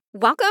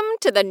Welcome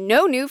to the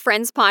No New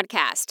Friends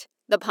podcast,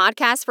 the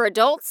podcast for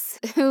adults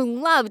who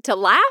love to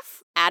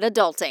laugh at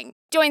adulting.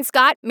 Join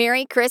Scott,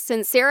 Mary, Chris,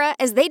 and Sarah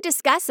as they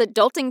discuss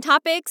adulting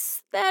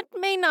topics that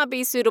may not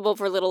be suitable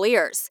for little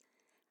ears.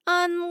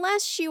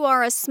 Unless you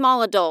are a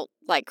small adult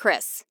like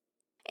Chris.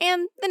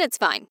 And then it's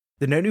fine.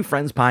 The No New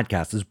Friends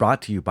podcast is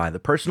brought to you by the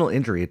personal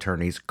injury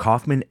attorneys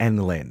Kaufman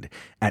and Lind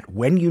at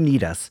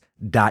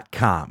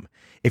whenyouneedus.com.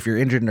 If you're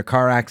injured in a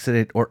car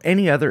accident or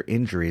any other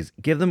injuries,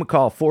 give them a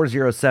call,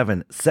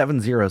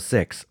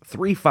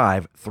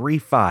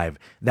 407-706-3535.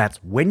 That's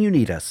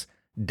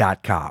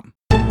whenyouneedus.com.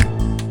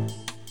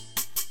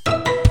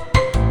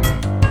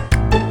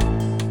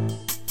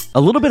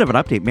 A little bit of an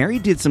update. Mary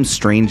did some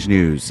strange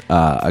news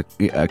a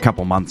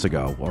couple months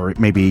ago, or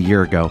maybe a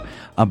year ago,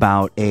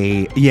 about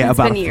It's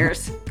been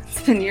years.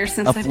 It's been years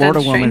since a I've Florida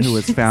done woman strange who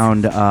was things.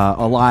 found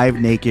alive,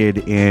 naked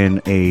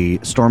in a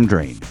storm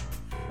drain.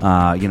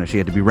 She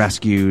had to be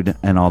rescued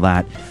and all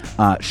that.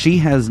 She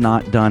has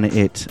not done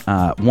it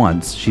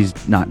once. She's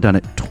not done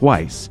it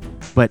twice.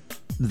 But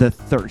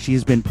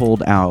she's been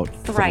pulled out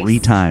Thrice. 3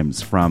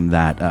 times from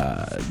that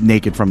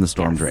naked from the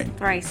storm drain.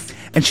 Thrice.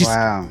 And she's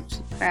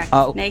Correct.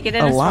 Naked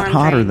in a lot storm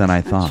hotter drain. than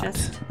I That's thought.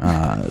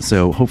 just-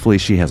 So hopefully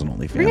she has an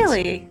OnlyFans.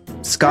 Really?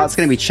 Scott's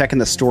going to be checking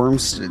the storm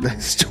drains.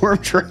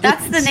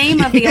 That's the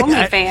name of the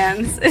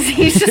OnlyFans.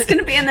 He's just going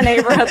to be in the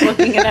neighborhood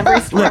looking at every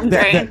storm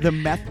Look, drain. the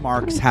meth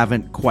marks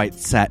haven't quite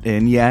set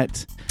in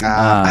yet.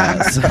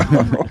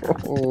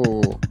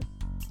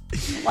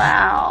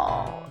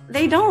 Wow.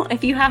 They don't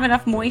if you have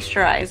enough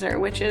moisturizer,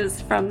 which is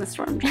from the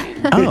storm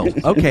drain. Oh,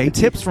 okay.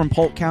 Tips from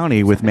Polk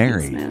County with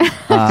Mary. You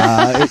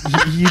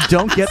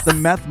don't get the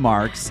meth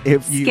marks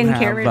if you Skincare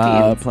have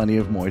routines. plenty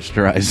of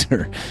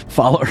moisturizer.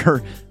 Follow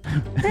her.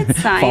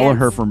 That's science. Follow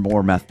her for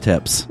more meth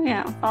tips.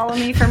 Yeah, follow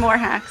me for more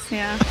hacks,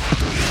 yeah.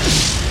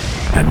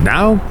 And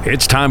now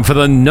it's time for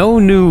the No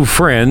New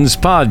Friends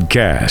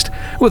podcast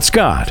with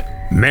Scott,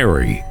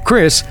 Mary,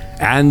 Chris,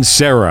 and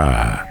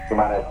Sarah.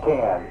 Minus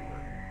 10,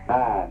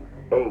 9,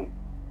 8,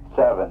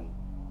 7,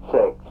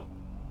 6,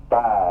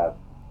 5,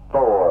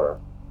 4,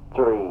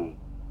 3,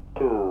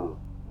 2,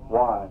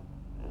 1,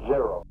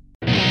 0.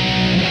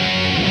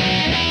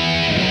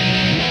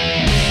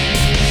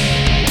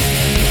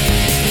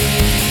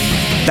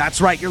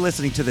 That's right. You're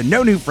listening to the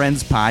No New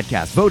Friends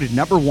podcast, voted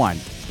number 1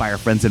 by our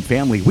friends and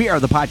family. We are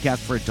the podcast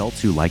for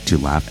adults who like to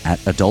laugh at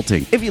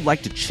adulting. If you'd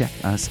like to check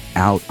us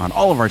out on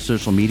all of our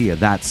social media,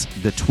 that's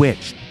the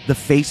Twitch, the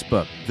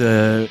Facebook,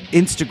 the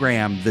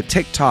Instagram, the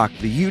TikTok,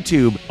 the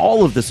YouTube,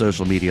 all of the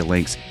social media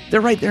links. They're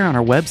right there on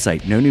our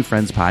website,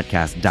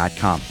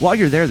 nonewfriendspodcast.com. While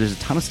you're there, there's a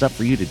ton of stuff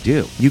for you to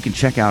do. You can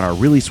check out our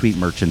really sweet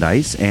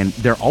merchandise, and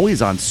they're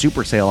always on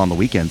super sale on the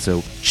weekend,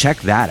 so check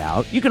that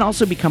out. You can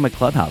also become a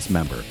Clubhouse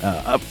member,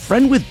 a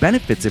friend with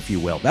benefits, if you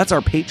will. That's our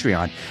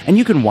Patreon, and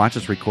you can watch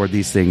us record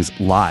these things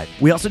live.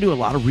 We also do a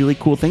lot of really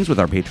cool things with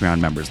our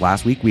Patreon members.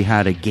 Last week, we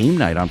had a game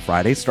night on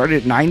Friday,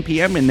 started at 9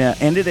 p.m. and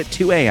ended at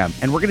 2 a.m.,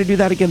 and we're going to do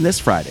that again this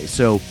Friday,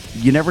 so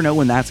you never know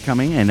when that's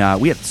coming,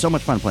 and we had so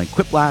much fun playing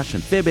Quiplash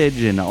and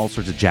Fibbage and all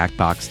sorts of Jackbox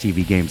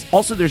TV games.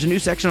 Also, there's a new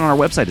section on our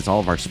website. It's all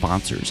of our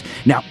sponsors.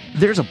 Now,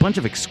 there's a bunch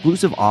of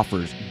exclusive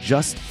offers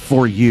just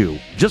for you,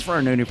 just for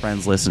our No New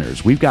Friends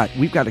listeners. We've got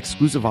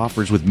exclusive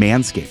offers with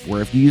Manscaped,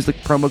 where if you use the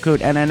promo code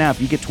NNF,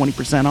 you get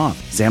 20%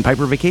 off.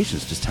 Sandpiper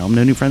Vacations, just tell them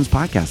No New Friends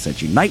podcast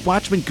sent you. Night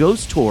Watchman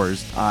Ghost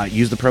Tours,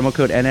 use the promo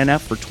code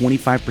NNF for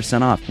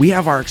 25% off. We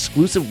have our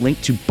exclusive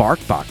link to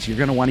BarkBox. You're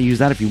going to want to use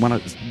that if you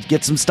want to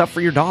get some stuff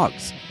for your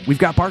dogs. We've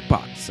got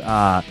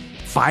BarkBox,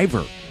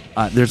 Fiverr.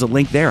 There's a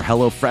link there.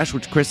 HelloFresh,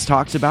 which Chris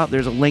talks about.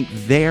 There's a link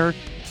there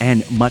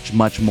and much,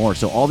 much more.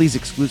 So all these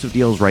exclusive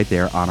deals right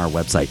there on our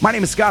website. My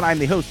name is Scott. I'm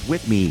the host.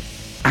 With me,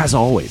 as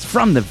always,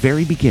 from the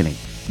very beginning,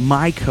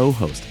 my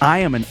co-host. I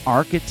am an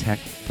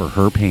architect for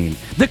her pain.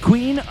 The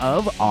queen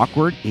of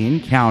awkward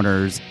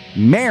encounters,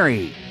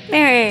 Mary.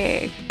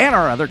 Mary. And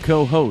our other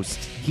co-host,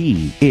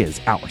 he is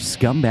our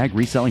scumbag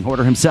reselling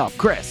hoarder himself,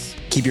 Chris.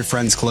 Keep your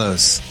friends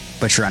close,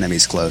 but your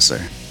enemies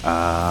closer.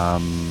 I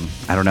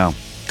don't know.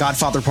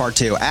 Godfather Part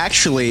 2.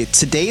 Actually,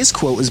 today's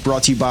quote was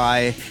brought to you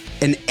by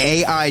an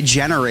AI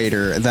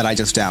generator that I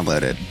just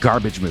downloaded.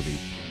 Garbage movie.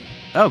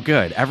 Oh,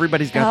 good.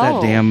 Everybody's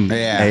got that damn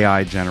Yeah.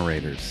 AI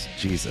generators.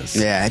 Jesus.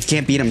 Yeah, if you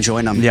can't beat them,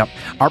 join them. Yep.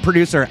 Our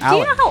producer, Do you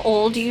Alex. know how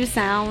old you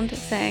sound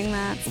saying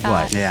that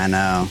stuff? What? Yeah, I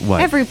know.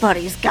 What?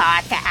 Everybody's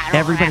got that.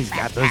 Everybody's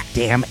got those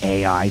damn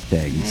AI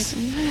things.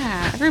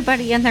 Yeah,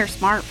 everybody in their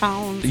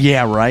smartphones.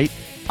 Yeah, right?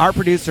 Our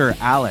producer,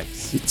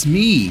 Alex. It's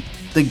me,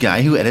 the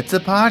guy who edits the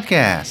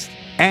podcast.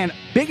 And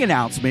big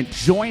announcement,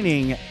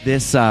 joining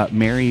this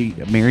merry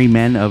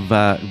men of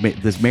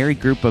this merry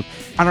group of,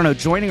 I don't know,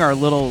 joining our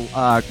little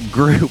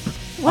group.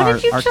 What our,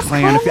 did you our just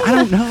clan. call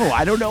I them?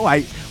 don't know.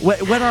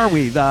 What are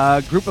we?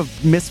 The group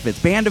of misfits,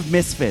 band of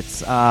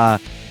misfits. Well,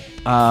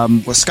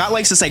 Scott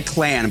likes to say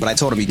clan, but I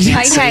told him he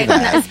can't say Okay,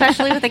 that.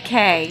 especially with a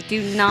K.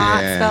 Do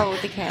not Yeah. spell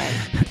it with a K.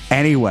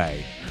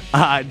 Anyway,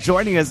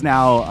 Joining us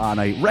now on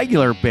a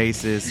regular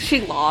basis.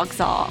 She logs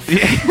off. For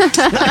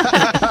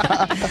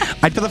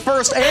the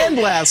first and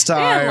last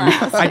time.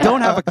 I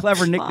don't have a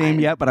clever nickname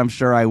yet, but I'm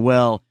sure I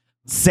will.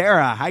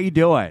 Sarah, how you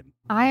doing?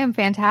 I am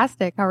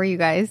fantastic. How are you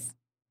guys?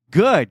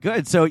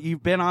 Good. So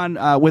you've been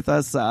on with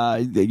us.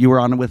 You were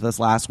on with us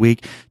last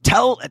week.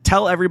 Tell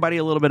everybody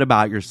a little bit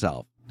about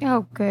yourself.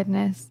 Oh,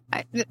 goodness.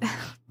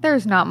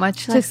 There's not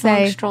much to Like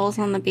say. strolls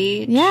on the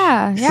beach.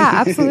 Yeah,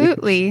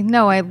 absolutely.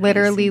 No, I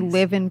literally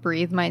live and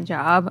breathe my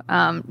job.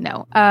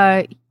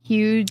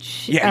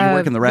 Huge. Yeah, you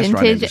work in the restaurant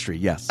vintage industry.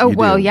 Yes. Oh, you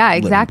well, do yeah, live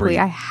and exactly. breathe.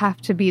 I have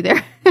to be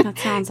there That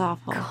sounds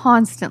awful.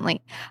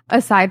 constantly.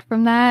 Aside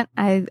from that,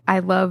 I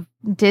love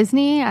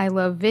Disney. I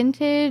love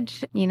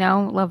vintage,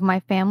 love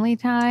my family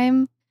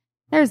time.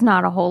 There's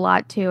not a whole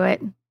lot to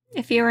it.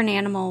 If you were an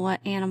animal,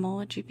 what animal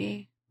would you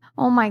be?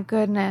 Oh, my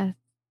goodness.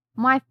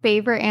 My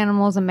favorite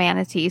animal is a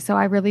manatee, so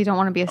I really don't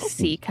want to be a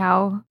sea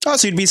cow. Oh,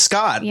 so you'd be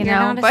Scott. You're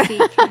not a sea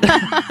cow.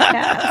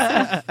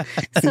 Yeah,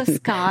 so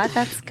Scott,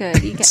 that's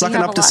good. You Sucking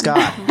have up a to lot in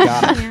Scott. common.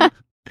 Got it. Yeah.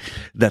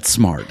 That's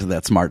smart.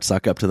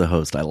 Suck up to the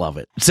host. I love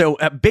it. So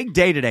big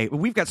day today.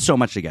 We've got so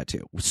much to get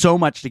to.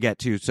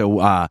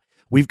 So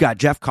we've got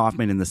Jeff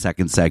Kaufman in the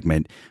second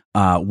segment.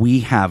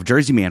 We have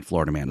Jersey Man,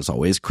 Florida Man, as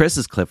always.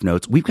 Chris's Cliff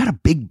Notes. We've got a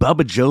big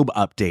Bubba Job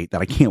update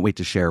that I can't wait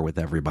to share with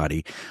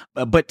everybody.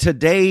 But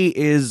today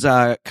is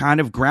kind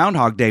of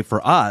Groundhog Day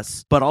for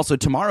us, but also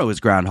tomorrow is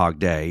Groundhog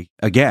Day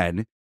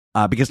again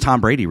because Tom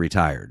Brady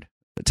retired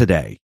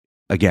today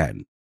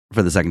again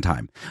for the second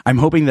time. I'm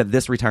hoping that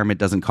this retirement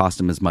doesn't cost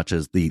him as much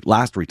as the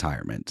last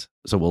retirement.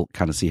 So we'll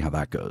kind of see how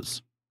that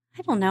goes.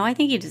 I don't know. I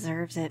think he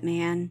deserves it,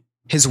 man.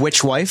 His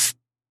witch wife?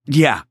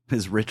 Yeah,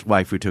 his rich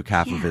wife who took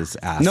half of his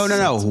ass.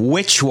 No.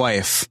 Witch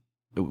wife.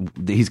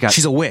 He's got.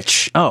 She's a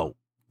witch.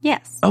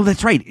 Yes. Oh,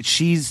 that's right.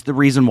 She's the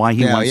reason why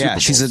he won Super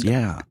Bowls. She's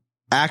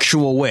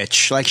actual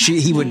witch. Like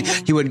he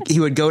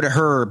would go to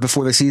her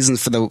before the season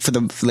for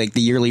the like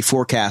the yearly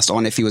forecast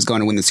on if he was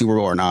going to win the Super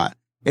Bowl or not.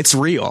 It's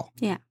real.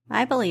 Yeah,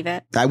 I believe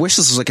it. I wish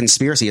this was a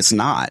conspiracy. It's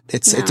not.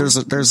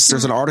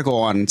 There's an article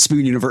on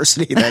Spoon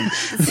University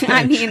that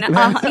I mean,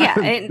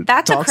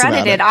 that's Talks about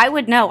accredited. it. I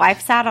would know.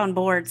 I've sat on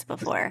boards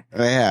before.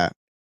 yeah.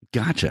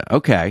 Gotcha.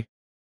 Okay.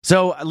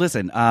 So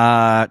listen,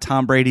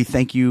 Tom Brady,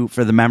 thank you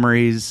for the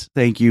memories.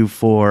 Thank you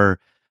for.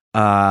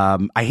 I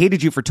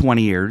hated you for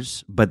 20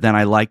 years, but then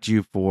I liked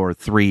you for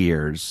 3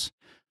 years.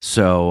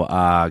 So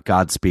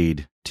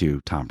Godspeed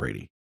to Tom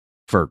Brady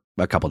for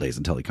a couple days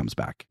until he comes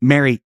back.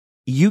 Mary,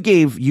 you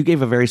gave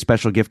a very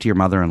special gift to your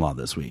mother-in-law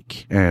this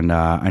week, and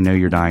I know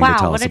you're dying to tell us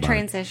about it. Wow, what a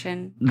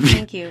transition.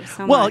 Thank you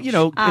so much.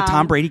 Well,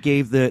 Tom Brady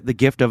gave the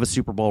gift of a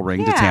Super Bowl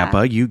ring to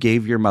Tampa. You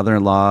gave your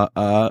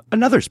mother-in-law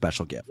another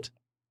special gift.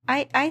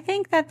 I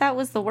think that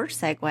was the worst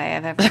segue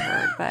I've ever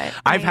heard, but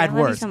I've had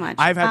worse. So much.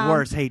 I've had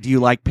worse. Hey, do you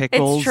like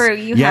pickles? It's true.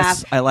 You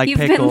yes, have. I like You've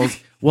pickles.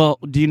 Well,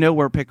 do you know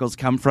where pickles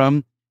come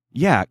from?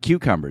 Yeah,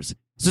 cucumbers.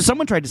 So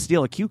someone tried to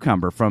steal a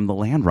cucumber from the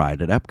land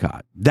ride at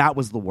Epcot. That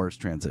was the worst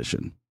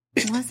transition.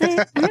 Was it?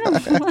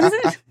 Was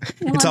it?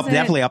 It's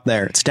definitely up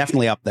there. It's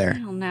definitely up there. I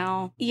don't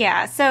know.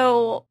 Yeah.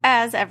 So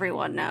as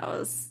everyone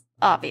knows,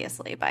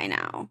 obviously by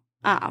now,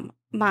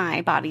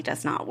 my body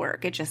does not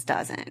work. It just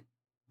doesn't.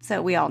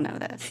 So we all know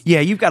this. Yeah,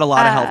 you've got a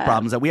lot of health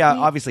problems that we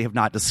obviously have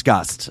not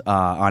discussed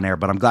on air,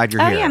 but I'm glad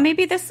you're here. Oh yeah,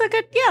 maybe this is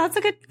that's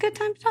a good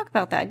time to talk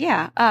about that.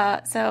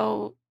 Yeah.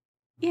 So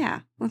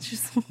yeah, let's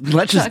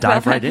just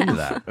dive right into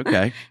that.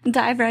 Okay.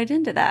 Dive right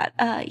into that.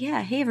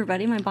 Yeah. Hey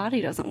everybody, my body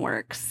doesn't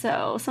work.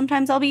 So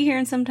sometimes I'll be here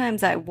and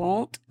sometimes I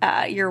won't.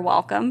 You're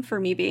welcome for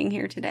me being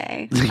here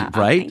today.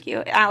 Right. Thank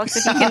you. Alex,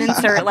 if you can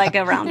insert like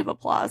a round of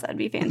applause, that'd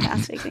be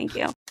fantastic. Thank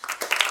you.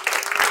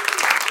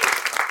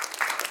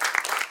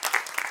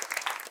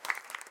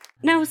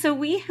 No, so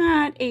we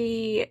had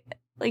a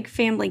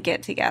family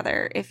get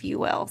together, if you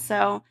will.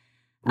 So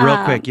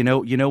real quick, you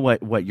know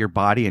what your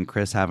body and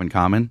Chris have in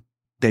common?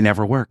 They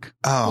never work.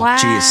 Oh,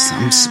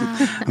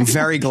 jeez. I'm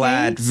very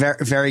glad. Very,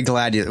 very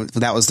glad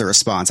that was the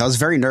response. I was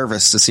very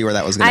nervous to see where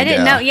that was going to go. I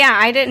didn't know. Yeah,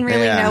 I didn't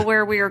really know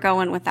where we were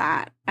going with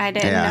that. I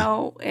didn't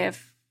know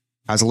if.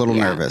 I was a little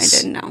nervous.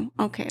 I didn't know.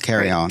 Okay.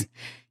 Carry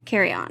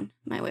on,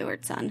 my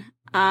wayward son.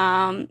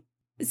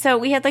 So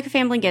we had a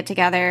family get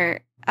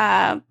together.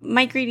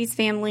 Mike Reedy's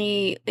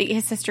family,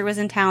 his sister was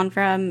in town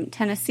from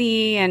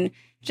Tennessee, and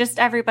just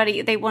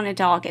everybody, they wanted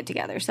to all get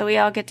together. So we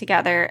all get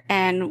together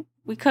and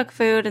we cook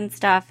food and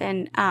stuff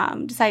and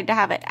decided to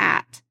have it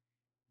at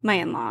my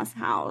in-laws'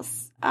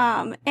 house.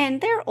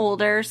 And they're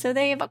older, so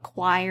they have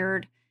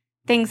acquired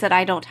things that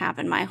I don't have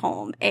in my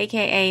home,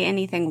 aka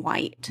anything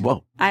white.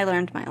 Whoa. I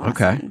learned my lesson.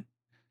 Okay.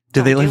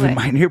 Do they live in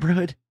my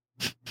neighborhood?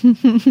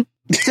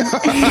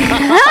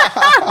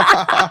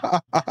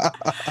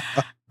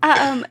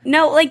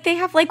 No, they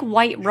have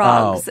white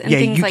rugs and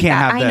things like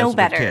that. I know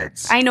better.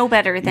 I know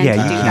better than to do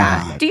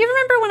that. Do you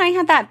remember when I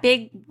had that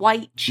big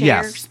white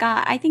chair,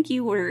 Scott? I think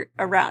you were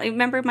around.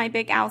 Remember my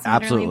big Alice in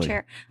Wonderland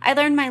chair? I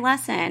learned my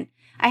lesson.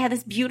 I had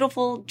this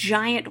beautiful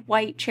giant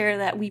white chair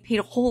that we paid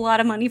a whole lot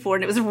of money for,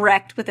 and it was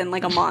wrecked within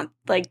a month.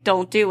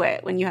 Don't do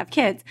it when you have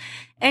kids.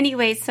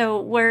 Anyway,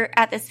 so we're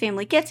at this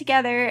family get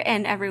together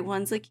and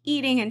everyone's like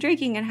eating and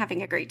drinking and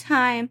having a great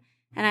time.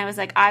 And I was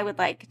like, I would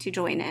like to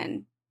join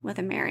in with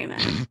a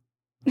merriment,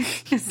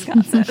 as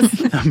Scott says.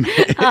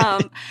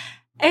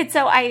 And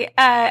so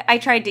I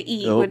tried to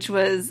eat, which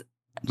was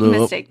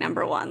mistake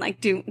number one.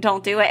 Like,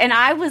 don't do it. And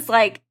I was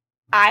like,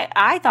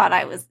 I thought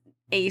I was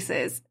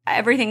aces.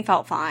 Everything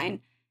felt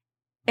fine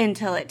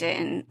until it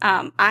didn't.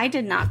 I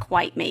did not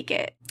quite make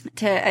it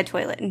to a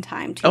toilet in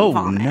time to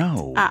vomit.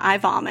 No. I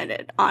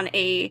vomited on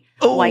a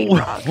white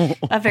rug.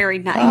 A very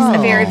nice,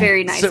 a very,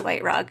 very nice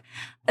white rug.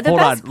 The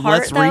best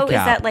part, though, is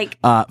that, like...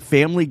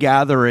 family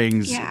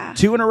gatherings,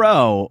 2 in a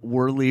row,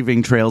 we're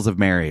leaving trails of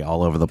Mary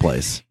all over the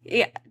place.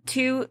 Yeah,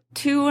 two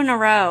in a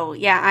row.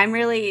 Yeah, I'm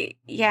really...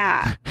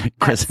 Yeah.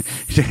 Chris,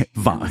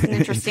 that's an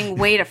interesting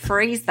way to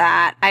phrase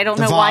that. I don't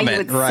know why you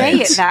would say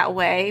it that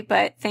way,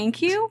 but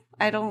thank you.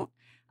 I don't...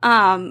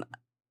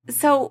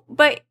 So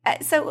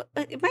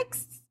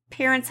Mike's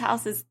parents'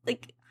 house is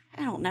like,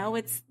 I don't know,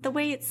 it's the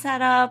way it's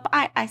set up.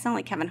 I sound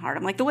like Kevin Hart.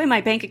 I'm like, the way my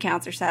bank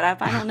accounts are set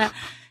up, I don't know.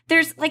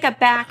 There's like a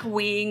back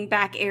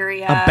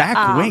area. A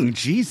back wing,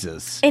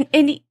 Jesus. And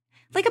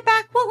like a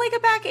back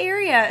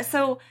area.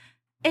 So,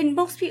 and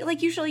most people,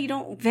 like, usually you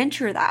don't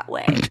venture that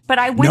way. But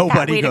I went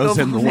Nobody that way goes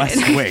to go in the West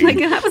Wing. Like,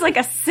 I was like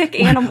a sick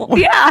animal.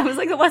 Yeah, I was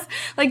like the West,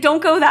 like,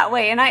 don't go that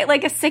way. And I,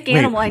 like a sick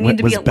animal, I need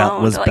to be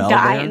alone to like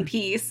die in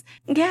peace.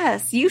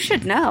 Yes, you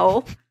should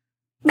know.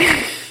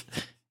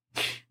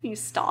 You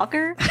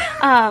stalker.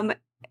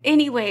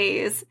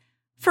 Anyways,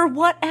 for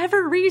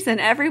whatever reason,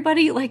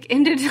 everybody like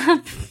ended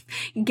up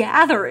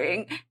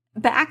gathering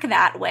back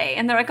that way.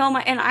 And they're like, oh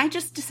my, and I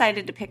just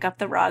decided to pick up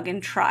the rug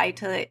and try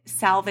to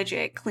salvage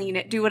it, clean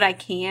it, do what I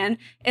can,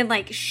 and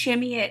like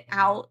shimmy it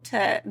out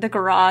to the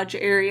garage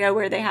area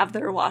where they have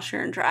their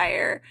washer and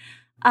dryer.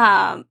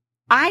 I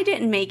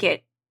didn't make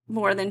it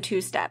more than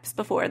 2 steps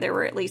before there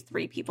were at least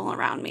 3 people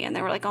around me. And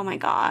they were like, oh my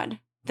God,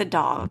 did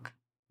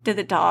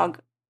the dog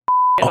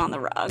on the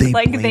rug?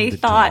 Like they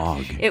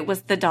thought it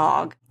was the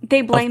dog.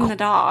 They blamed the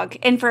dog.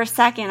 And for a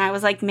second, I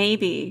was like,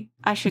 maybe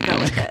I should go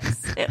with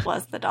this. It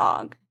was the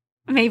dog.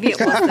 Maybe it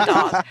was the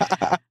dog.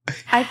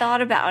 I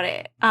thought about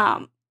it.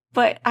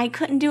 But I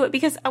couldn't do it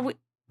because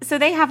so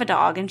they have a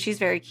dog and she's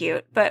very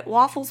cute, but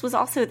Waffles was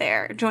also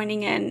there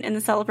joining in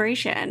the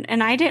celebration.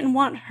 And I didn't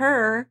want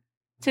her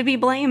to be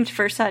blamed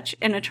for such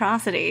an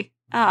atrocity.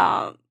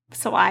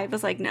 So I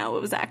was like, no,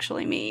 it was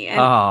actually me. And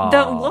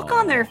the look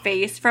on their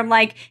face from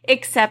like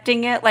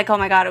accepting it, like, oh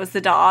my God, it was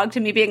the dog, to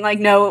me being like,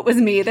 no, it was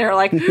me. They're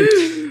like,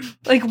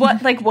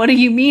 what do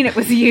you mean it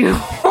was you?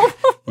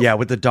 Yeah,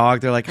 with the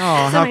dog, they're like, oh,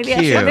 so how maybe cute.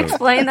 I should have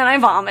explained that I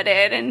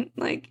vomited and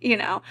like, you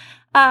know.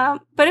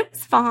 But it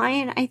was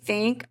fine, I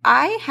think.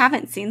 I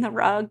haven't seen the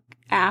rug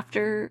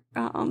after,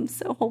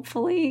 so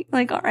hopefully,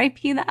 like,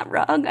 RIP that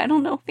rug. I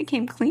don't know if it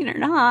came clean or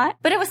not,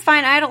 but it was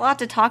fine. I had a lot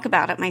to talk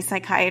about at my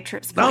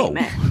psychiatrist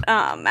appointment.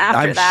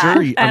 After that,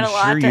 I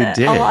had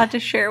a lot to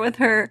share with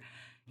her.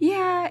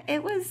 Yeah,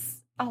 it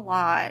was a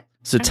lot.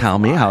 So tell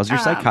me, how's your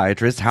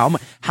psychiatrist? How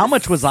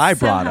much was I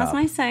brought up? How's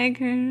my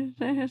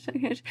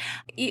psychiatrist?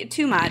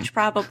 Too much,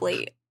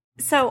 probably.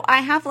 So I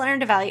have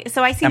learned to value.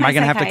 So I see. Am I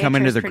going to have to come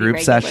into the group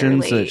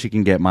session so that she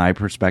can get my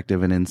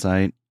perspective and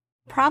insight?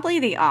 Probably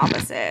the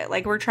opposite.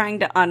 Like, we're trying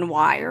to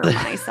unwire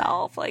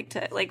myself.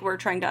 We're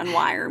trying to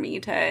unwire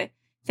me to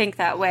think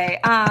that way.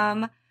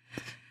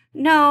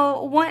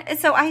 No.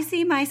 So I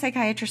see my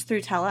psychiatrist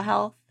through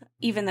telehealth,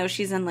 even though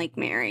she's in Lake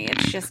Mary.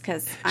 It's just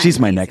because she's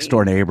my next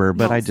door neighbor,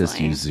 but mostly. I just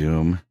use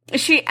Zoom.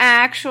 She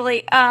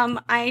actually,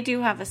 I do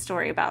have a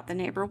story about the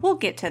neighbor. We'll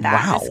get to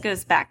that. Wow. This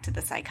goes back to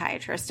the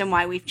psychiatrist and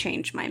why we've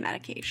changed my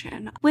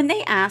medication. When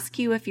they ask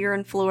you if you're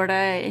in Florida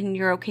and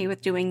you're okay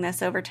with doing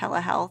this over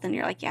telehealth, and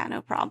you're like, yeah,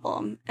 no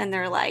problem. And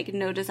they're like,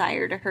 no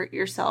desire to hurt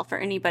yourself or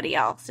anybody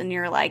else. And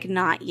you're like,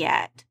 not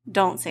yet.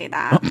 Don't say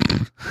that.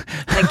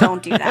 Like,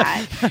 don't do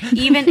that.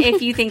 Even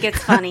if you think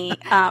it's funny,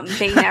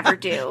 they never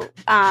do.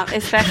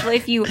 Especially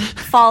if you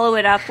follow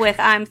it up with,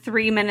 I'm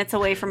 3 minutes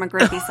away from a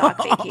Grippy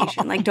Sock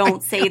vacation. Like,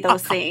 don't say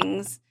those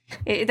things.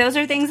 Those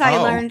are things I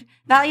learned.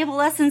 Valuable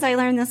lessons I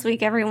learned this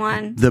week,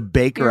 everyone. The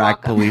Baker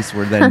Act police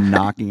were then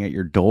knocking at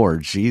your door.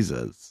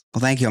 Jesus.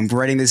 Well, thank you. I'm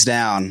writing this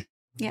down.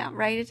 Yeah,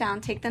 write it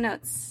down. Take the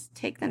notes.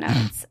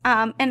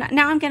 And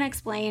now I'm going to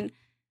explain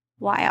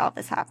why all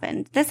this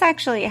happened. This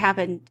actually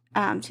happened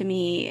to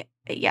me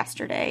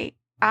yesterday.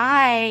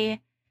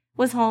 I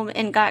was home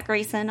and got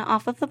Grayson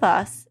off of the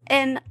bus,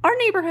 and our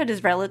neighborhood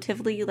is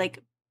relatively like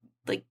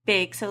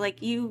big, so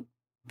like you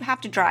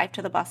have to drive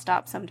to the bus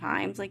stop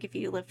sometimes, like if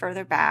you live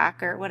further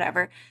back or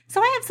whatever.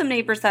 So I have some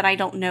neighbors that I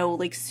don't know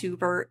like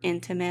super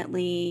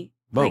intimately.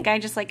 Whoa. Like I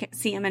just like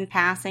see them in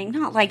passing.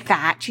 Not like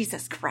that.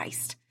 Jesus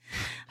Christ.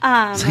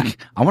 It's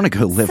like, I want to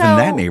go live in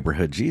that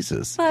neighborhood.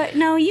 Jesus. But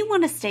no, you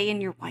want to stay in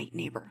your white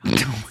neighborhood.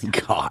 Oh my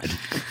God.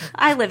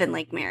 I live in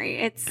Lake Mary.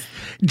 It's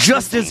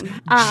just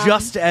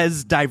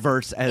as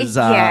diverse as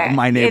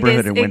my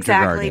neighborhood in Winter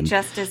Garden. Exactly,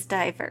 just as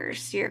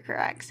diverse. You're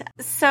correct.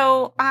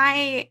 So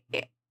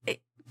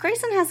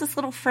Grayson has this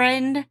little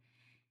friend,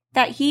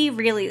 that he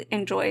really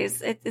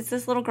enjoys. It's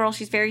this little girl.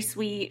 She's very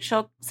sweet.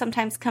 She'll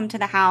sometimes come to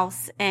the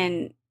house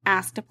and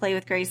ask to play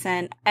with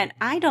Grayson. And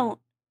I don't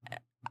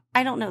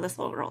know this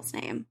little girl's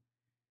name.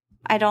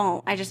 I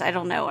don't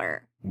know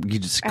her. You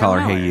just call her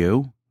Hey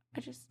You?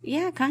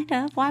 Yeah, kind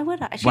of. Why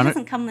would I? She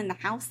doesn't come in the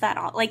house that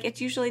often. Like,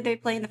 it's usually they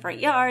play in the front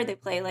yard. They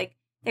play, like,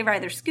 they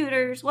ride their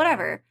scooters,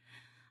 whatever.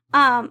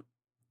 I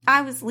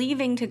was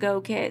leaving to go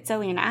get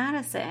Zoe and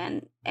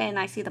Addison, and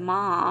I see the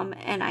mom,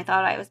 and I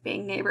thought I was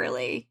being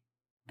neighborly.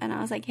 And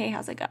I was like, hey,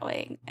 how's it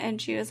going?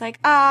 And she was like,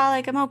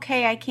 I'm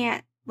okay. I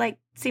can't, like,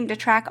 seem to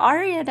track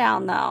Aria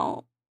down,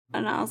 though.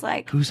 And I was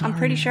like, I'm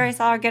pretty sure I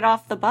saw her get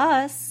off the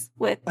bus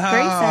with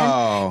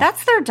Grayson.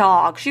 That's their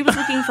dog. She was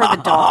looking for the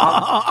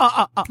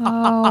dog.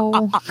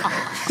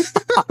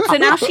 So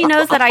now she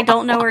knows that I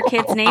don't know her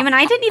kid's name, and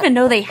I didn't even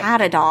know they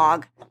had a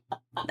dog.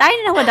 I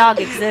didn't know a dog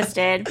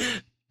existed.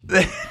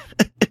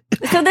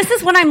 So this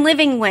is what I'm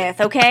living with,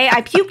 okay?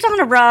 I puked on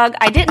a rug.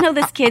 I didn't know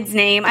this kid's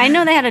name. I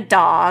know they had a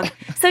dog.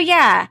 So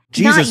yeah,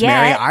 Jesus, not yet,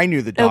 Mary, I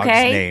knew the dog's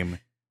name.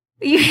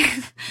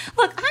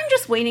 Look, I'm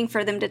just waiting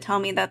for them to tell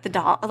me that the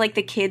dog, like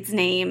the kid's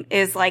name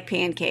is like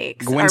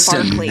Pancakes Winston,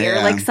 or Barkley or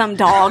like some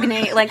dog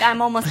name. Like,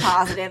 I'm almost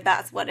positive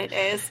that's what it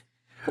is.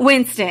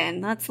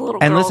 Winston, that's the little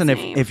girl's name. And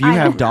listen, if you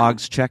have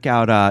dogs, know. check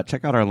out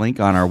our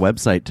link on our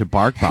website to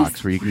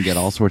BarkBox, where you can get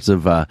all sorts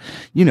of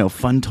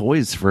fun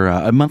toys for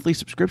a monthly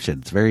subscription.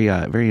 It's very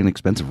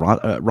inexpensive.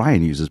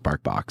 Ryan uses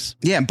BarkBox.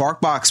 Yeah, and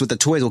BarkBox with the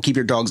toys will keep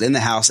your dogs in the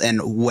house and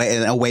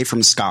away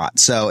from Scott.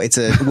 So it's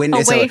a win.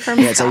 It's a win.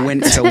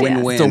 It's a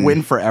win-win. It's a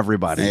win for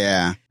everybody.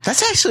 Yeah.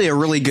 That's actually a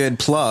really good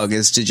plug,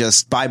 is to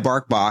just buy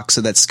BarkBox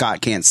so that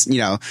Scott can't,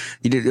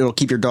 it'll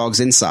keep your dogs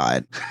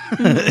inside.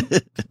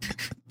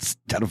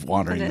 Instead of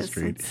wandering the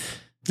street.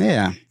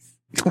 Yeah.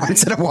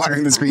 Instead of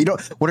wandering the street.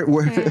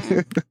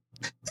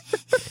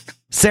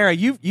 Sarah,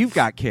 you've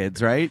got kids,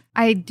 right?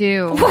 I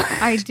do.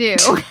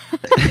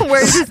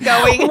 Where's this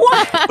going?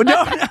 What?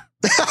 No.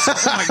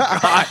 Oh my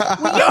God.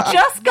 You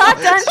just got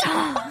done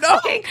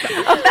talking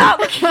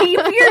about keep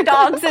your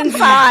dogs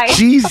inside.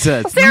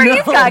 Jesus. Sarah,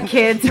 you've got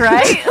kids,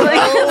 right?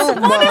 Like,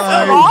 what is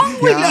wrong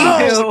with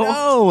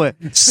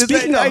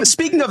you? No.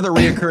 Speaking of the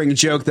reoccurring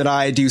joke that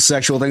I do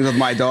sexual things with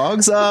my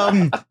dogs,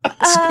 Sarah,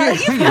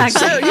 you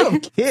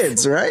have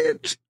kids,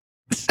 right?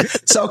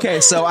 So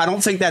I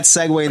don't think that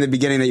segue in the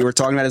beginning that you were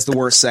talking about is the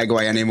worst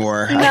segue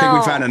anymore. I think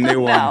we found a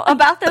new one. No,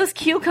 about those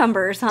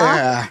cucumbers, huh?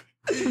 Yeah.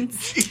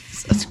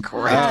 Jesus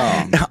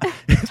Christ.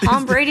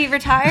 Tom Brady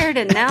retired,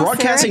 and now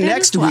broadcasting Sarah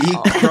next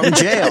week from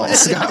jail.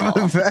 Scott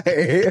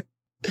McVay.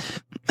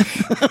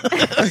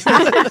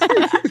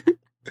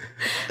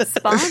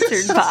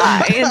 Sponsored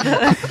by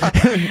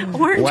the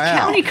Orange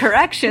County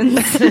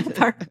Corrections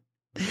Department.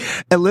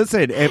 And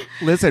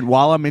listen,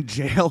 while I'm in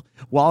jail,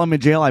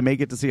 I may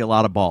get to see a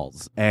lot of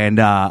balls, and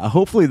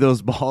hopefully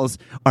those balls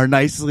are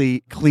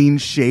nicely clean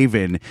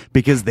shaven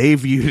because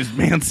they've used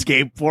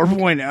Manscaped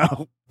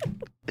 4.0.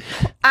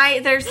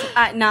 There's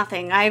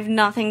nothing. I have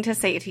nothing to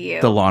say to you.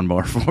 The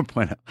lawnmower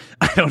 4.0.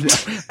 I don't know.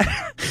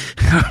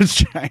 I was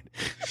trying.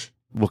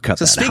 We'll cut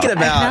that out. So speaking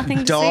about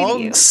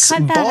dogs,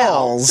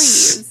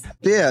 balls.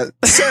 Yeah,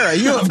 Sarah,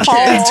 you have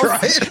kids,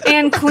 right?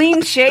 And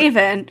clean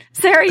shaven.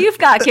 Sarah, you've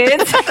got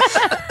kids.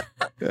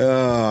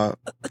 Your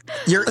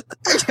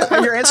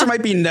answer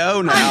might be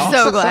no now. I'm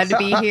so glad to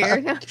be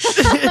here.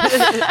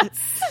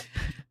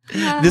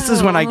 This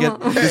is when I get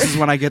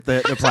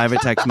the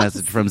private text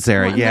message from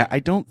Sarah. Yeah, I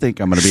don't think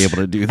I'm going to be able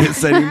to do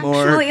this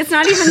anymore. Actually, it's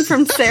not even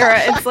from Sarah.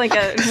 It's like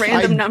a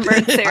random number.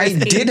 I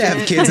did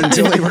have kids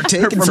until they were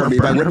taken from me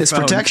by witness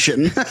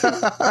protection.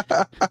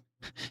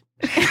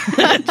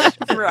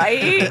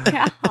 Right?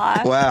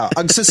 God. Wow.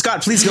 So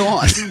Scott, please go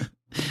on.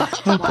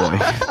 Oh boy.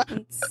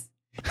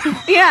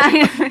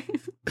 Yeah.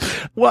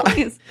 Well,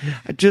 I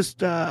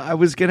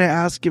was going to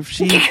ask if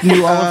she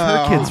knew all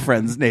of her kids'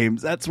 friends'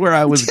 names. That's where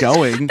I was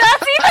going.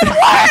 That's even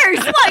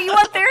worse. What, you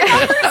want their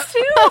numbers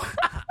too?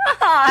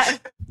 God.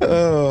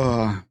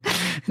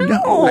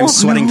 No. I'm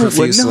sweating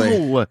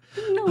profusely.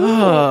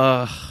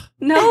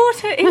 No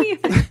to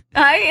anything.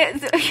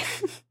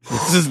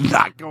 This is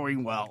not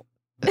going well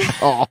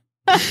at all.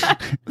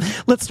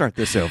 Let's start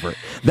this over.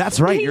 That's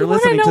right. You're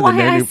listening to the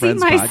No New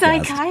Friends podcast. I see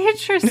my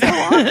psychiatrist so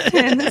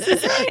often. This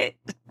is it.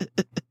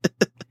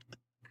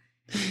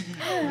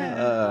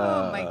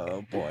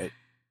 Oh boy.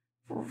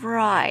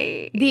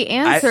 Right. The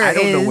answer is I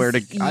don't know where to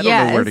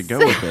go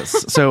with this.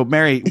 So,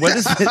 Mary,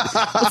 what's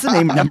the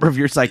name and number of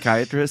your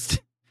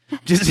psychiatrist?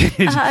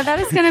 That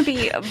is going to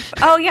be.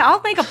 Oh yeah,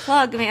 I'll make a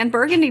plug, man.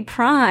 Burgundy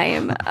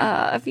Prime.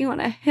 If you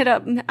want to hit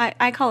up,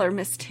 I call her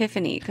Miss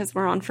Tiffany because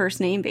we're on first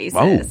name basis.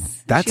 Oh,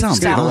 that sounds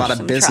good. A lot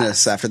of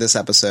business after this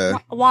episode.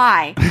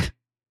 Why?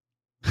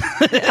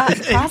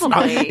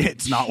 Probably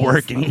it's not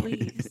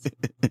working.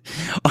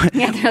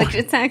 Yeah, they're like,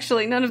 it's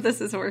actually, none of this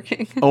is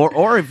working.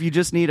 or if you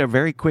just need a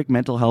very quick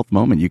mental health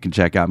moment, you can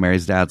check out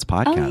Mary's dad's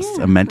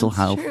podcast, A Mental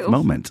Health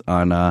Moment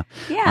on on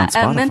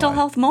Spotify. A mental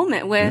health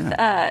moment with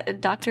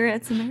Dr.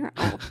 Ed Samaro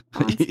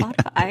on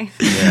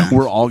Spotify.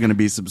 We're all going to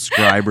be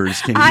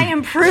subscribers. I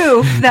am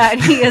proof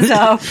that he is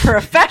a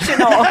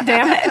professional,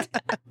 damn it.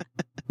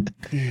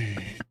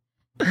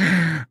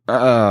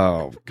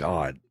 Oh,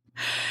 God.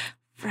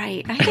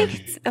 Right. I think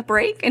it's a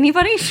break.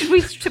 Anybody?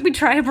 Should we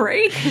try a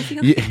break?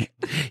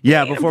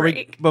 Yeah.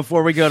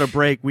 Before we go to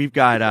break, we've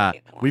got an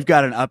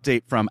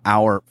update from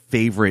our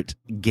favorite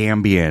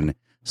Gambian.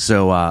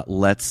 So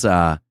let's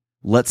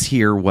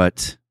hear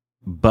what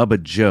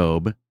Bubba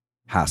Job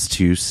has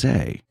to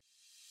say.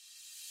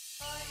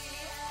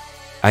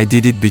 I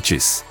did it,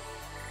 bitches.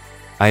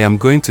 I am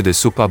going to the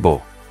Super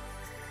Bowl.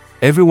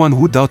 Everyone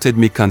who doubted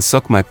me can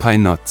suck my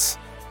pine nuts.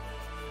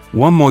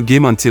 One more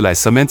game until I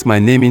cement my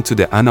name into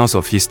the annals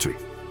of history.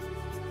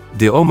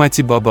 The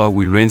almighty Bubba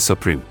will reign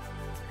supreme.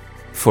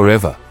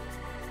 Forever.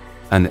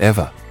 And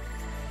ever.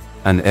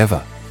 And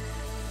ever.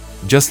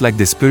 Just like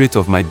the spirit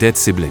of my dead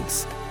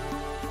siblings.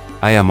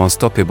 I am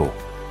unstoppable.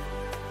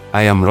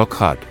 I am rock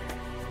hard.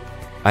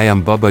 I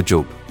am Bubba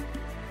Job.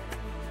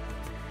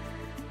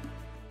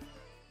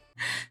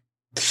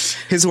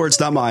 His words,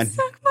 not mine.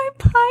 Suck my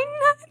pine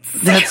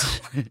nuts.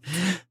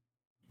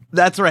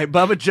 That's right.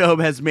 Bubba Job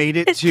has made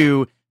it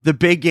to the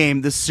big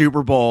game, the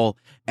Super Bowl,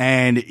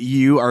 and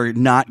you are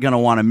not going to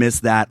want to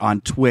miss that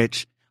on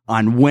Twitch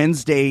on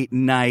Wednesday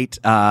night.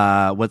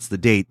 What's the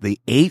date? The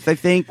 8th, I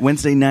think.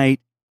 Wednesday night,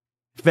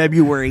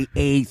 February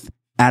 8th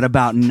at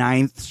about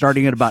 9th,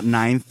 starting at about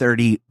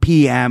 9:30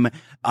 p.m.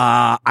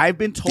 I've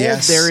been told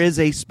there is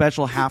a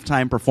special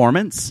halftime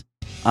performance,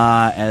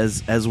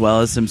 as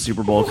well as some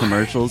Super Bowl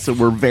commercials. So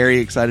we're very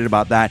excited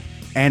about that.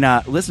 And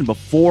listen,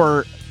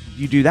 before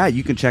you do that,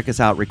 you can check us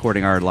out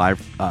recording our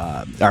live,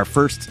 our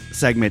first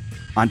segment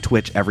on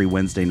Twitch every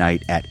Wednesday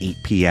night at 8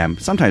 p.m.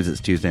 Sometimes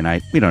it's Tuesday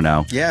night. We don't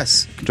know.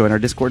 Yes. You can join our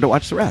Discord to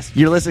watch the rest.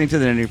 You're listening to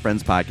the No New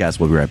Friends podcast.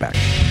 We'll be right back.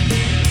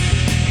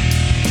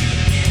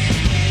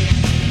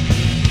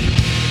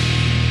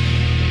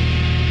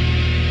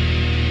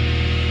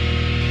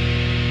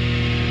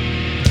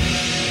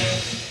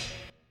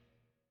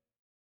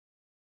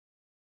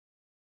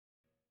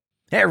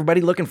 Hey, everybody,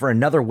 looking for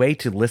another way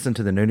to listen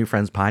to the No New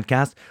Friends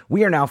podcast?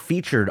 We are now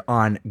featured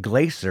on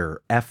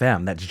Glacier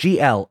FM. That's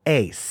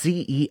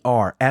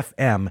GLACER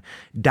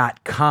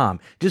FM.com.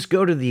 Just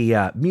go to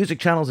the music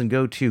channels and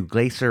go to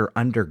Glacier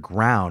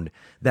Underground.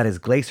 That is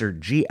Glacier,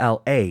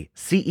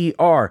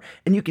 GLACER.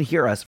 And you can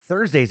hear us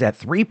Thursdays at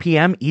 3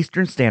 p.m.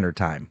 Eastern Standard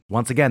Time.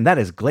 Once again, that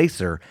is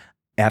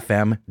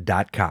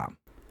GlacierFM.com.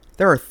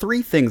 There are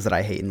 3 things that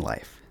I hate in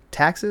life: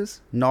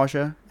 taxes,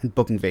 nausea, and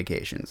booking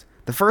vacations.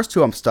 The first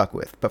 2 I'm stuck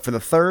with, but for the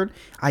third,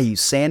 I use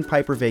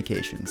Sandpiper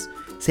Vacations.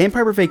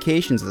 Sandpiper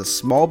Vacations is a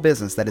small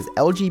business that is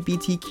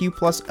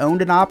LGBTQ+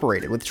 owned and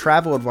operated with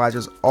travel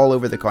advisors all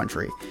over the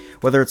country.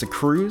 Whether it's a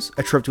cruise,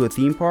 a trip to a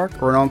theme park,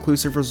 or an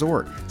all-inclusive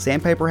resort,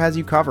 Sandpiper has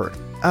you covered.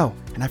 Oh,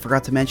 and I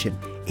forgot to mention,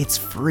 it's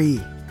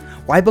free.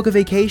 Why book a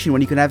vacation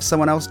when you can have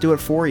someone else do it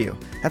for you?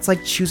 That's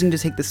like choosing to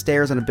take the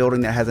stairs in a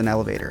building that has an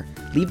elevator.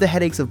 Leave the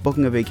headaches of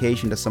booking a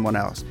vacation to someone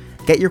else.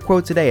 Get your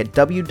quote today at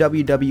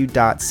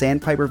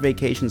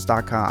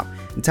www.sandpipervacations.com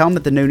and tell them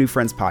that the No New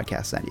Friends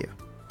podcast sent you.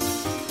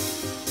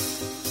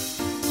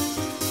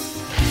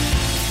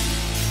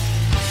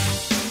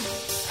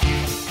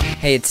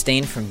 Hey, it's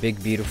Dane from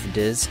Big Beautiful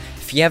Diz.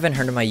 If you haven't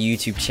heard of my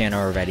YouTube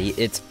channel already,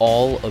 it's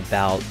all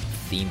about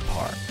theme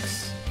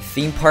parks.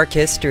 Theme park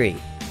history,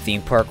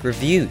 theme park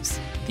reviews,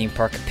 theme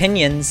park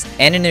opinions,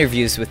 and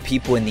interviews with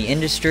people in the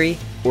industry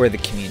or the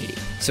community.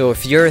 So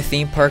if you're a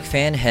theme park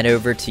fan, head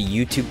over to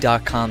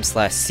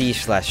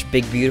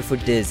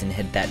youtube.com/c/BigBeautifulDiz and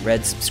hit that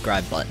red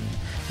subscribe button.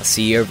 I'll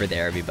see you over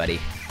there,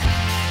 everybody.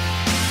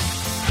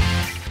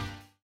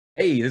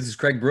 Hey, this is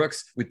Craig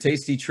Brooks with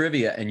Tasty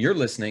Trivia, and you're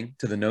listening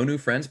to the No New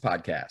Friends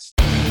podcast.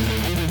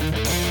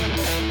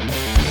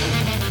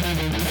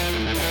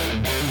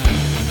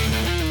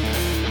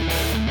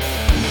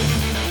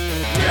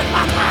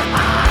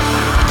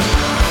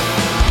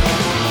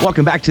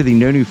 Welcome back to the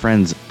No New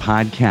Friends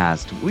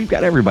podcast. We've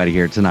got everybody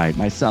here tonight.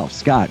 Myself,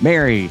 Scott,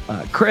 Mary,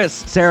 Chris,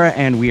 Sarah,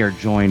 and we are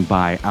joined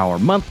by our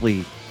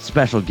monthly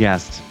special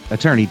guest,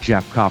 attorney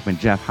Jeff Kaufman.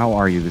 Jeff, how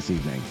are you this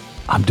evening?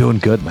 I'm doing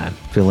good, man.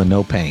 Feeling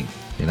no pain.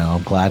 You know,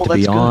 I'm glad to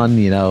be on.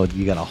 You know,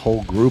 you got a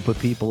whole group of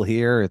people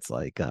here. It's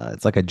like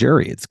a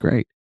jury. It's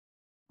great.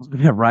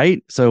 Yeah,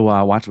 right. So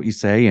watch what you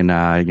say, and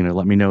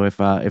let me know if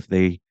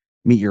they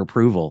meet your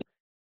approval.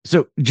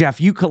 So,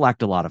 Jeff, you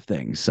collect a lot of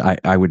things.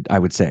 I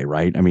would say,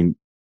 right? I mean,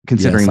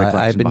 considering yes, the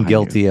I've been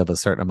guilty of a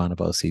certain amount of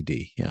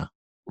OCD. Yeah.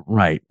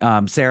 Right.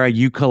 Sarah,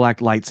 you collect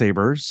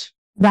lightsabers.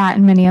 That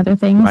and many other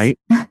things. Right.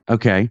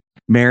 Okay.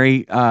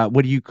 Mary,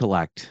 what do you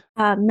collect?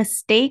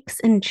 Mistakes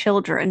in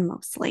children,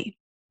 mostly.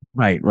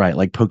 Right.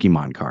 Like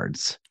Pokemon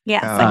cards.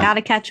 Yes, I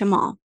gotta catch them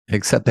all.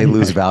 Except they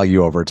lose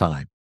value over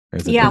time.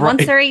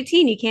 Once they're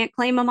 18, you can't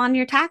claim them on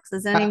your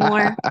taxes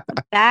anymore. It's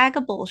a bag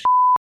of bullshit.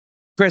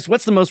 Chris,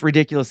 what's the most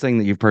ridiculous thing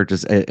that you've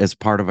purchased as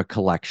part of a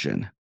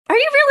collection? Are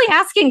you really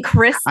asking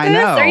Chris this? I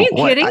know. Are you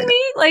kidding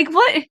me? Like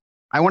what?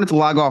 I wanted to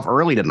log off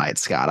early tonight,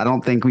 Scott. I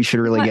don't think we should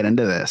really get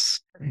into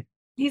this.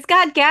 He's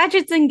got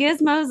gadgets and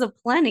gizmos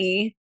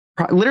aplenty.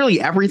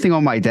 Literally everything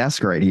on my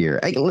desk right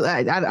here. I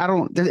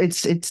don't.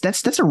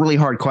 That's a really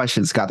hard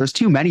question, Scott. There's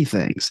too many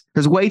things.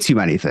 There's way too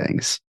many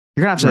things.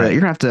 You're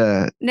gonna have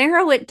to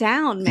narrow it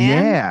down,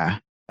 man. Yeah.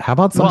 How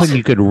about something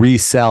you could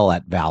resell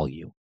at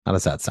value? How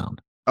does that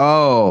sound?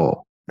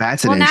 Oh,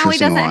 that's an interesting one. Well, now he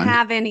doesn't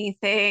have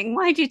anything.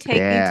 Why'd you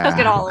take me? Took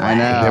it all away. I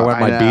know. There went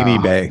my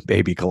Beanie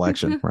Baby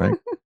collection, right?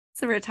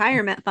 It's a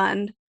retirement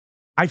fund.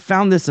 I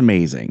found this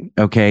amazing.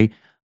 Okay.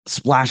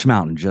 Splash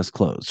Mountain just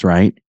closed,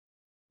 right?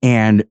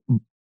 And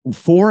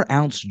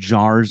 4-ounce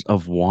jars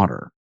of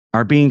water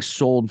are being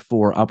sold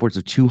for upwards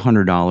of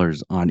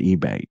 $200 on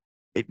eBay.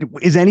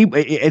 Is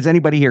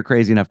anybody here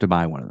crazy enough to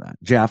buy one of that?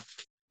 Jeff,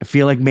 I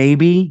feel like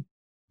maybe.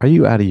 Are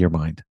you out of your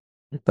mind?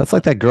 That's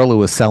like that girl who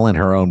was selling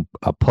her own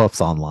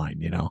puffs online,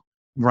 you know?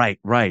 Right.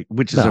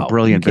 Which is a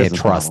brilliant business. You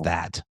can't trust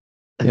that.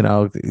 You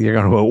know, you're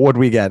going to, what do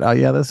we get? Oh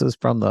yeah, this is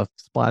from the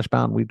Splash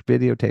Mountain. We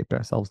videotaped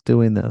ourselves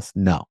doing this.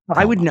 No.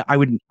 I would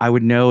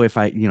know if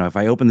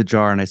I opened the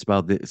jar and I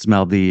smelled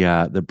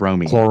the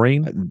bromine.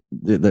 Chlorine?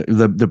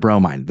 The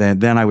bromine.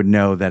 Then I would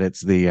know that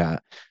it's the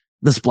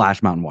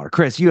Splash Mountain water.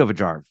 Chris, you have a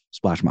jar of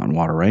Splash Mountain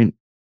water, right?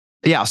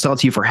 Yeah, I'll sell it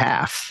to you for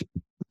half.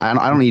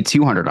 I don't need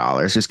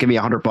 $200. Just give me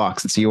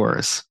 $100. It's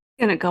yours.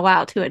 Gonna go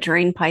out to a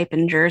drain pipe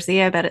in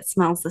Jersey. I bet it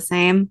smells the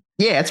same.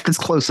 Yeah, it's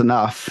close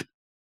enough.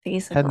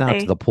 Basically. Heading out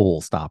to the pool.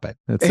 Stop it.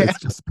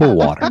 It's just pool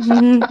water.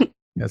 You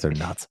guys are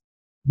nuts.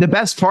 The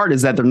best part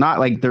is that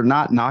they're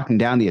not knocking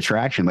down the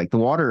attraction. Like the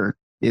water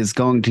is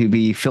going to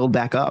be filled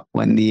back up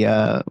when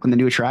the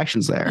new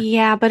attraction's there.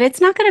 Yeah, but it's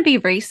not going to be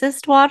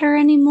racist water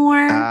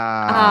anymore.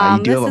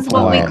 This is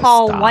what we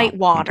call white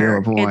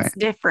water. It's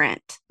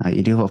different.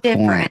 You do have a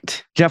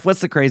point. Jeff, what's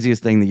the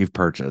craziest thing that you've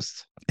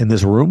purchased in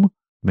this room?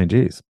 I mean,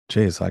 geez,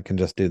 I can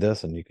just do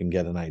this and you can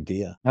get an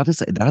idea. I'll just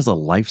say that is a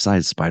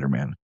life-size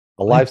Spider-Man.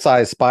 The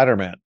life-size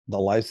Spider-Man.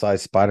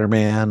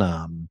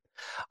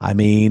 I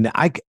mean,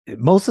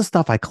 most of the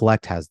stuff I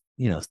collect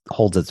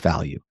holds its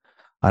value.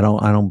 I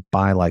don't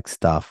buy like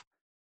stuff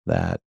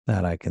that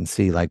I can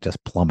see like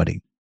just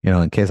plummeting. You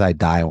know, in case I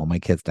die, I want my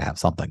kids to have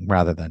something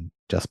rather than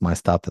just my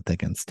stuff that they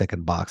can stick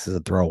in boxes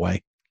and throw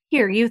away.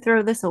 Here, you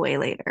throw this away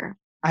later.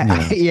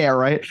 Yeah,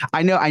 right.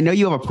 I know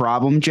you have a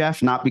problem,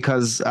 Jeff, not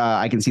because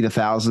I can see the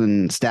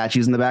 1,000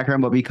 statues in the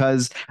background, but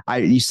because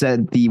you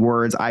said the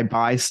words, I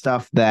buy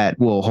stuff that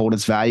will hold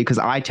its value, because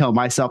I tell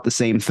myself the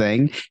same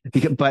thing.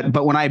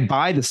 But when I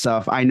buy the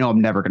stuff, I know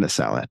I'm never going to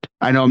sell it.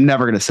 I know I'm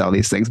never going to sell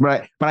these things.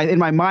 But in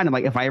my mind, I'm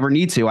like, if I ever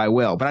need to, I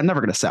will. But I'm never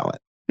going to sell it.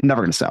 I'm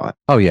never going to sell it.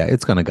 Oh, yeah,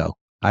 it's going to go.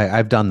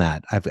 I've done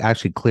that. I've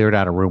actually cleared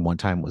out a room one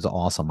time. It was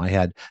awesome. I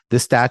had the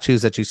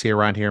statues that you see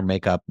around here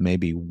make up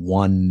maybe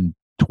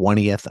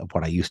 1/20th of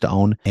what I used to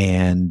own.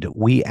 And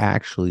we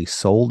actually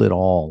sold it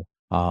all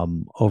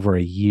over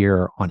a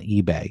year on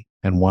eBay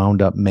and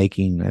wound up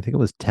making, I think it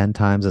was 10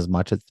 times as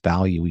much its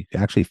value. We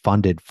actually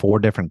funded 4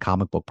 different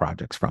comic book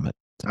projects from it.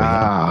 So,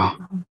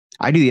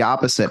 I do the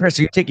opposite. Chris,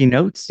 are you taking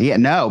notes? Yeah,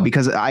 no,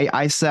 because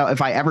I sell,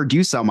 if I ever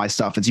do sell my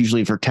stuff, it's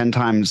usually for 10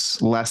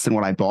 times less than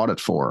what I bought it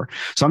for.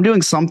 So I'm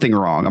doing something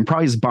wrong. I'm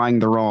probably just buying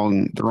the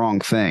wrong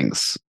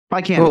things.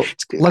 I can't. Well,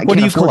 like, what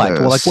do you collect?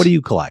 Well, like, what do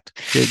you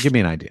collect? Give me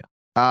an idea.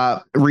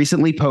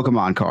 Recently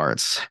Pokemon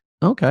cards.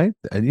 Okay.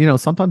 You know,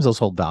 sometimes those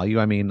hold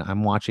value. I mean,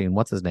 I'm watching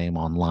what's his name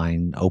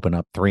online open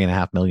up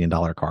 $3.5 million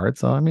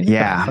cards. So I mean,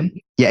 yeah,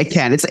 it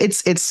can.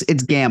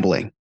 It's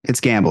gambling. It's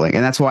gambling,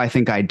 and that's why I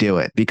think I do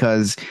it,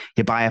 because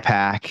you buy a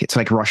pack. It's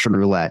like Russian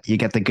roulette. You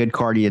get the good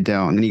card, you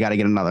don't, and then you got to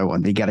get another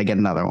one. You got to get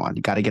another one.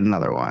 You got to get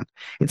another one.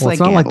 It's not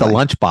gambling. Like the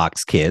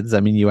Lunchbox kids.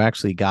 I mean, you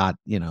actually got,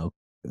 you know,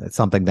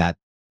 something that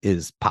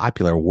is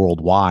popular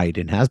worldwide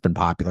and has been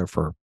popular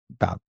for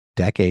about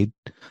 3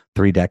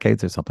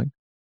 decades or something.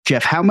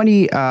 Jeff, how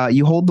many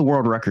you hold the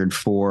world record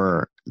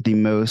for the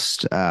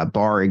most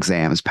bar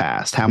exams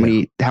passed? How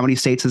many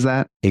states is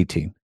that?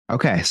 18.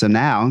 Okay, so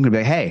now I'm gonna be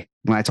like, hey,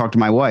 when I talk to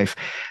my wife,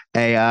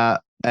 a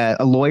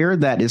lawyer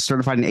that is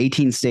certified in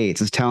 18 states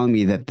is telling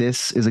me that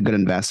this is a good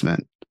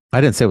investment.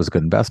 I didn't say it was a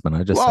good investment.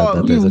 I just said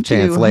that there's a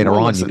chance later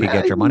on you could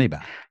get your money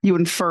back. You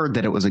inferred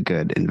that it was a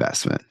good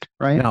investment,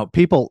 right? Now,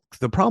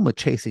 the problem with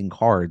chasing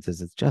cards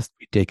is it's just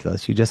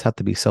ridiculous. You just have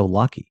to be so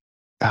lucky.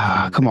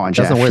 Come on,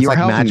 Jeff. It's like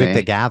Magic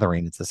the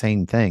Gathering. It's the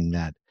same thing,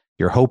 that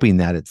you're hoping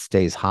that it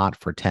stays hot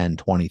for 10,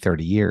 20,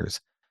 30 years.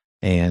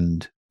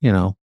 And, you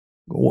know,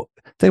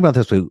 think about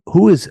this.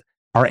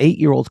 Are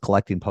 8-year-olds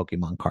collecting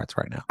Pokemon cards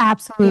right now?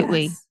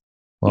 Absolutely. Yes.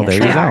 Well,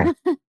 there you go.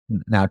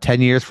 Now,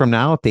 10 years from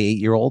now, if the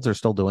 8-year-olds are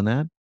still doing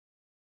that.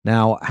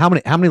 Now, how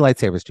many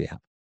lightsabers do you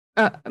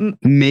have?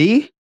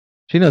 Me?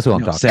 She knows who I'm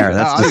talking Sarah,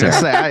 about. I was going to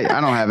say,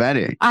 I don't have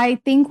any. I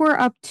think we're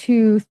up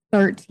to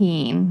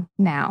 13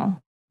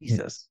 now.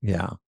 Jesus.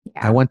 Yeah.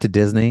 I went to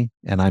Disney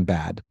and I'm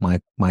bad.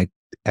 My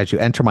as you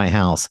enter my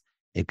house,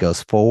 it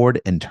goes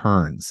forward and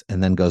turns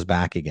and then goes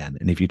back again.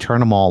 And if you turn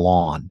them all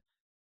on,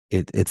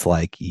 it's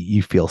like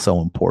you feel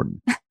so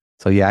important.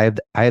 So yeah,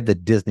 I had the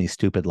Disney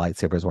stupid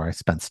lightsabers where I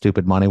spent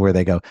stupid money where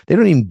they don't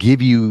even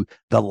give you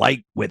the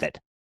light with it.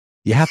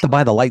 You have to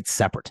buy the light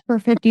separate for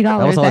 $50.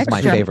 That was always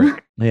my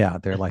favorite. Yeah,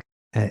 they're like,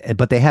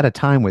 but they had a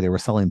time where they were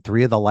selling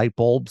 3 of the light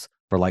bulbs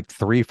for like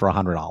 3 for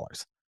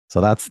 $100. So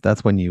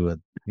that's when you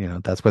would,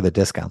 that's where the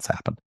discounts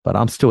happen. But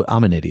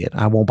I'm an idiot.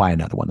 I won't buy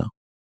another one though.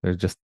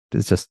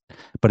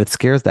 But it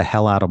scares the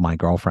hell out of my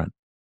girlfriend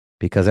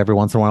because every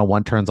once in a while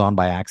one turns on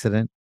by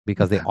accident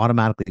because they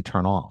automatically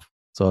turn off.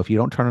 So if you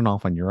don't turn it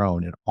off on your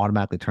own, it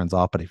automatically turns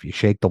off. But if you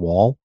shake the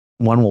wall,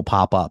 one will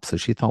pop up. So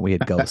she thought we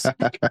had ghosts.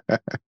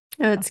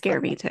 It would scare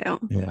me too.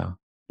 Yeah.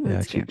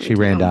 Yeah. She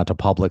ran down to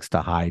Publix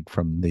to hide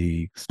from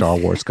the Star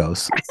Wars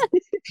ghosts.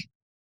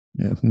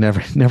 Yeah,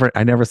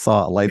 I never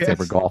saw a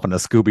lightsaber golf in a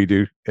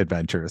Scooby-Doo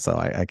adventure, so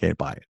I can't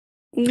buy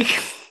it.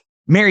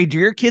 Mary, do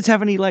your kids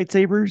have any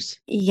lightsabers?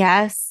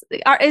 Yes.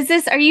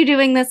 Are you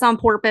doing this on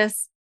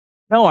purpose?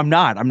 No, I'm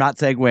not. I'm not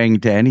segueing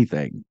to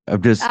anything.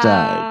 I'm just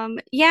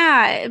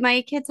yeah,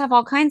 my kids have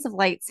all kinds of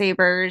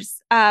lightsabers.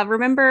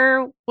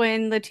 Remember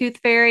when the Tooth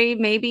Fairy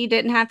maybe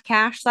didn't have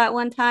cash that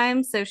one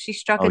time, so she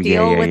struck a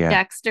deal with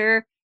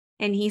Dexter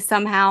and he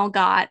somehow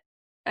got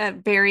a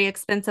very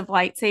expensive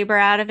lightsaber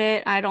out of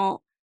it.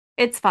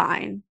 It's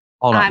fine.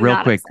 Hold on,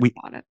 real quick.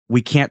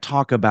 We can't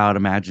talk about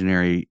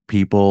imaginary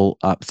people.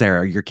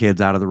 Sarah, your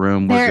kids out of the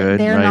room. We're good.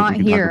 They're right? not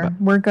here.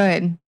 We're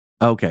good.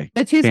 Okay.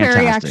 The Tooth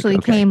Fairy actually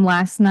came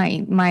last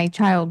night. My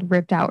child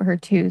ripped out her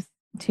tooth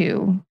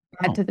to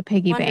add to the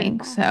piggy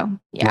bank. So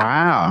yeah.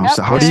 Wow. Yep.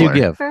 So what do you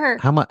give?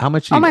 How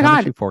much? Oh my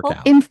God! You fork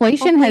out?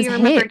 Inflation has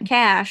hit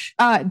cash.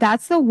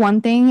 That's the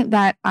one thing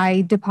that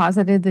I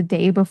deposited the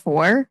day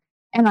before.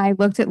 And I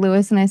looked at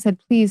Lewis and I said,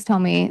 please tell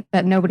me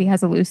that nobody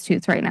has a loose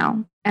tooth right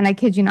now. And I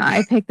kid you not,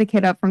 I picked the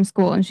kid up from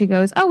school and she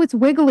goes, oh, it's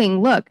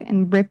wiggling. Look,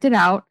 and ripped it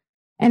out.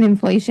 And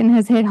inflation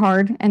has hit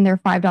hard and they're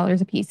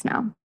 $5 a piece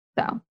now.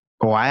 So.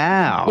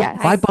 Wow.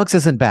 Yes. $5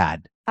 isn't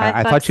bad.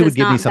 I thought you would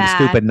give me some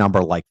stupid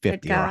number like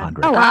 50 or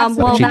 100. Oh,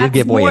 absolutely. But she did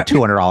give away a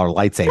 $200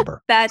 lightsaber.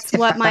 That's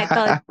what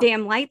the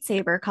damn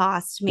lightsaber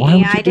cost me. Why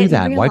would you do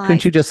that? Why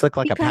couldn't you just look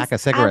like a pack of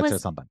cigarettes or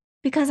something?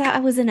 Because I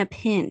was in a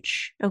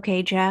pinch.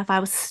 Okay, Jeff, I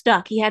was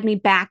stuck. He had me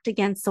backed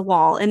against the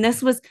wall. And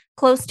this was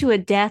close to a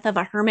death of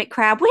a hermit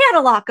crab. We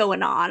had a lot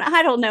going on.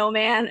 I don't know,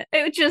 man.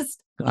 It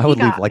just... I would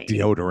leave like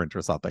deodorant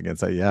or something and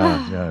say,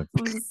 yeah.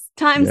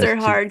 Times are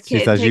hard, She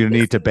says you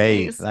need to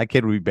bathe. That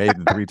kid would be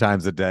bathing 3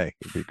 times a day.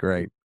 It'd be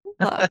great.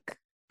 Look,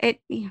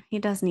 he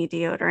does need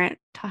deodorant.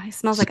 He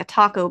smells like a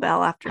Taco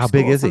Bell after school. How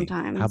big is he?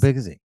 Sometimes. How big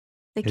is he?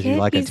 Is he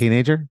like a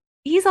teenager?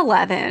 He's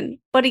 11,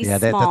 but he's small.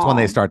 That's when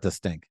they start to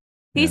stink.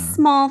 He's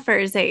small for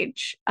his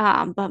age,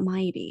 but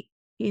mighty.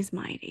 He's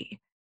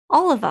mighty.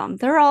 All of them.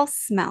 They're all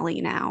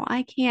smelly now.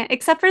 I can't,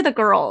 except for the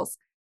girls.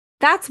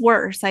 That's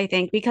worse, I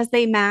think, because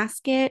they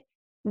mask it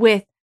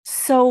with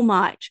so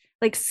much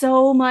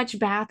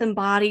Bath and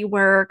Body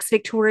Works,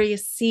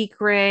 Victoria's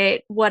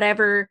Secret,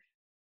 whatever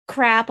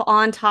crap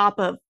on top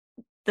of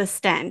the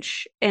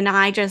stench. And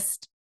I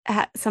just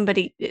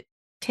somebody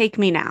take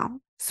me now.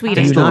 Sweet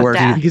angel of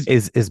death.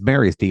 Is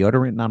Mary's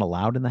deodorant not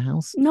allowed in the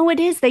house? No, it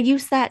is. They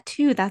use that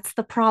too. That's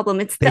the problem.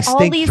 They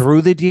stink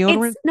through the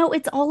deodorant?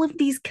 It's all of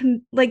these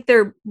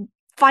they're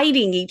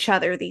fighting each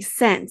other, these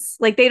scents.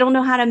 Like they don't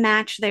know how to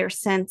match their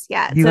scents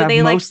yet. You have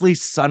mostly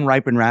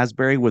sun-ripened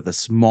raspberry with a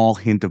small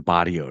hint of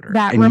body odor.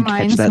 That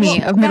reminds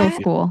me of middle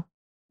school.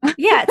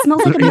 Yeah, it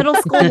smells like a middle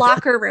school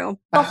locker room.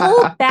 The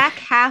whole back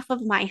half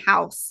of my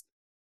house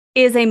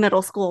is a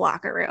middle school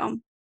locker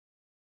room.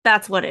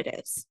 That's what it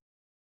is.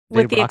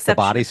 With the exception, the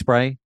body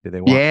spray? Do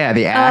they want? Yeah,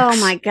 the Axe. Oh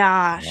my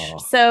gosh. Oh.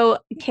 So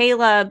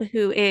Caleb,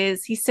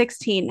 he's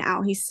 16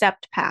 now. He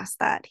stepped past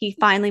that. He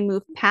finally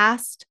moved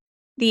past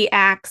the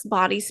Axe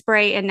body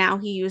spray and now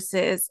he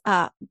uses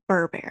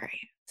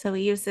Burberry. So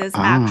he uses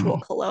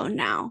actual cologne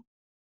now.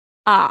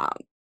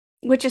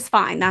 Which is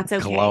fine. That's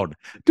okay. Cologne.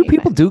 Do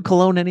people do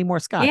cologne anymore,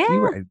 Scott? Yeah.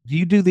 Do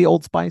you do the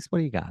Old Spice? What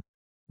do you got?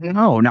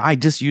 No, I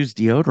just use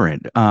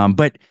deodorant.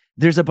 But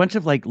there's a bunch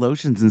of like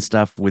lotions and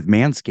stuff with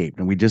Manscaped,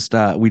 and we just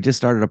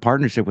started a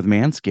partnership with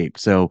Manscaped.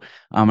 So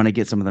I'm gonna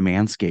get some of the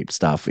Manscaped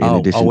stuff in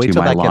addition to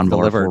my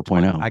Lawnmower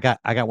 4.0.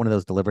 I got one of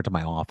those delivered to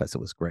my office.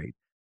 It was great.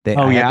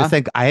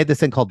 I had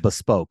this thing called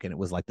Bespoke, and it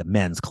was like the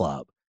men's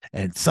club,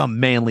 and some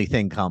manly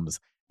thing comes,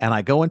 and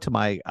I go into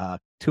my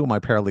 2 of my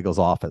paralegals'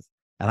 office,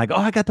 and I go,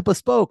 I got the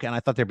Bespoke, and I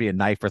thought there'd be a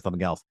knife or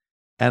something else,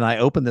 and I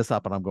open this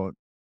up, and I'm going,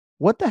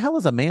 what the hell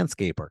is a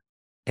manscaper?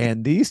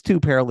 And these 2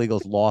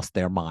 paralegals lost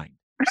their mind.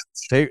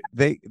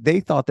 They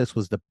thought this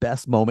was the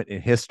best moment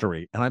in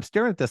history, and I'm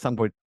staring at this. I'm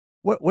going,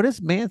 what is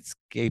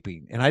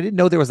manscaping? And I didn't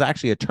know there was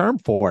actually a term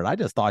for it. I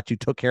just thought you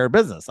took care of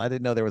business. I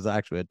didn't know there was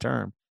actually a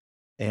term.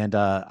 And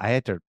I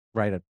had to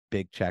write a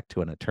big check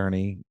to an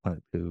attorney for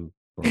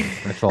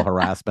sexual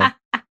harassment.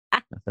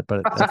 But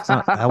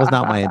that was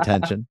not my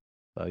intention.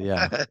 So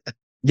yeah.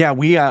 Yeah,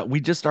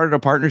 we just started a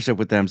partnership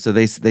with them. So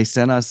they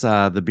sent us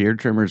the beard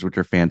trimmers, which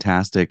are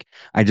fantastic.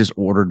 I just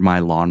ordered my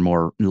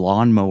lawnmower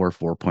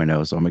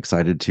 4.0, so I'm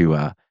excited to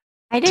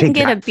I didn't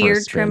get a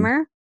beard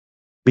trimmer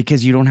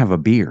because you don't have a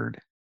beard.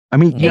 I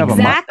mean, you exactly. have a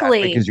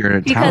mustache because you're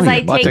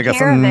Italian. Because I take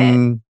care of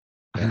it.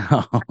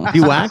 Do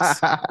you wax?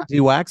 Do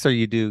you wax, or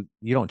you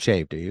don't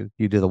shave? Do you?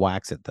 You do the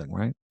wax it thing,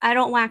 right? I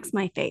don't wax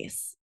my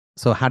face.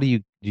 So how do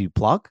you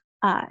pluck?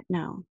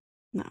 No.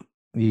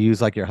 You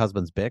use like your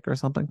husband's Bic or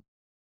something?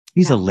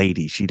 He's a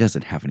lady. She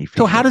doesn't have any.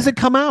 So how does it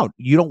come out?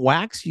 You don't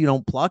wax, you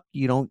don't pluck,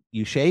 you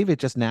shave. It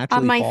just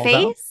naturally on my falls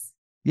face. Out?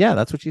 Yeah,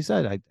 that's what she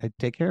said. I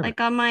take care of like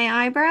it. On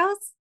my eyebrows.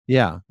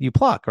 Yeah, you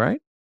pluck,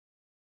 right?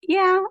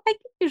 Yeah, I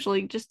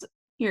usually just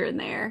here and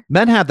there.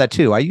 Men have that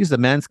too. I use the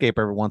Manscaped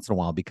every once in a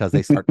while because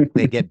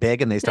they get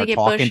big and they start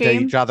talking to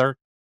each other.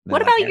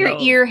 What about your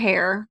ear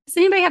hair? Does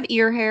anybody have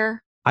ear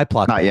hair? I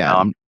pluck.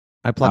 Yeah,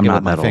 I pluck it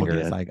with my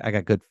fingers. I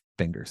got good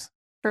fingers.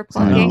 For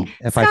plucking. So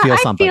if I feel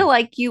something, I feel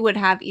like you would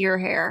have ear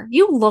hair.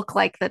 You look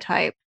like the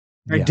type.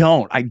 I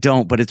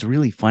don't, but it's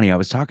really funny. I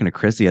was talking to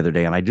Chris the other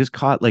day and I just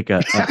caught like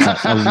a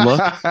look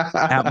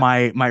at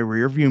my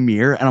rear view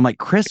mirror and I'm like,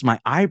 Chris, my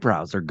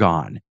eyebrows are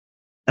gone.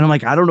 And I'm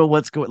like, I don't know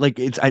what's going. Like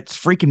it's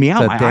freaking me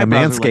out. It's a damn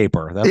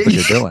manscaper. That's what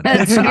you're doing.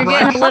 You're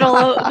getting a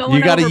little.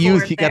 You got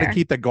to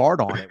keep the guard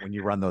on it when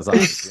you run those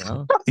eyes. You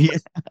know? Yeah.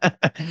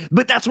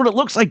 But that's what it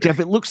looks like, Jeff.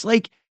 It looks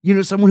like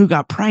someone who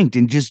got pranked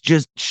and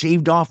just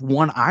shaved off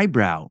one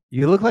eyebrow.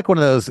 You look like one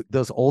of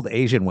those old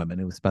Asian women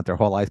who spent their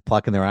whole life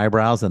plucking their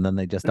eyebrows and then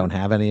they just don't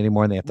have any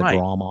anymore and they have to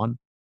draw them on.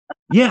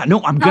 Yeah,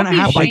 no, I'm gonna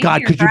have. Oh my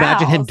God, could you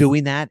imagine him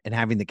doing that and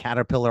having the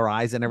caterpillar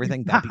eyes and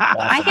everything? That'd be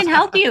awesome. I can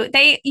help you.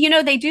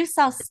 They do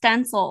sell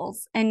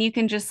stencils, and you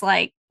can just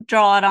like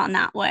draw it on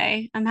that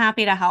way. I'm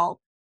happy to help.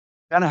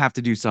 Gonna have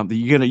to do something.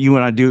 You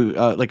want to do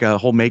like a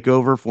whole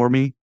makeover for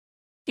me?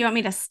 Do you want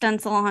me to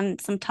stencil on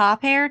some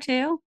top hair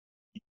too?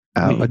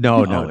 No.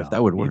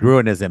 That would work. You'd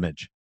ruin his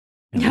image.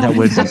 That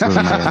would ruin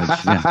my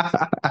image.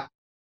 Yeah.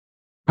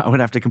 I would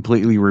have to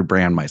completely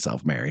rebrand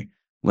myself, Mary.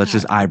 Let's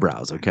just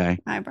eyebrows, okay?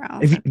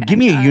 Eyebrows. Give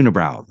me a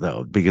unibrow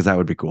though, because that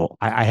would be cool.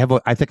 I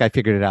think I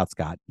figured it out,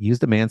 Scott. Use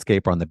the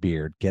Manscaper on the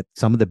beard. Get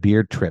some of the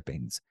beard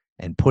trippings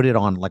and put it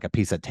on like a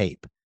piece of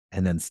tape,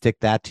 and then stick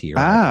that to your.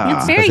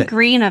 It's very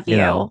green of you.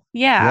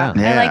 Yeah,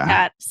 I like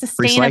that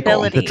sustainability.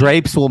 Recycle. The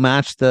drapes will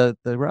match the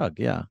rug.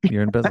 Yeah,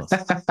 you're in business.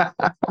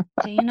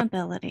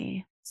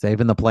 Sustainability.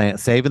 Saving the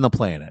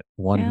planet,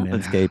 one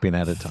Manscaping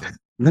at a time.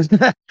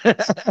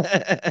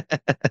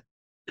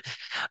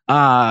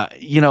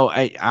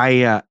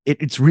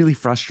 It's really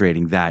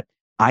frustrating that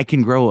I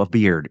can grow a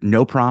beard,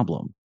 no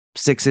problem.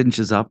 6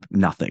 inches up,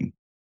 nothing,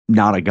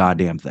 not a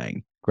goddamn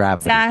thing.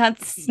 Gravity.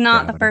 That's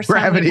not the first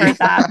time we've heard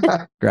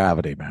that.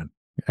 Gravity, man.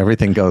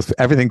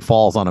 Everything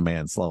falls on a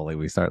man slowly.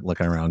 We start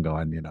looking around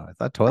going, is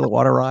that toilet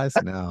water rise?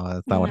 No,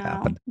 that's not what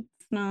happened.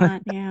 It's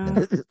not,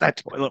 yeah. That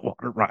toilet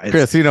water rise.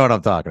 Chris, you know what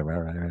I'm talking about,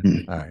 right?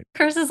 All right.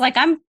 Chris is like,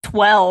 I'm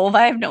 12.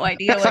 I have no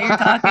idea what you're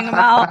talking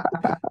about.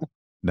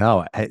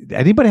 No.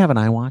 Anybody have an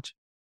iWatch?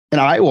 An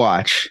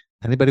iWatch.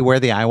 Anybody wear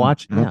the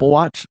iWatch? Apple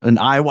Watch? An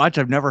iWatch?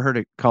 I've never heard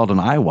it called an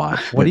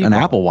iWatch. What do you an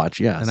call Apple it? Watch?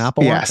 Yes. An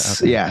Apple Yes.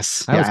 Watch? Okay.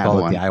 Yes. I always call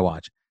it one. the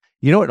iWatch.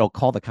 You know, it'll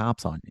call the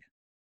cops on you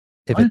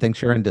if it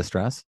thinks you're in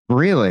distress.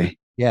 Really?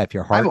 Yeah. If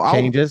your heart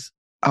changes.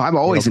 I'm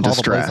always in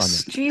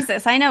distress.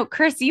 Jesus, I know.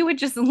 Chris, you would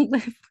just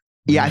live.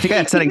 Yeah, I think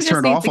that setting's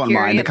turned off on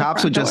mine. The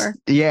cops would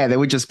they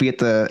would just be at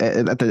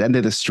the end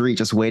of the street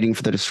just waiting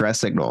for the distress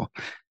signal.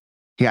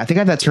 Yeah, I think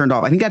I have that turned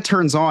off. I think that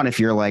turns on if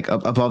you're like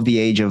above the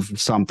age of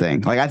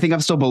something. Like I think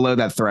I'm still below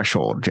that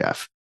threshold,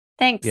 Jeff.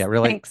 Thanks. Yeah,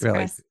 really, Thanks, really.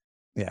 Chris.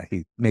 Yeah,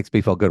 he makes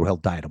me feel good. He'll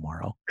die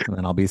tomorrow, and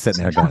then I'll be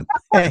sitting there going,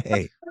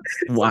 "Hey,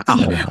 wow,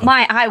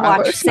 my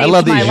iWatch saved my life." I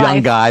love these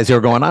young guys who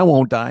are going, "I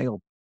won't die."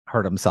 He'll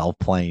hurt himself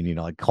playing,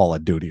 like Call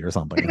of Duty or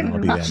something. And I'll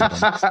be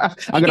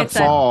I'm gonna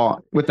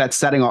fall with that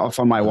setting off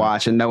on my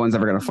watch, and no one's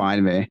ever gonna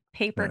find me.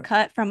 Paper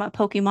cut from a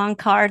Pokemon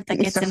card that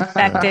gets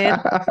infected.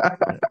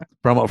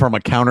 From a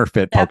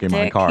counterfeit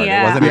Pokemon card.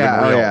 Yeah. It wasn't even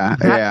real.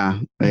 Yeah.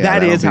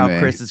 That is how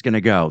Chris is going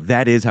to go.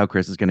 That is how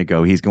Chris is going to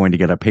go. He's going to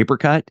get a paper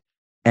cut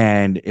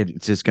and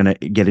it's just going to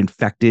get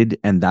infected.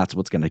 And that's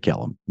what's going to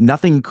kill him.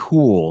 Nothing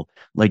cool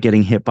like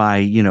getting hit by,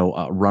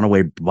 a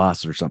runaway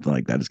bus or something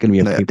like that. It's going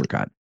to be a paper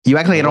cut. You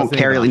act like I don't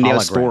carry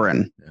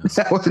Neosporin. Yeah.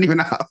 That wasn't even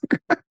out.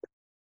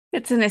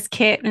 It's in his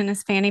kit and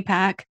his fanny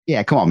pack.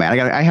 Yeah, come on, man.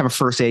 I have a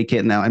first aid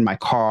kit now in my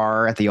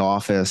car at the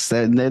office.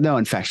 There's no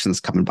infections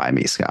coming by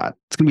me, Scott.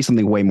 It's gonna be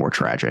something way more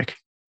tragic.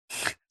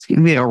 It's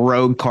gonna be a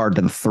rogue card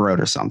to the throat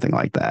or something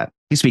like that.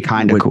 Used to be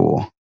kind of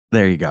cool.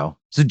 There you go.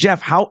 So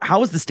Jeff, how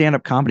is the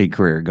stand-up comedy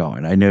career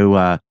going? I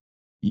know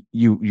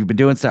you've been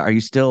doing stuff. Are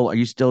you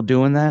still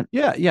doing that?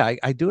 Yeah.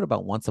 I do it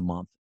about once a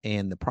month.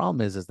 And the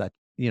problem is that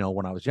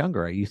when I was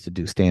younger, I used to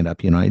do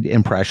stand-up,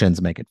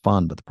 impressions, make it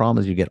fun. But the problem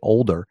is you get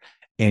older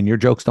and your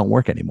jokes don't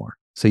work anymore.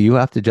 So you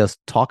have to just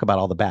talk about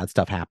all the bad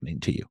stuff happening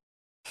to you.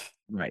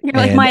 Right. You're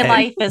like, my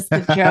life is the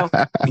joke.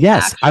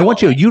 Yes. Actually. I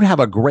want you'd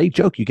have a great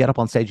joke. You get up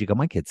on stage, you go,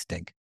 my kids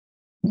stink.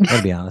 I'm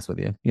gonna be honest with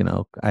you.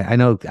 I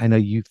know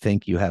you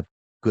think you have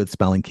good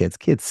smelling kids.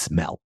 Kids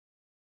smell,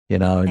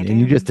 and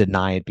you just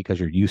deny it because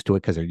you're used to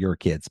it because they're your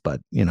kids.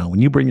 But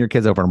when you bring your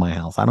kids over to my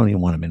house, I don't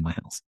even want them in my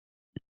house.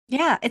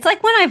 Yeah, it's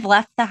like when I've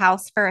left the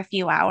house for a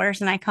few hours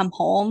and I come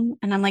home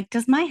and I'm like,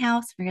 does my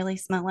house really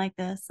smell like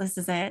this? This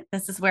is it.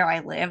 This is where I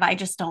live. I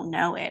just don't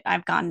know it.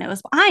 I've gone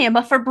nose. I am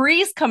a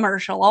Febreze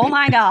commercial. Oh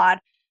my God.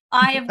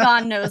 I have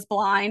gone nose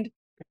blind.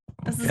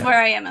 This is where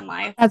I am in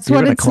life. That's You're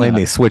what it's claim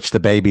they switched the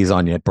babies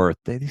on you at birth.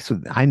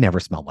 I never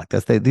smelled like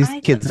this. These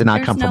kids did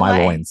not come from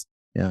my loins.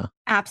 Yeah.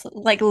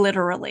 Absolutely. Like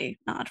literally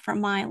not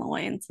from my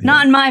loins. Yeah.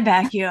 Not in my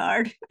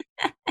backyard.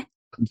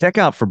 Check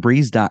out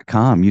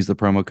Febreze.com. Use the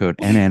promo code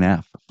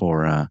NNF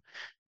for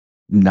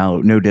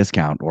no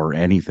discount or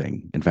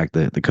anything. In fact,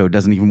 the code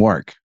doesn't even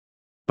work.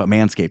 But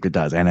Manscaped, it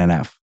does.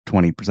 NNF,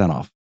 20%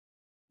 off.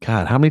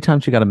 God, how many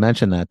times you got to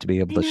mention that to be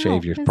able to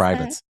shave your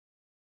privates?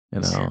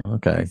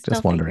 Okay,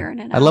 just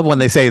wondering. I love when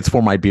they say it's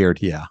for my beard.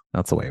 Yeah,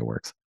 that's the way it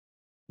works.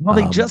 Well,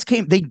 they just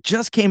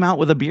came out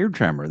with a beard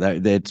trimmer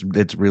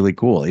that's really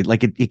cool.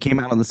 It came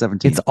out on the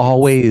 17th. It's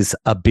always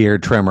a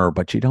beard trimmer,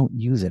 but you don't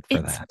use it for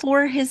that. It's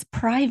for his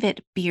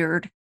private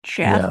beard,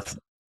 Jeff.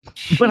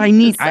 Yes. But I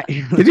need.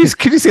 Could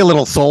you see a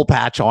little soul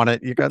patch on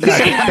it? You got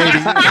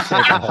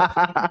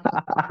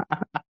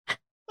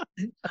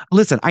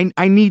Listen,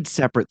 I need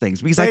separate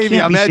things because I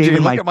can't be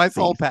shaving look at my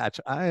soul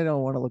patch. I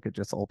don't want to look at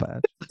your soul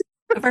patch.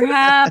 Never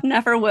have,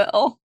 never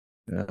will.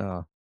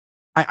 Yeah.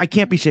 I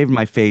can't be shaving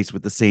my face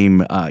with the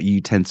same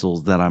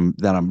utensils that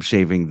I'm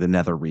shaving the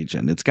nether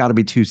region. It's got to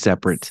be two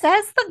separate.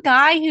 Says the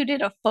guy who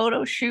did a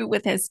photo shoot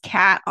with his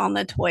cat on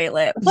the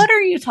toilet. What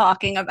are you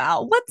talking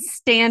about? What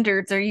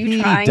standards are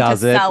you trying to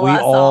sell us on? We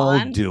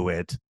all do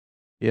it.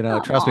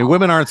 Trust me,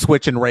 women aren't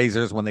switching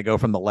razors when they go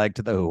from the leg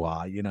to the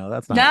hoo-ha.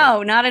 That's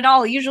not not at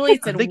all. Usually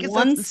it's in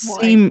one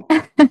swipe.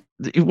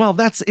 Well,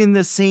 that's in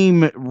the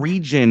same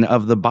region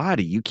of the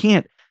body. You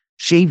can't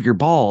shave your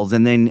balls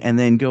and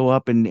then go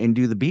up and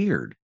do the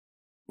beard.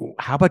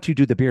 How about you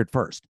do the beard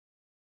first?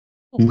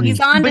 He's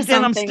on to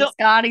something,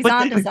 Scott. He's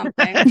on to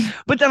something.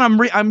 But then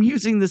I'm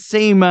using the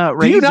same razor.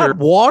 Do you not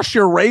wash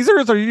your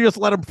razors, or you just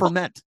let them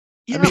ferment?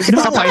 Yeah, it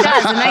does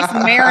a nice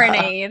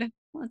marinade.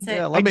 That's it.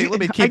 Yeah, let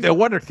me keep. No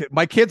wonder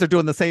my kids are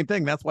doing the same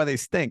thing. That's why they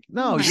stink.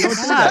 No, you don't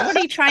do that. What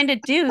are you trying to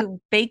do?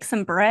 Bake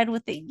some bread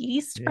with the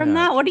yeast from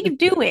that? What are you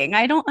doing?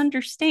 I don't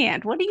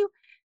understand.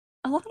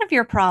 A lot of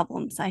your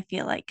problems, I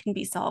feel like, can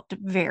be solved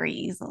very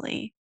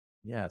easily.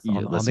 Yes,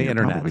 on the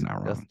internet.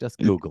 Just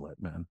Google it,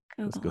 man.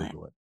 Just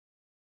Google it.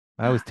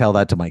 I always tell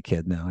that to my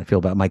kid now. I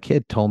feel bad. My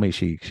kid told me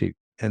she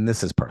and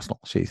this is personal.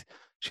 She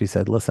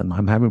said, "Listen,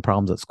 I'm having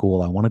problems at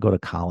school. I want to go to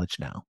college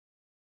now.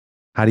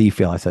 How do you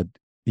feel?" I said,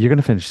 "You're going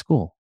to finish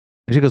school."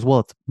 And she goes, "Well,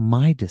 it's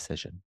my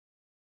decision."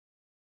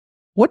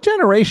 What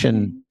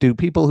generation do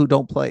people who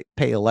don't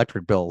pay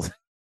electric bills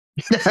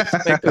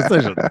make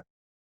decisions?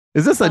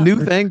 Is this a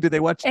new thing? Do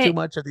they watch too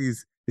much of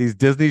these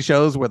Disney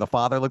shows where the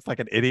father looks like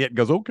an idiot and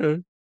goes,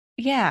 "Okay"?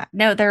 Yeah,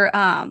 no,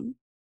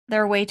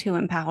 they're way too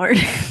empowered.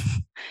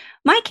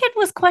 My kid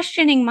was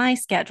questioning my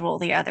schedule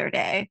the other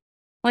day.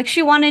 Like,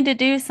 she wanted to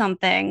do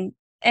something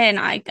and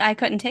I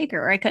couldn't take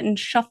her. I couldn't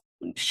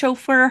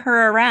chauffeur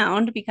her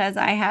around because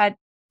I had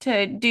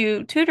to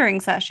do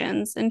tutoring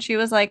sessions. And she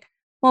was like,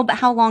 "Well, but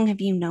how long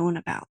have you known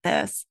about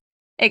this?"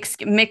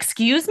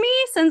 Excuse me?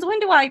 Since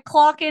when do I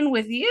clock in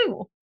with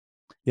you?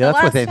 Yeah,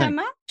 that's what they think. The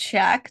last time I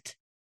checked.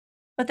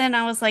 But then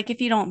I was like, if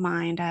you don't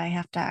mind, I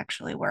have to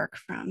actually work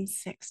from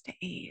 6 to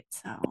 8.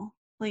 So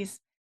please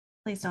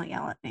don't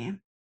yell at me.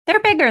 They're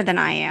bigger than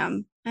I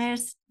am.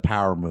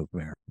 Power move,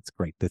 Mary. It's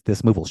great.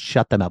 This move will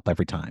shut them up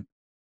every time.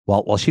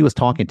 While she was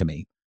talking to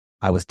me,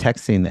 I was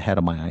texting the head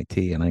of my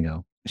IT and I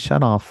go,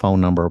 "Shut off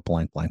phone number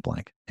blank, blank,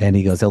 blank." And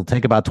he goes, "It'll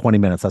take about 20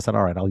 minutes. I said,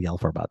 "All right, I'll yell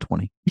for about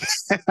 20.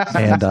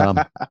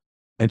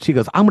 And she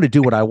goes, "I'm going to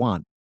do what I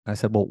want." I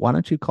said, "Well, why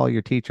don't you call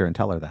your teacher and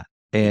tell her that?"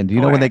 And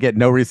when they get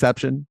no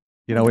reception,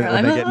 when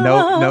they get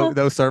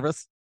no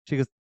service, she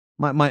goes,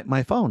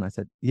 my phone. I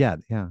said, yeah.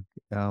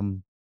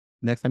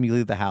 Next time you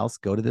leave the house,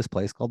 go to this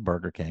place called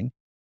Burger King,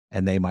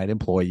 and they might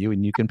employ you,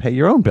 and you can pay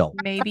your own bill.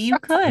 Maybe you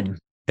could.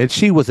 And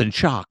she was in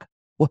shock.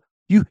 Well,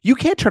 you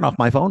can't turn off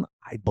my phone.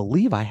 I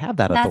believe I have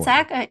that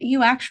authority.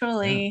 You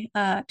actually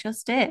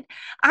just did.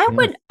 I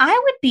would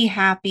be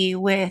happy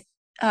with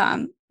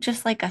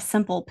just like a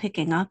simple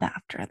picking up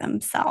after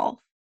themselves.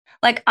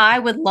 Like, I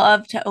would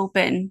love to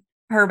open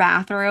her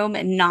bathroom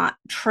and not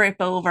trip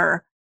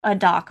over a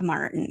Doc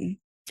Marten.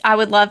 I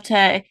would love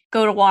to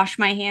go to wash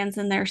my hands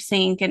in their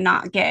sink and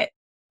not get,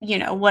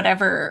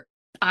 whatever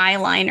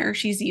eyeliner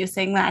she's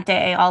using that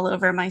day all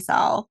over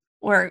myself,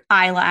 or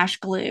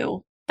eyelash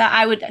glue. That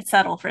I would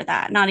settle for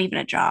that. Not even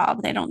a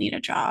job. They don't need a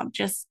job.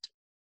 Just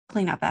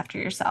clean up after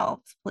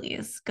yourselves,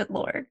 please. Good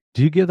Lord.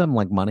 Do you give them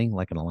like money,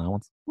 like an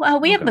allowance? Well,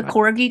 we have the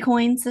Corgi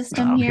coin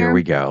system here. Here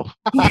we go.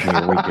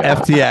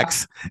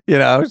 FTX.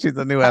 She's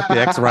a new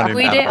FTX running.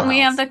 We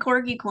have the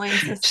Corgi coin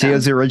system. She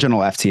is the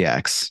original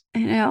FTX.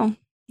 I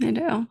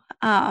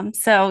know.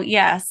 So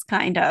yes,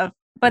 kind of.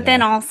 But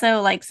then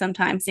also, like,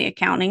 sometimes the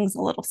accounting's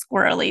a little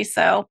squirrely.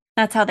 So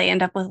that's how they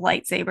end up with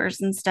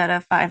lightsabers instead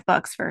of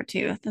 $5 for a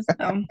tooth.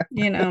 So,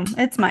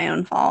 it's my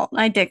own fault.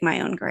 I dig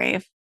my own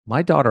grave.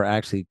 My daughter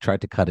actually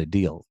tried to cut a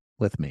deal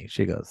with me.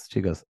 She goes,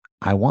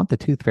 "I want the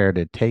tooth fairy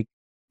to take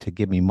to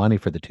give me money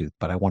for the tooth,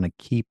 but I want to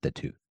keep the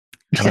tooth.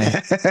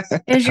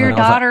 Is your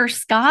daughter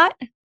Scott?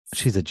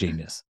 She's a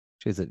genius.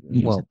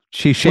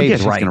 She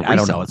shaves right. I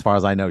don't know. As far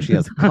as I know, she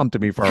hasn't come to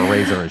me for a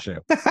razor issue.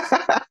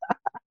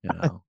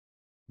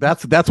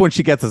 That's when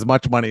she gets as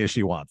much money as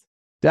she wants.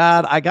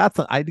 Dad, I got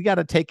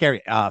to take care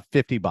of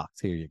 $50.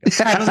 Here you go.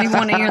 I don't even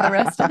want to hear the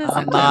rest of this.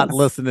 I'm not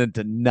listening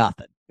to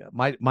nothing.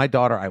 My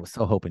daughter, I was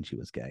so hoping she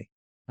was gay.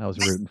 I was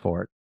rooting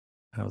for it.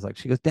 I was like,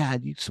 she goes,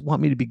 Dad, you just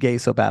want me to be gay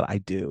so bad. I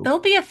do. There'll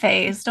be a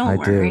phase. Don't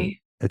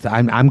worry.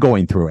 I'm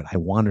going through it. I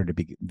want her to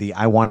be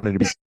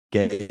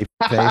gay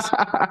face,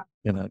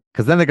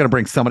 because then they're going to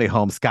bring somebody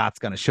home. Scott's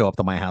going to show up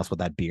to my house with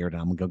that beard,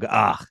 and I'm going to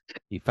go,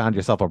 you found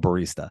yourself a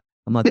barista.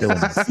 I'm not doing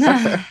this.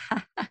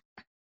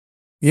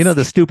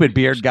 The stupid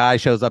beard guy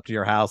shows up to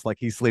your house like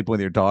he's sleeping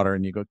with your daughter,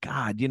 and you go,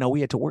 God,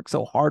 we had to work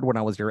so hard when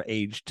I was your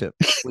age to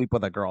sleep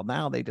with a girl.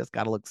 Now they just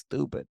got to look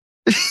stupid.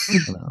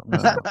 I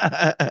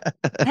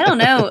don't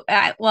know.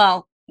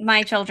 Well,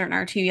 my children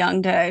are too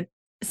young to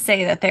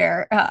say that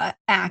they're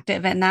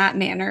active in that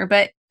manner,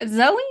 but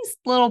Zoe's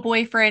little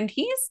boyfriend,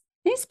 he's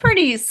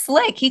pretty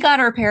slick. He got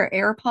her a pair of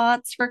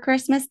AirPods for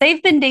Christmas.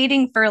 They've been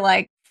dating for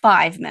like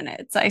 5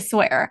 minutes, I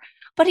swear.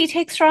 But he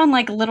takes her on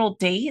like little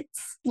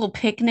dates, little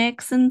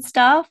picnics and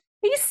stuff.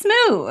 He's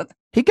smooth.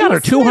 He got her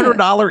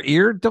 $200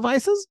 ear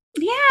devices?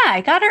 Yeah,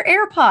 I got her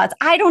AirPods.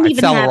 I don't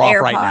even have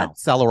AirPods. Right now.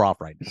 Sell her off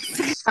right now.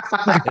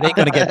 It ain't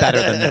going to get better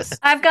than this.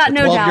 I've got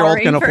no dowry. 12-year-old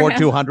can afford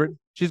 $200.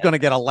 She's going to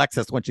get a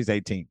Lexus when she's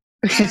 18.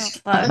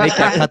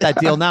 Cut that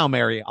deal now,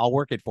 Mary. I'll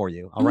work it for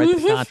you. I'll write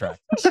the contract.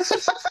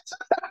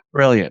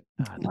 Brilliant.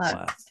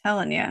 I'm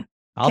telling you.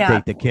 I'll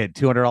date the kid.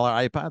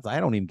 $200 iPods. I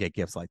don't even get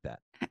gifts like that.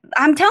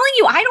 I'm telling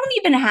you, I don't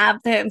even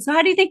have them. So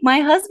how do you think my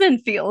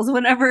husband feels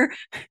whenever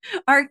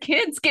our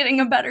kid's getting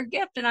a better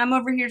gift and I'm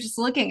over here just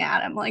looking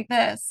at him like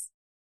this?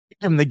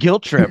 And the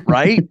guilt trip,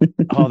 right?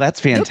 Oh, that's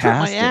fantastic.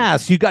 My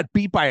ass. You got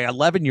beat by an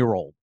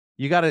 11-year-old.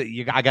 I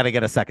gotta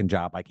get a second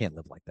job. I can't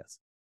live like this.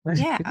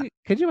 Yeah.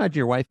 Could you imagine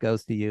your wife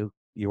goes to you?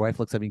 Your wife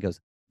looks at me and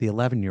goes, the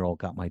 11-year-old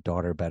got my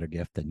daughter a better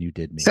gift than you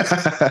did me.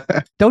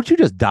 Don't you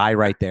just die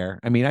right there?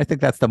 I mean, I think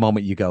that's the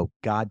moment you go,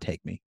 God, take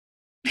me.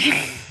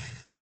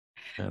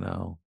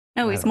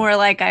 No, he's more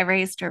like, I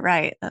raised her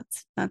right.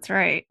 That's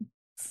right.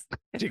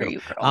 Good for you,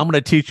 girl. I'm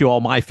going to teach you all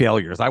my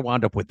failures. I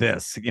wound up with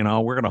this. We're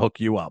going to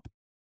hook you up.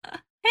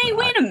 Hey,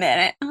 wait a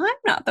minute. I'm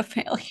not the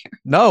failure.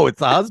 No, it's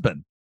the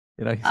husband.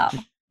 He's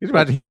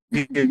imagine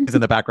he's in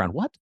the background.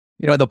 What?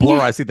 In the blur,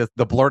 I see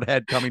the blurred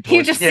head coming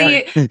towards you. Just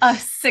see a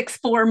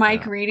 6'4"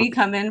 Mike Reedy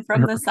come in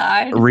from the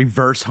side.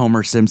 Reverse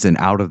Homer Simpson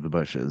out of the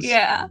bushes.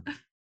 Yeah.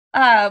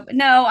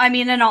 No, I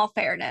mean, in all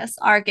fairness,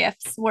 our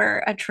gifts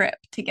were a trip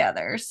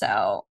together,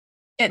 so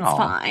it's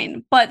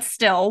fine. But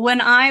still,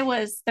 when I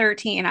was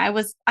 13,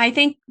 I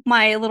think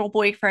my little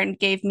boyfriend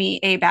gave me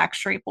a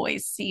Backstreet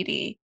Boys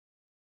CD.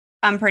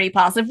 I'm pretty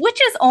positive, which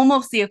is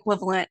almost the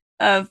equivalent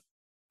of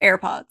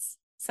AirPods.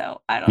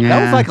 So I don't know.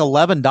 That was like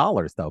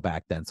 $11 though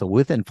back then. So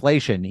with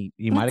inflation,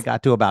 you might have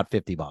got to about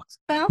 $50.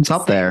 It's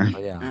up there. Oh,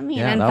 yeah. I mean,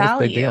 and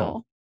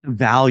value.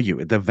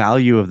 The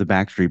value of the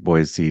Backstreet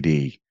Boys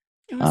CD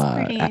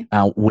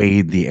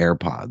outweighed the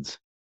AirPods.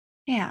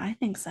 Yeah, I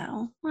think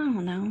so. I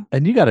don't know.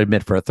 And you got to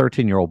admit, for a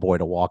 13-year-old boy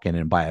to walk in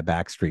and buy a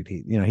Backstreet,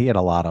 he had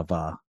a lot of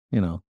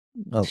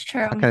it's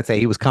true. How can I say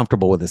he was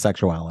comfortable with his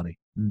sexuality?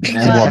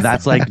 Well,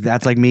 that's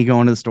like me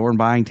going to the store and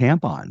buying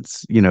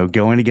tampons.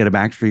 Going to get a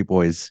Backstreet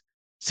Boys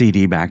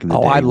CD back in the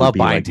day. I love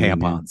buying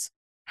tampons.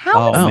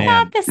 How is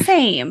that the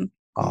same?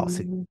 Oh,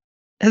 see.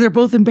 And they're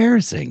both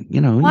embarrassing.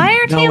 Why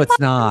are tampons it's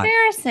not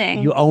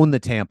embarrassing? You own the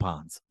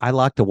tampons. I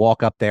like to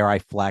walk up there. I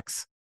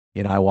flex.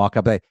 I walk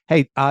up there.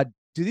 Hey,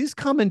 do these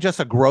come in just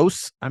a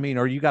gross? I mean,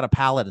 or you got a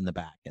pallet in the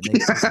back?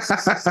 And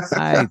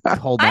I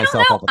hold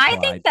myself up. I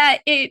think that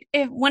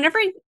if whenever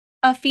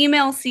a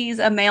female sees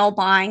a male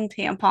buying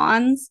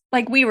tampons,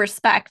 like, we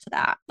respect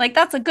that. Like,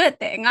 that's a good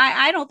thing.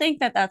 I don't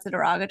think that that's a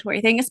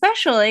derogatory thing,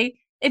 especially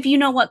if you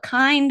know what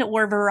kind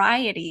or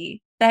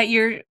variety that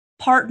your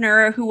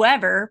partner or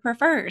whoever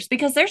prefers,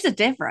 because there's a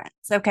difference.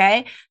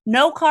 Okay.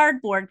 No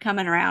cardboard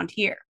coming around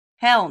here.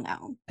 Hell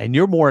no. And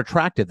you're more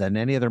attractive than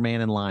any other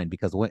man in line,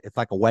 because it's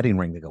like a wedding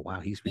ring. They go, wow,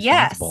 he's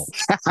responsible.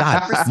 Yes.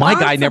 God, my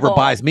guy never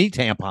buys me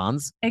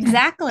tampons.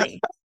 Exactly.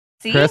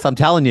 See? Chris, I'm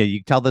telling you,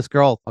 you tell this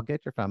girl, I'll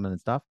get your feminine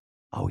stuff.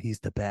 Oh, he's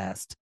the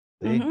best.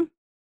 Mm-hmm.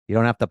 You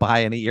don't have to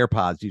buy any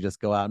earpods. You just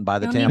go out and buy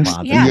the tampons.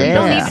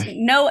 Don't need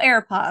no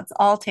AirPods,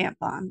 all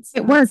tampons.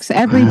 It works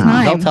every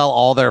time. They'll tell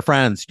all their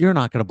friends, you're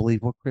not going to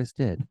believe what Chris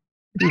did.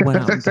 He went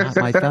out and got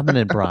my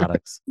feminine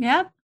products.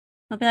 Yep.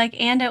 They'll be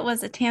like, and it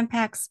was a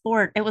Tampax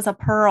Sport. It was a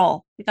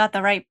Pearl. We got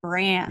the right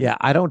brand. Yeah,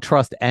 I don't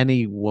trust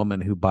any woman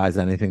who buys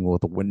anything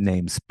with the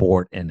name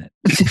Sport in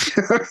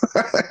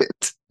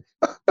it.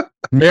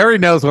 Mary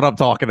knows what I'm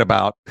talking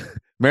about.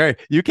 Mary,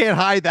 you can't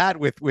hide that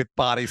with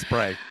body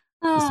spray.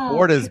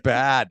 Sport is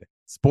bad.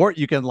 Sport,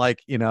 you can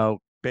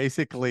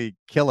basically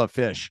kill a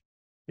fish.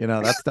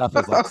 That stuff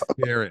is like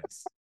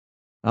serious.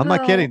 I'm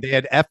not kidding. They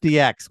had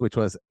FDX, which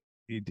was,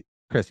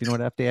 Chris, you know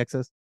what FDX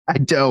is? I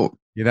don't.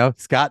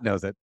 Scott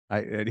knows it.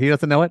 He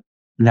doesn't know it?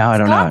 No, I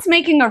don't know. Scott's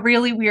making a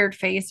really weird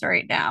face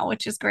right now,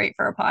 which is great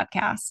for a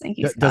podcast. Thank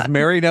you, Scott. Does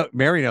Mary know?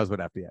 Mary knows what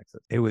FDX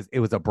is. It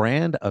was a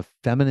brand of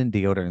feminine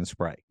deodorant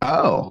spray.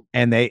 Oh,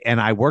 and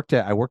I worked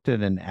at a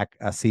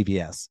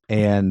CVS,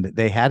 and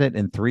they had it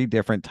in 3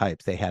 different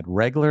types. They had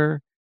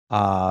regular,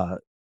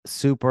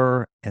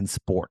 super, and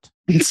sport.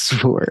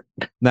 Sport.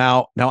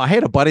 Now I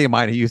had a buddy of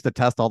mine who used to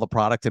test all the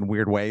products in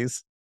weird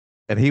ways,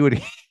 and he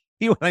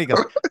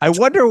goes, I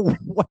wonder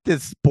what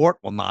this sport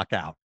will knock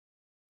out.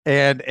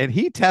 And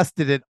he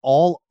tested it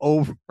all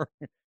over.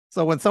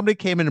 So when somebody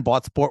came in and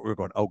bought sport, we were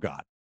going, oh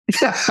God. I'm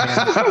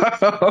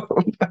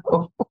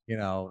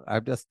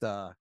just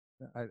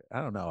I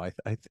don't know.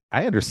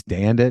 I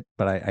understand it,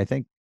 but I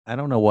think I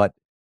don't know what.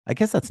 I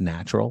guess that's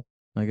natural.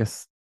 I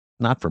guess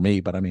not for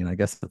me, but I mean, I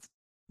guess it's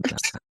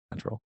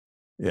natural.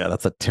 Yeah,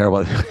 that's a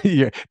terrible.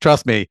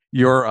 Trust me,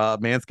 your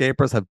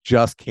Manscapers have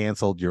just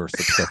canceled your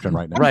subscription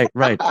right now.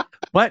 Right.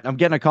 But I'm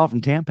getting a call from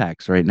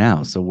Tampax right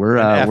now, so we're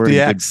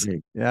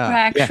FDX. We're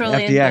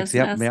actually in FDX.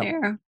 business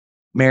here.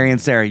 Mary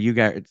and Sarah, you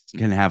guys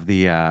can have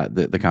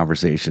the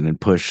conversation and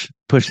push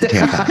the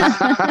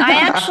Tampax. I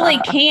actually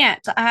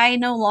can't. I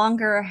no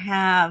longer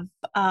have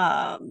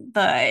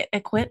the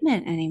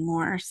equipment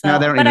anymore. So no,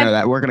 they don't even know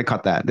that. We're going to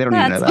cut that. They don't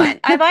even know that.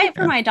 I buy it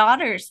for my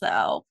daughters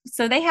though,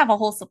 so they have a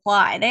whole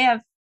supply. They have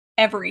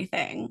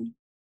everything.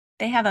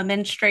 They have a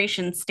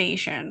menstruation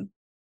station.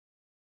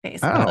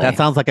 Basically, that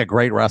sounds like a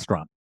great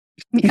restaurant.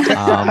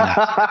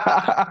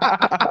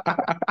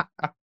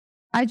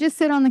 I just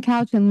sit on the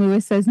couch and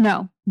Lewis says,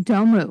 "No,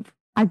 don't move.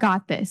 I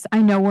got this.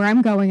 I know where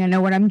I'm going. I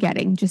know what I'm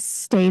getting.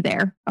 Just stay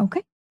there."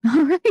 Okay.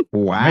 All right.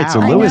 Wow. Right, so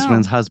Lewis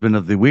wins husband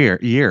of the year.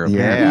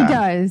 Yeah. He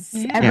does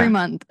every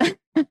month.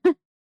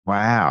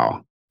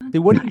 Wow.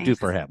 What do you do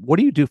for him? What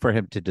do you do for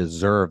him to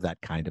deserve that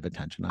kind of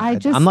attention?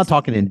 I'm not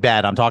talking in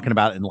bed. I'm talking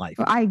about in life.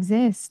 I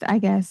exist, I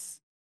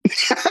guess.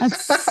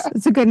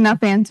 That's a good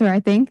enough answer, I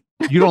think.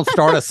 You don't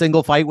start a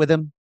single fight with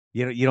him?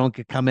 You don't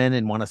come in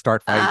and want to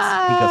start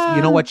fights? He goes,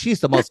 you know what?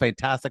 She's the most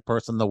fantastic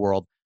person in the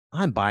world.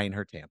 I'm buying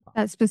her tampon.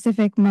 That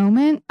specific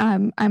moment,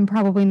 I'm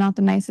probably not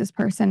the nicest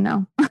person,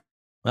 no.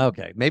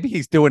 Okay, maybe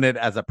he's doing it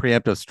as a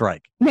preemptive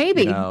strike.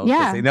 Maybe,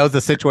 yeah. He knows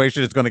the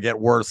situation is going to get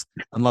worse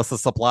unless the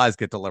supplies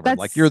get delivered.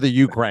 Like you're the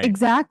Ukraine.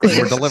 Exactly.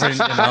 We're delivering,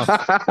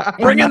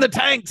 bring in the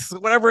tanks,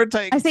 whatever it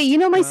takes. I say,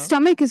 my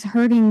stomach is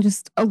hurting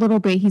just a little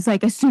bit. He's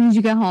like, as soon as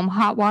you get home,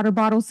 hot water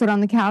bottle, sit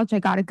on the couch. I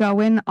got to go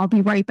in. I'll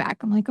be right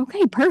back. I'm like,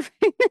 okay,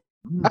 perfect.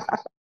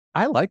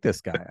 I like this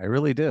guy. I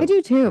really do. I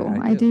do too.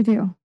 I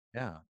do.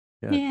 Yeah.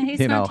 Yeah, he's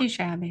not too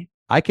shabby.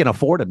 I can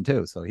afford him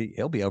too, so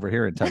he'll be over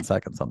here in 10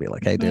 seconds. I'll be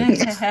like, "Hey, dude,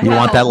 you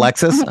want that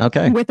Lexus?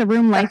 Okay." With a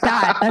room like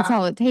that, that's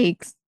all it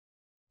takes.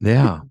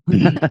 Yeah,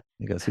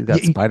 because he's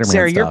got Spider-Man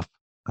Sarah, stuff.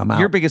 I'm out.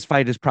 Your biggest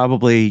fight is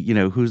probably,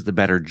 who's the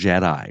better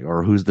Jedi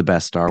or who's the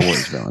best Star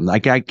Wars villain.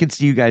 Like I could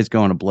see you guys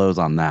going to blows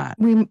on that.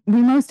 We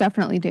most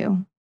definitely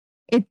do.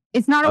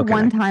 It's not a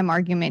one-time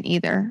argument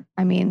either.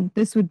 I mean,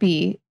 this would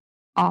be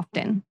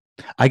often.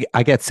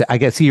 I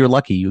guess you're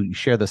lucky. You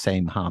share the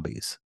same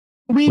hobbies.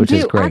 We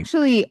do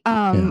actually.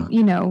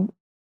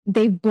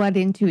 They've bled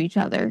into each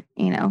other.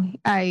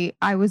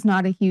 I was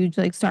not a huge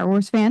Star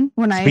Wars fan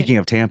when Speaking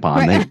of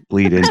tampon, they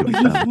bleed into each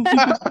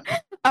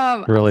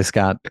other. Really,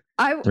 Scott?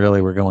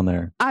 We're going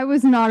there. I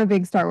was not a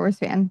big Star Wars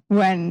fan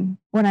when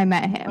I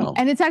met him,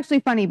 and it's actually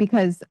funny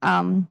because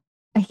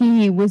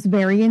he was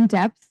very in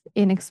depth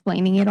in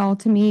explaining it all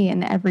to me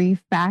and every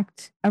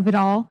fact of it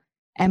all.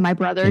 And my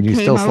brother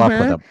came over. Slept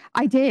with him.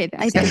 I did.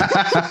 Actually,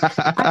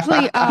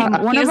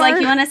 he was like,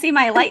 "You want to see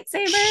my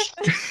lightsaber?"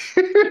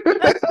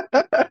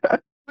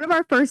 One of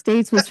our first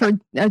dates was for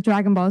a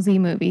Dragon Ball Z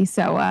movie.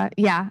 So, I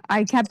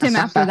kept him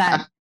after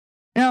that.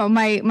 No,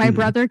 my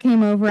brother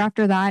came over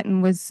after that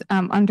and was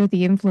under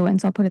the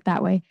influence. I'll put it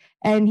that way.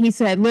 And he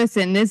said,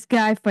 "Listen, this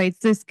guy fights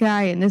this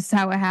guy, and this is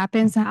how it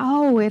happens."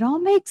 Oh, it all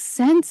makes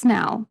sense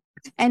now.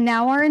 And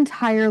now our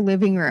entire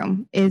living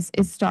room is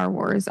Star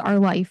Wars. Our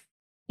life.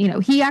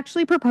 He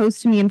actually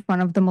proposed to me in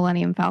front of the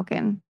Millennium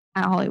Falcon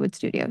at Hollywood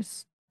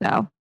Studios.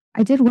 So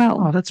I did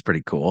well. Oh, that's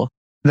pretty cool.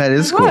 That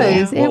is cool.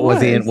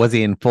 Was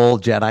he in full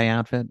Jedi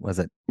outfit? Was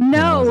it?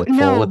 No,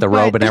 full with the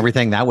robe and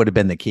everything. That would have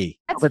been the key.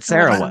 But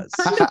Sarah was.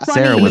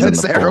 Sarah was in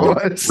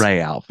the full Rey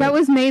outfit. That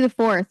was May the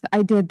 4th.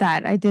 I did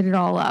that. I did it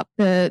all up.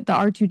 The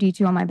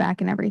R2-D2 on my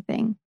back and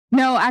everything.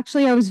 No,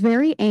 actually, I was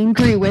very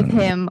angry with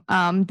him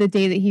the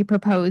day that he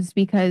proposed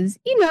because,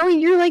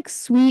 you're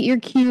sweet, you're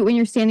cute when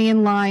you're standing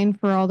in line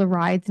for all the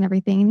rides and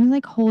everything. And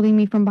he's holding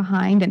me from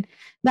behind. And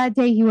that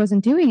day he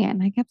wasn't doing it.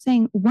 And I kept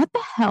saying, what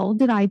the hell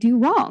did I do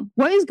wrong?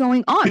 What is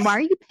going on? Why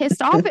are you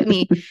pissed off at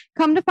me?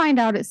 Come to find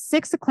out at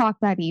 6:00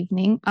 that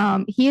evening,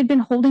 he had been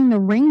holding the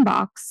ring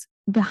box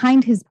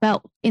behind his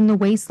belt in the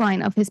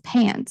waistline of his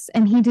pants.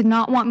 And he did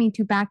not want me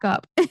to back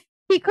up.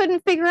 He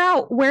couldn't figure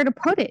out where to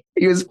put it.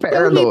 He was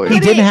paranoid. So he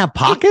didn't have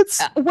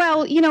pockets?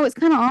 It's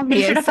kind of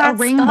obvious. He should have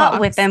had ring box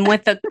with him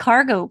with the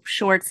cargo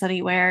shorts that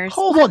he wears.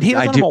 Hold on, he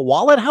doesn't have a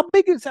wallet? How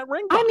big is that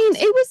ring box? I mean,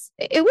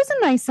 it was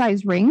a nice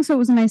size ring, so it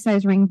was a nice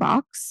size ring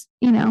box,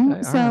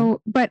 Okay,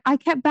 but I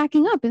kept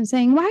backing up and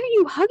saying, "Why are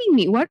you hugging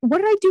me? What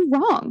did I do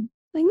wrong?"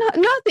 Like,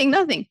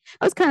 nothing.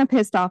 I was kind of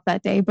pissed off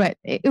that day, but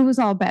it was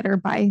all better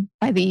by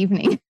the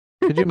evening.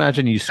 Could you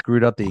imagine you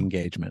screwed up the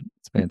engagement?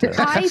 It's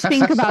fantastic. I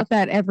think about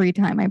that every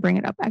time I bring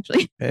it up,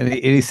 actually. And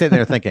he's sitting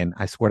there thinking,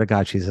 I swear to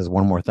God, she says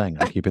one more thing.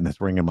 I'm keeping this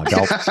ring in my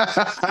belt.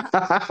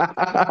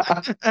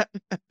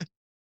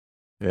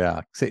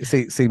 Yeah.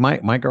 See,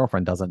 my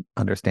girlfriend doesn't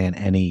understand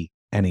any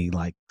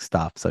like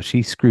stuff. So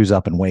she screws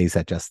up in ways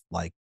that just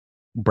like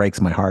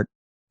breaks my heart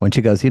when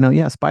she goes,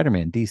 yeah,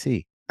 Spider-Man,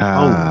 DC.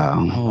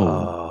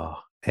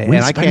 And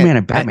I can't.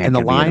 And Batman and the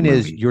line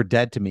is "You're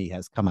dead to me"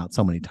 has come out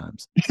so many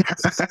times.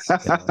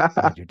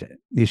 You're dead.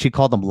 She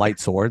called them light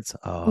swords.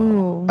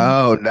 Oh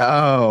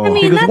no! I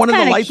mean, that's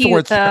kind of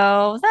cute,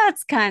 though.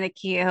 That's kind of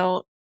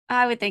cute.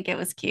 I would think it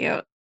was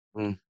cute.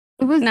 It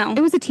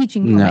was a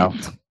teaching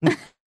moment. No.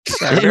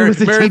 Mary was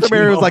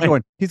like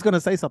going, he's going to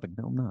say something.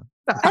 No, I'm not.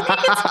 I think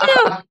it's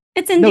cute.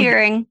 It's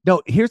endearing.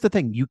 No, here's the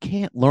thing: you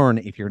can't learn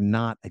if you're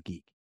not a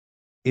geek.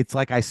 It's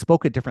like I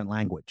spoke a different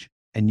language,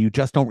 and you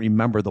just don't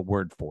remember the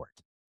word for it.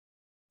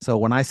 So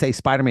when I say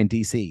Spider-Man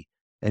DC,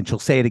 and she'll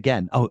say it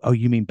again. Oh,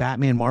 you mean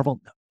Batman Marvel?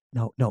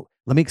 No.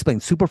 Let me explain.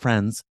 Super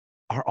Friends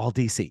are all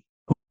DC.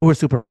 Who are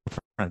Super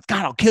Friends?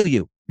 God, I'll kill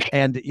you.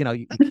 And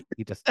you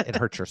just, it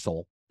hurts your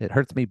soul. It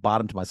hurts me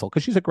bottom to my soul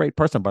because she's a great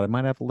person, but I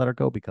might have to let her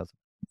go because.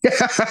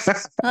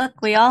 Look,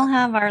 we all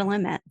have our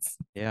limits.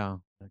 Yeah,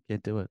 I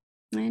can't do it.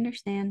 I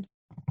understand.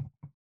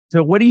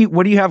 So what do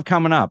you have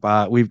coming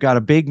up? We've got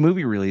a big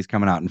movie release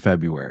coming out in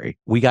February.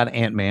 We got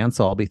Ant-Man,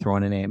 so I'll be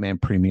throwing an Ant-Man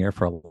premiere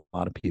for a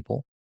lot of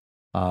people.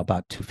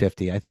 About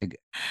 250, I think.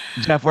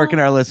 Jeff, where can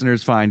our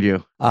listeners find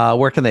you?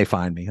 Where can they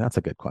find me? That's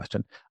a good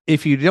question.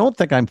 If you don't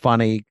think I'm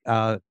funny,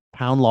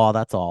 Pound Law,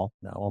 that's all.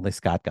 No, only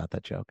Scott got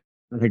that joke.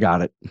 I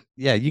got it.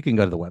 Yeah, you can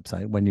go to the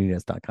website,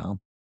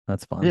 whenyounews.com.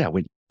 That's fun. Yeah.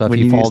 So if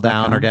you fall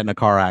down or get in a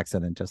car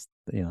accident, just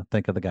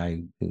think of the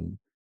guy who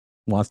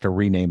wants to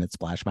rename it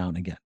Splash Mountain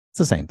again. It's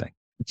the same thing.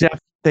 Jeff,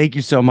 thank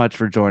you so much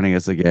for joining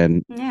us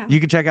again. Yeah. You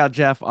can check out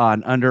Jeff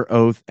on Under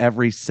Oath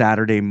every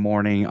Saturday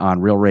morning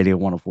on Real Radio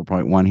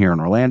 104.1 here in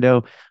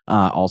Orlando.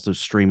 Also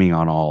streaming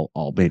on all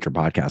major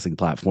podcasting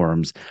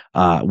platforms.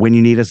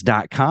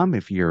 Whenyouneedus.com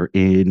if you're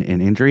in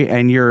an injury,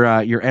 and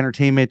your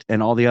entertainment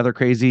and all the other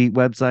crazy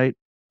website.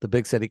 The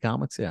Big City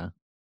Comics, yeah.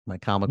 My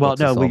comic. Well,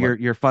 no,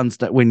 your fun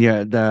stuff when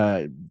you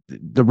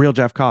the Real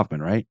Jeff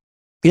Kaufman, right?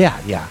 Yeah.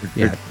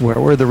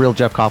 We're the Real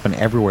Jeff Kaufman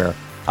everywhere.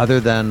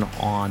 Other than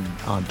on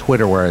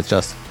Twitter, where it's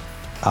just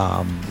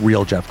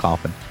Real Jeff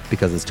Kaufman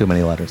because it's too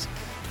many letters.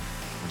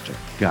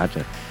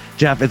 Gotcha.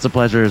 Jeff, it's a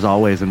pleasure as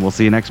always, and we'll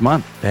see you next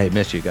month. Hey,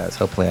 miss you guys.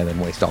 Hopefully I didn't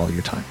waste all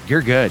your time.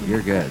 You're good.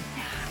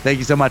 Thank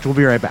you so much. We'll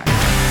be right back.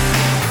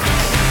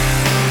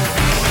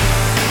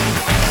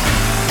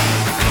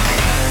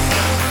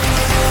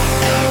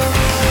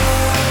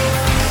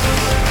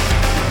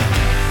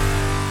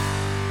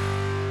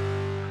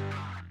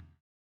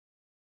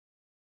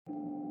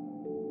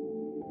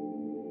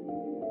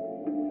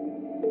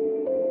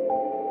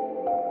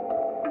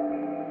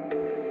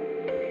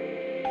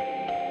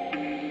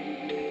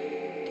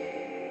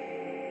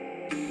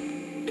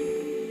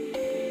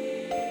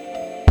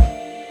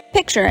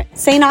 Picture it,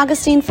 St.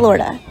 Augustine,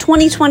 Florida,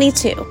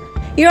 2022.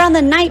 You're on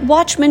the Night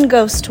Watchman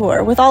Ghost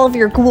Tour with all of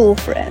your ghoul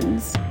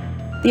friends.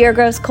 The air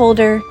grows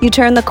colder, you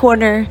turn the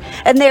corner,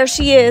 and there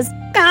she is,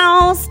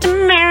 Ghost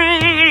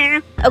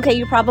Mary. Okay,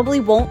 you probably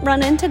won't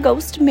run into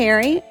Ghost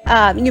Mary.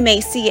 You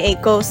may see a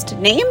ghost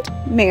named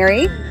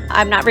Mary.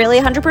 I'm not really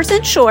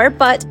 100% sure,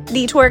 but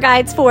the tour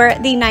guides for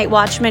the Night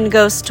Watchman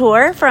Ghost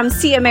Tour from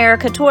See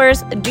America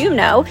Tours do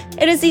know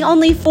it is the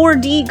only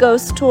 4D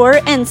ghost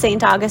tour in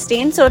St.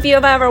 Augustine. So if you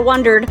have ever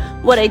wondered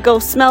what a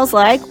ghost smells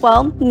like,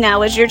 well,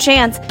 now is your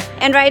chance.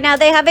 And right now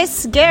they have a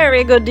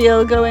scary good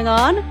deal going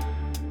on.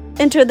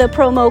 Enter the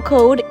promo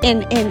code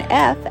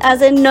NNF,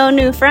 as in no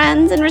new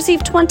friends, and receive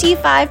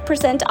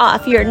 25%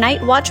 off your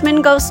Night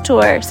Watchman Ghost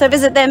Tour. So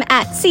visit them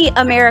at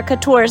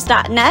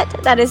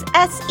seeamericatours.net. That is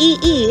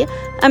SEE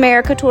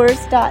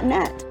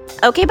americatours.net.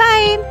 Okay,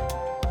 bye.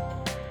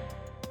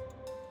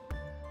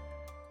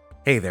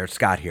 Hey there,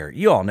 Scott here.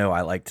 You all know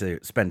I like to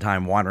spend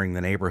time wandering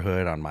the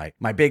neighborhood on my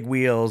big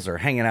wheels or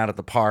hanging out at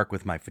the park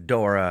with my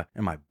fedora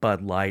and my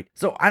Bud Light.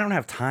 So I don't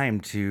have time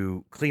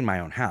to clean my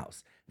own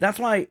house. That's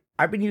why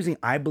I've been using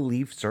I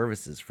Believe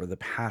services for the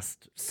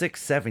past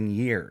 6-7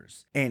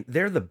 years, and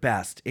they're the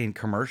best in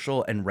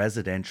commercial and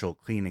residential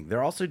cleaning.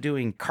 They're also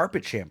doing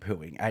carpet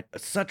shampooing at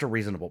such a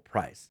reasonable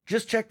price.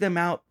 Just check them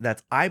out.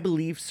 That's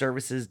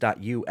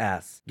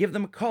ibelieveservices.us. Give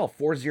them a call,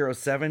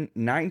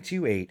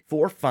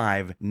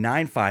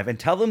 407-928-4595, and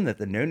tell them that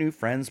the No New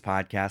Friends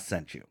podcast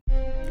sent you.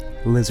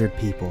 Lizard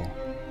people,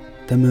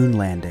 the moon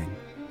landing,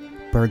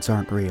 birds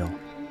aren't real.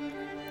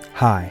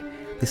 Hi,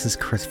 this is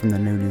Chris from the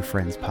No New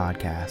Friends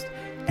podcast.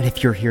 And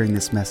if you're hearing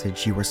this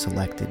message, you were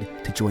selected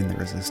to join the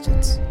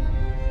resistance.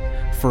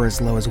 For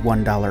as low as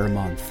 $1 a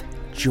month,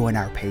 join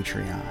our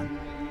Patreon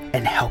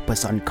and help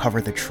us uncover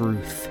the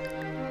truth.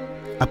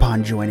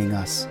 Upon joining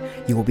us,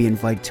 you will be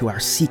invited to our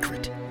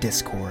secret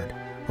Discord,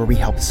 where we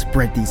help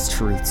spread these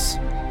truths.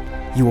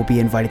 You will be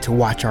invited to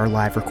watch our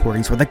live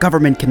recordings where the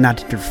government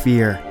cannot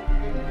interfere.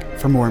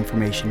 For more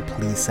information,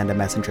 please send a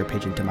messenger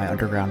pigeon to my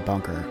underground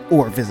bunker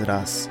or visit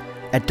us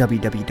at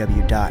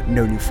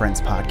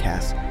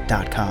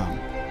www.nonewfriendspodcast.com.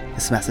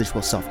 This message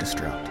will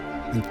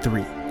self-destruct in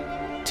 3,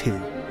 2,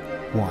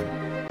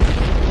 1.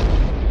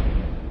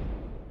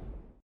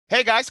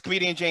 Hey guys,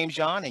 comedian James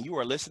John, and you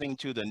are listening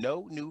to the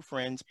No New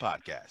Friends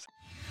podcast.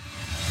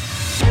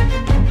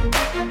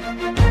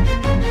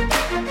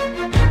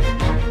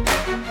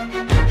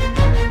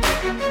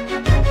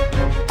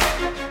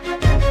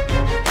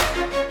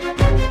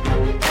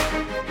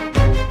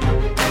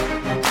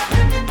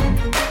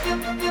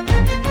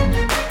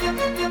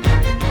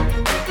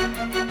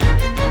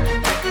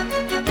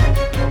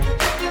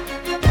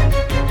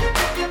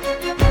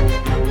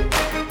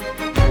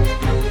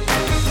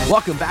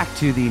 Welcome back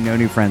to the No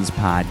New Friends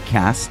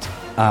podcast.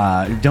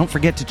 Don't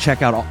forget to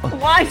check out all.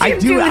 Why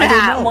did you do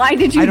that? Why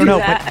did you do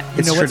that?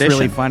 But you know what's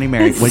really funny,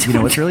 Mary? You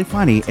know what's really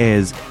funny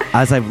is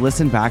as I've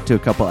listened back to a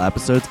couple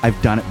episodes,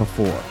 I've done it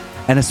before,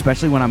 and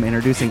especially when I'm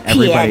introducing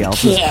everybody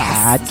else's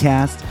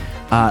podcast,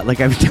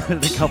 like I've done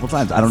it a couple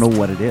times. I don't know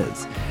what it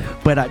is,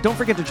 but don't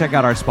forget to check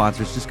out our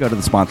sponsors. Just go to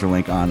the sponsor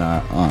link on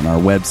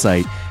our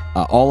website.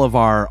 All of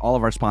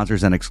our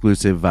sponsors and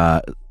exclusive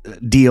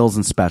deals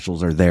and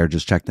specials are there.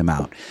 Just check them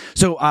out.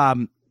 So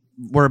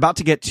we're about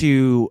to get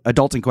to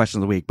adulting question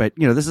of the week, but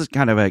this is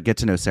kind of a get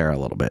to know Sarah a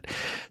little bit.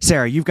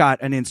 Sarah, you've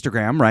got an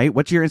Instagram, right?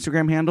 What's your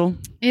Instagram handle?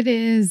 It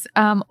is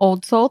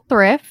Old Soul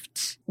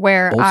Thrift,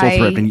 where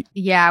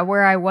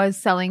where I was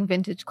selling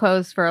vintage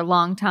clothes for a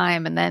long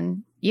time, and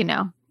then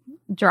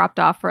dropped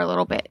off for a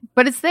little bit.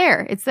 But it's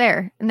there,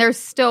 and there's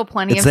still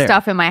plenty of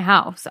stuff in my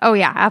house. Oh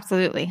yeah,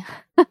 absolutely.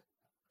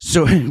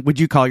 So would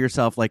you call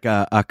yourself like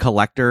a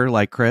collector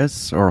like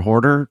Chris or a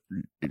hoarder?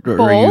 Both.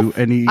 Or are you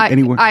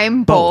anywhere?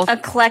 I'm both. A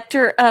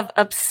collector of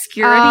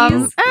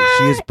obscurities?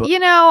 She is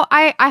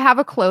I have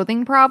a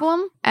clothing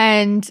problem,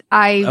 and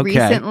I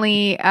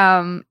recently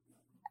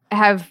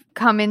have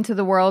come into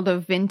the world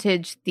of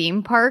vintage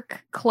theme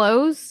park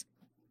clothes.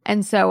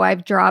 And so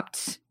I've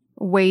dropped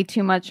way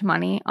too much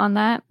money on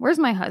that. Where's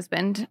my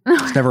husband?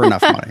 It's never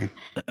enough money.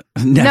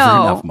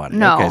 Enough money.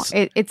 No,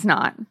 okay, it's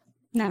not.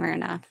 Never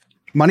enough.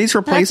 Money's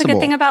replaceable. That's a good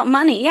thing about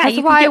money. Yeah,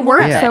 that's why I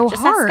work so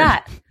hard.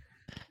 Scott.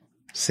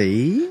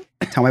 See?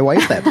 Tell my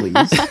wife that, please.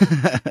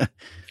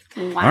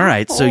 Wow. All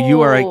right. So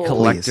you are a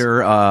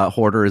collector,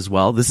 hoarder as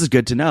well. This is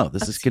good to know.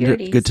 This is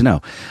good to know.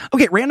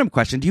 Okay. Random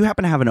question. Do you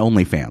happen to have an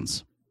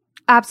OnlyFans?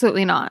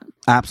 Absolutely not.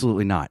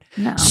 Absolutely not.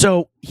 No.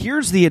 So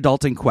here's the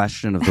adulting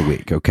question of the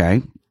week.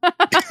 Okay.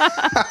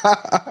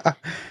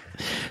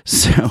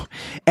 So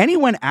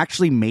anyone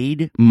actually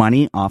made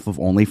money off of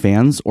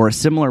OnlyFans or a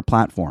similar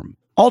platform?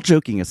 All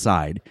joking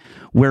aside,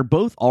 we're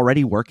both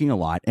already working a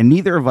lot and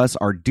neither of us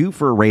are due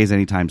for a raise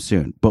anytime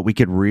soon, but we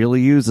could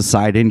really use a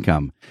side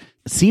income.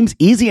 Seems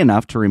easy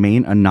enough to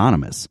remain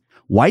anonymous.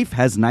 Wife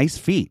has nice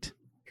feet.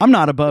 I'm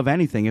not above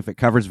anything if it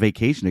covers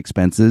vacation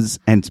expenses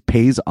and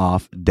pays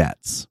off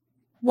debts.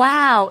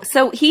 Wow.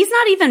 So he's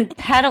not even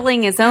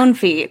peddling his own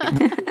feet.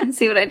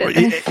 See what I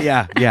did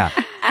there? Yeah.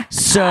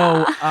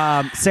 So,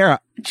 Sarah.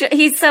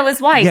 His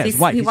wife. Yeah, his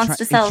wife. He wants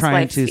to sell his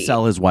wife's feet. He's trying to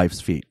sell his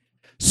wife's feet.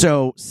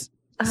 So,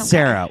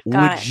 Sarah,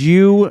 would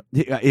you,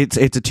 it's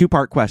a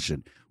two-part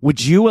question.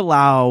 Would you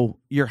allow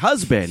your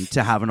husband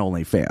to have an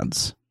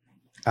OnlyFans?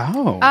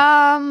 Oh.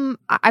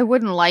 I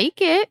wouldn't like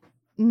it.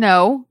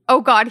 No. Oh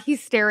God,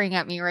 he's staring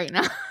at me right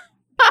now. You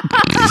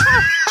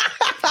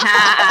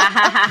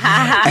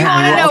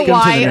want to know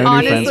why,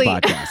 honestly?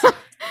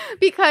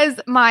 Because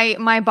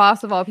my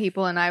boss of all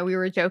people and we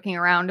were joking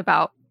around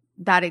about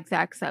that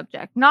exact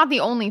subject. Not the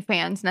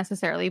OnlyFans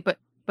necessarily, but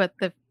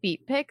the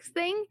feet pics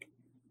thing.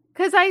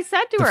 Because I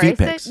said to her, I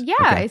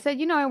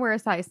said, I wear a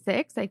size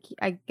 6. I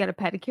get a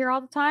pedicure all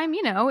the time.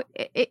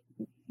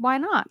 Why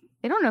not?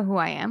 They don't know who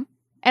I am.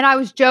 And I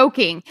was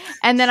joking.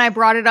 And then I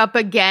brought it up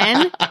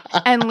again.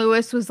 And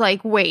Lewis was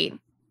like, wait,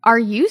 are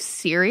you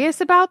serious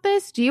about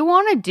this? Do you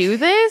want to do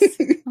this?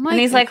 I'm like,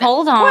 and he's like,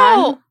 hold on.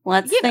 Well,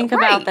 let's think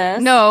about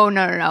this.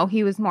 No.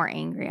 He was more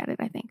angry at it,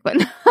 I think. But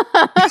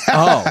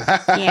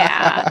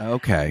yeah.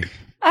 Okay.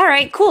 All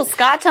right, cool.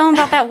 Scott, tell him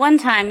about that one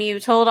time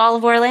you told all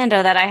of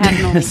Orlando that I had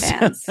an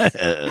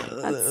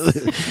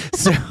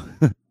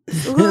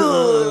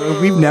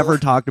OnlyFans. We've never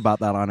talked about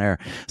that on air.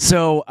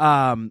 So,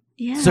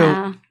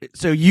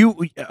 so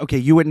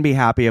you wouldn't be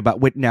happy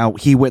about now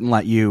he wouldn't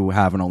let you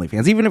have an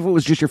OnlyFans, even if it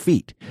was just your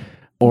feet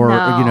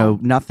or,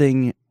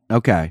 nothing.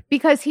 Okay.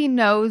 Because he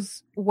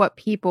knows what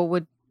people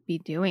would be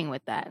doing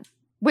with that,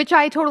 which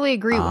I totally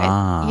agree with.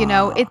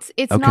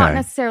 It's not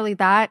necessarily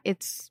that,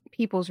 it's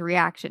people's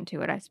reaction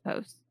to it, I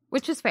suppose,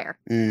 which is fair.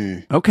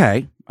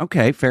 Okay,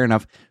 fair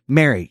enough.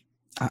 Mary,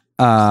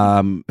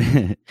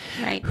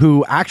 right.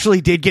 who actually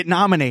did get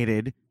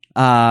nominated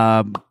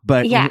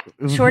But yeah,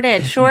 sure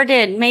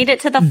did. Made it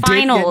to the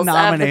finals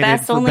of the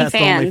Best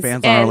OnlyFans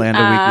on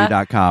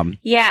OrlandoWeekly.com.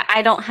 Yeah,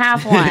 I don't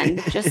have one.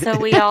 Just so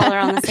we all are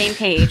on the same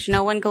page.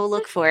 No one go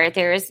look for it.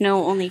 There is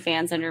no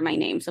OnlyFans under my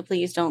name, so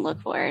please don't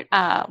look for it.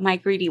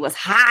 Mike Greedy was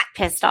hot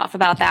pissed off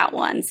about that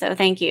one, so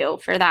thank you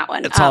for that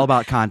one. It's all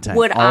about content.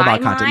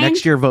 Content.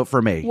 Next year, vote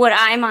for me. Would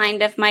I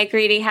mind if Mike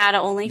Greedy had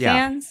an OnlyFans?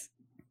 Yeah.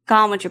 Go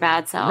on with your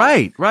bad self.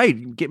 Right.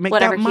 Make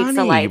whatever that money. Keeps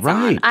the lights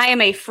on. I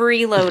am a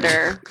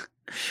freeloader.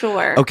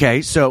 Sure.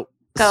 Okay, so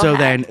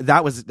then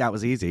that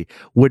was easy.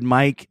 Would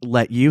Mike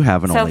let you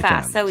have an OnlyFans? So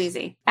fast, so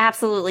easy.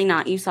 Absolutely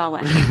not. You saw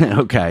what?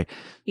 Okay.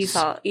 You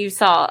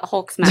saw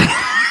Hulk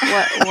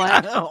smash.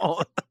 What?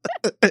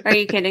 Are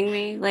you kidding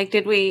me? Like,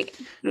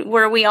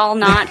 were we all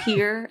not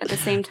here at the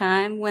same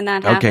time when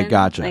that happened?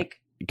 Okay,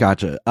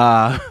 gotcha.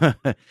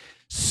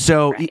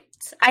 So right.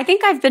 I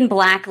think I've been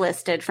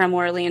blacklisted from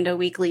Orlando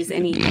Weekly's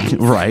anything.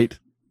 Right.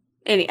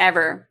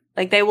 Ever.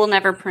 Like, they will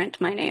never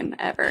print my name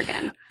ever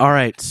again. All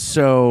right,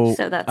 so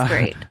that's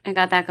great. I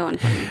got that going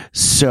for me.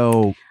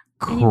 So,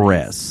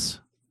 Chris,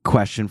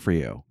 question for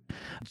you.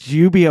 Would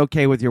you be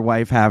okay with your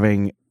wife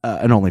having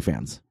an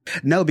OnlyFans?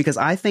 No, because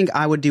I think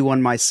I would do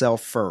one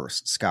myself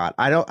first, Scott.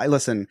 I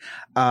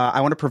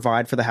want to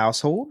provide for the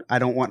household. I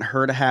don't want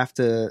her to have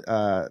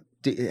to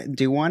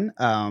do one.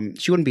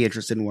 She wouldn't be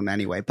interested in one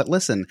anyway. But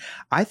listen,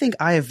 I think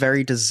I have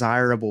very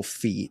desirable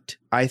feet.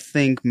 I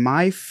think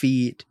my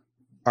feet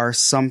are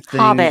something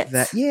Hobbits.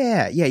 That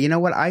you know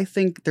what, I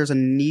think there's a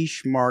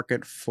niche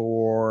market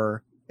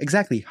for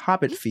exactly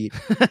Hobbit feet.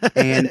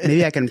 And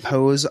maybe I can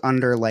pose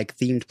under like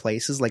themed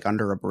places, like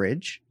under a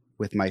bridge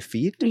with my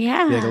feet,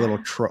 like a little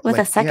troll with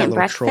a second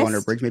breakfast. Troll under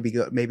a bridge.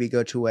 Maybe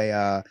go to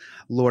a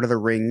Lord of the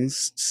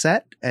Rings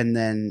set and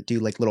then do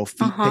like little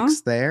feet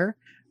pics there.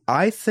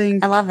 I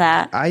love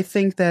that. I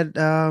think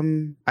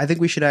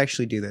we should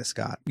actually do this,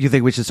 Scott. You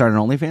think we should start an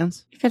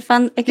OnlyFans? It could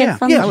fun.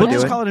 We'll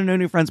just call it a No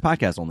New Friends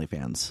Podcast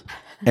OnlyFans,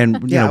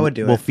 and I would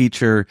do we'll it.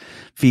 feature.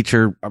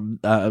 Feature. You know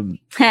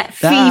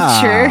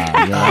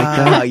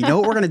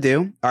what we're gonna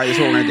do? All right, this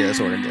is what we're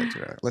gonna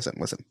do. Listen.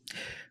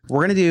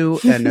 We're gonna do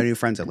a No New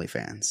Friends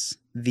OnlyFans.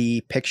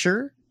 The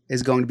picture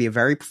is going to be a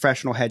very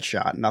professional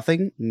headshot.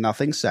 Nothing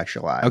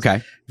sexualized.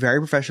 Okay. Very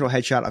professional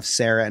headshot of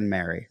Sarah and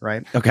Mary,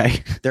 right?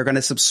 Okay. They're going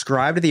to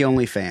subscribe to the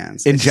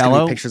OnlyFans. In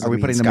Jello? Are we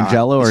putting them in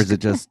Jello, or is it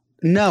just...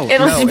 No,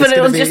 it'll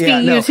just be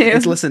you two.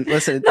 Listen.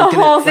 The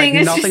whole thing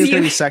is nothing's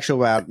going to be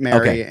sexual about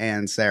Mary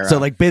and Sarah. So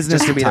like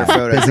business to be their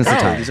photos.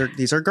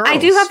 These are girls. I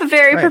do have a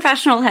very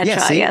professional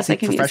headshot. Yes, I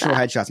can professional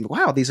use that. headshots.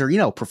 Wow, these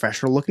are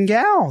professional looking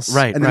gals.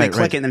 Right. And then they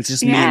click it, and it's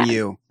just me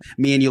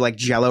and you like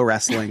Jello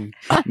wrestling.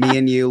 Me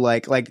and you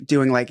like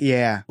doing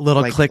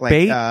little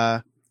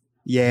clickbait.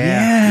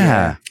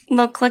 Yeah.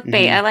 Little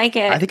clickbait. Mm-hmm. I like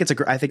it. I think it's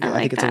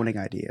a winning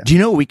idea. Do you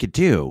know what we could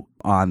do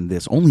on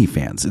this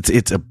OnlyFans?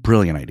 It's a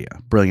brilliant idea.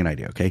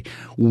 Okay,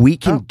 we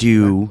can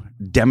do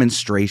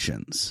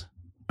demonstrations.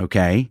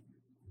 Okay,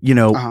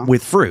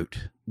 with fruit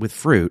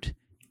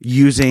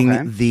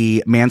using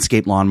the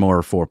Manscaped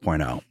Lawnmower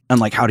 4.0 and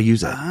like how to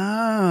use it.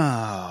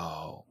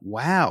 Oh,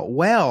 wow.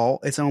 Well,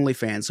 it's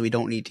OnlyFans, so we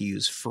don't need to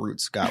use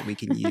fruit, Scott. We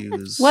can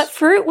use what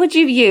fruit would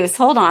you use?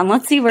 Hold on,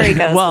 let's see where he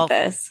goes with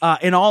this.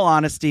 In all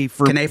honesty,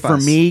 for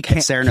me,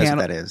 Sarah knows what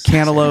that is.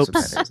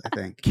 Cantaloupes. I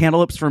think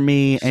cantaloupes for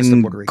me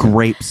and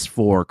grapes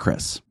for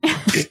Chris.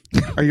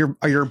 Are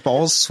your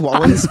balls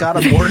swollen, Scott?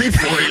 I'm worried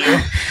for you.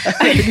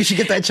 I think you should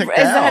get that checked out.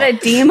 Is that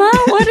edema?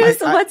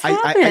 What's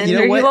happened? You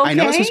know what? You okay? I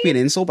know it's supposed to be an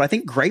insult, but I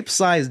think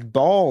grape-sized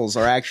balls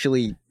are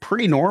actually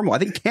pretty normal. I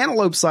think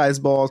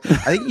cantaloupe-sized balls,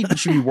 I think you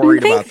should be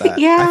worried about that.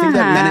 Yeah. I think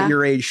that men at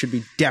your age should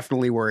be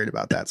definitely worried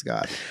about that,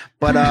 Scott.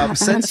 But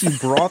since you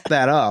brought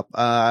that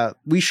up,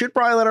 we should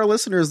probably let our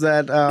listeners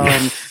that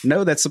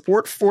know that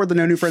support for the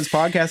No New Friends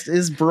podcast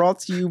is brought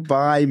to you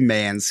by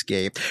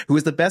Manscaped, who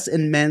is the best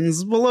in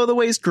men's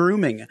below-the-waist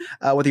grooming,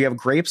 whether you have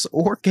grapes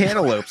or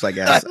cantaloupes, I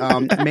guess.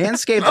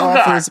 Manscaped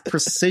offers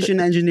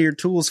precision-engineered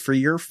tools for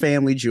your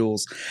family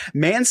jewels.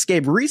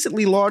 Manscaped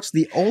recently launched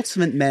the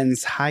Ultimate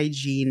Men's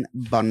Hygiene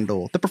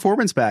Bundle, the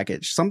Performance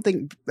Package,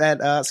 something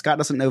that Scott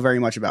doesn't know very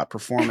much about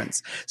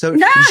performance. So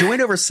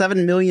join over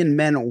 7 million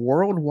men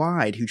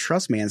worldwide who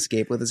trust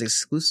Manscaped with this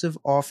exclusive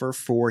offer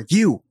for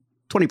you.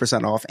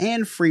 20% off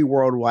and free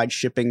worldwide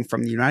shipping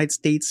from the United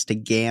States to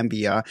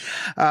Gambia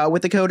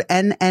with the code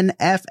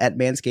NNF at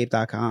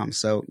manscaped.com.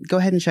 So go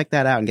ahead and check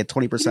that out and get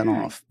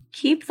 20% off.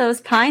 Keep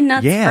those pine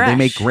nuts fresh. They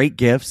make great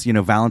gifts.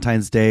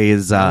 Valentine's Day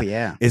is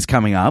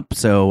coming up.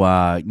 So,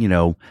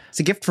 it's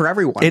a gift for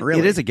everyone, really.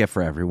 It is a gift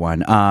for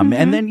everyone.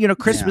 And then,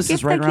 Christmas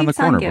is right around the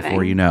corner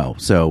before you know.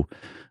 So,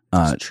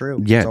 it's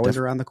true. Yeah, it's always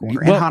around the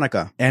corner. And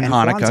Hanukkah. And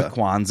Hanukkah,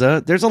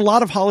 Kwanzaa. There's a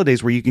lot of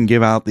holidays where you can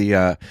give out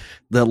the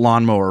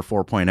Lawnmower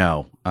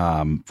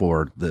 4.0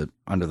 for the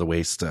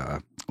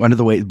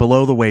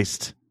below the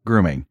waist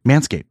grooming.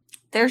 Manscaped.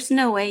 There's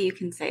no way you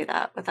can say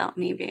that without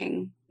me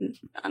being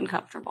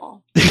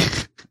uncomfortable.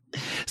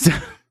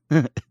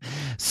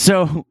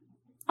 So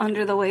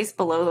under the waist,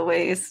 below the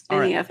waist,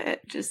 any of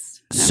it.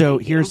 Just so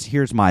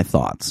here's my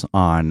thoughts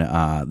on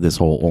this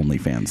whole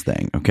OnlyFans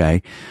thing.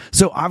 Okay,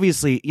 so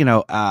obviously,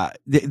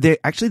 they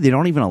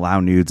don't even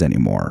allow nudes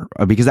anymore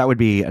because that would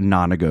be a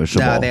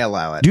non-negotiable. No, they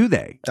allow it. Do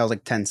they? That was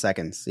like 10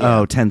 seconds. Yeah.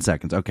 Oh, 10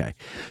 seconds. Okay,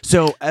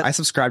 so I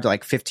subscribe to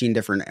like 15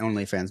 different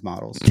OnlyFans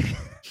models.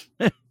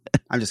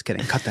 I'm just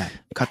kidding. Cut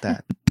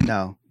that.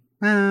 No,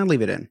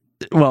 leave it in.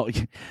 Well,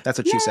 that's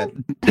what she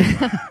said.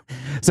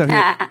 So.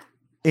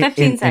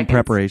 In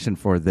preparation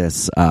for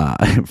this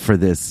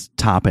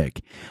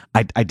topic,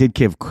 I did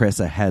give Chris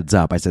a heads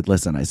up. I said,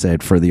 listen,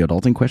 for the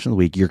adulting question of the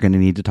week, you're going to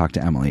need to talk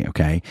to Emily,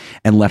 okay?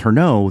 And let her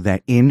know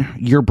that in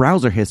your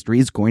browser history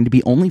is going to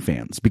be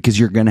OnlyFans because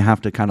you're going to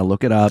have to kind of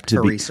look it up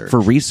for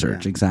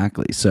research. Yeah.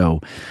 Exactly. So,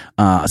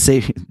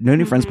 No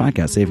New Friends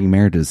podcast, saving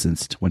marriages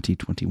since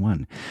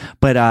 2021.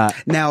 But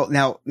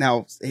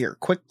now here,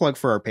 quick plug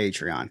for our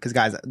Patreon because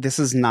guys, this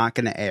is not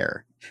going to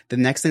air. The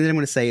next thing that I'm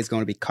going to say is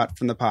going to be cut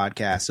from the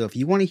podcast. So if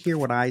you want to hear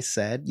what I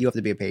said, you have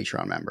to be a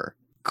Patreon member.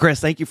 Chris,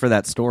 thank you for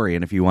that story.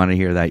 And if you want to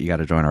hear that, you got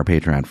to join our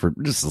Patreon for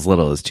just as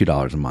little as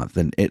 $2 a month.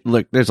 And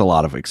there's a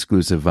lot of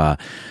exclusive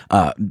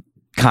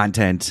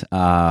content.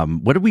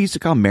 What did we used to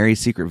call Mary's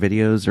Secret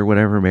Videos or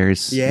whatever?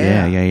 Mary's.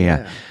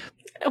 Yeah.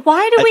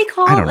 Why do we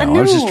call it? I don't know.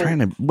 I was just trying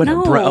to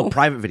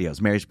private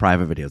videos. Mary's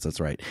private videos. That's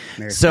right.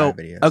 Mary's private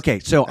videos. Okay,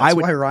 so that's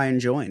why Ryan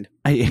joined.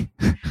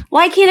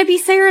 Why can't it be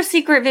Sarah's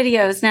Secret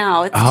Videos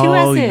now? It's two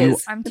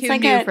S's. I'm too it's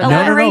like new an for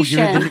that.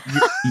 alliteration.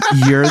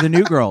 You're the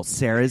new girl.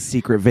 Sarah's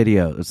Secret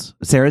Videos.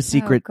 Sarah's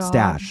Secret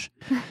Stash.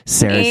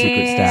 Sarah's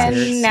Secret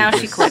Stash. Now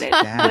she quit it.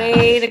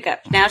 Way to go.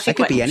 Now she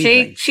quit.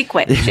 She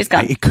quit. She's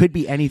gone. It could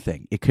be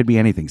anything.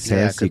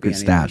 Sarah's Secret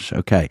Stash.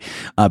 Okay.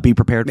 Be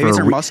prepared Maybe for it's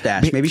her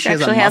mustache. Maybe she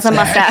has a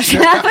mustache.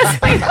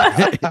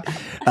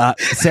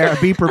 Sarah,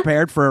 be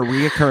prepared for a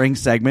reoccurring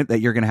segment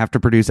that you're going to have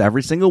to produce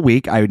every single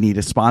week. I would need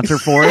a sponsor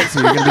for it. So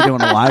you're going to be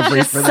doing a live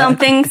read for that.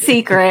 Something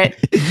secret.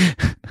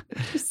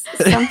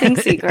 Something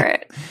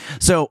secret.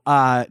 So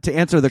to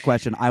answer the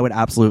question, I would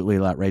absolutely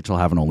let Rachel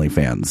have an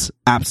OnlyFans.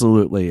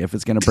 Absolutely. If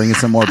it's going to bring us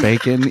some more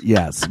bacon,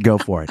 yes, go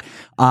for it.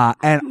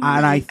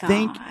 I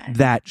think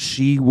that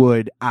she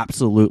would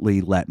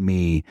absolutely let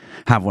me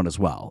have one as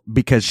well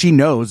because she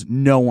knows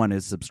no one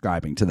is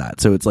subscribing to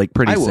that. So it's like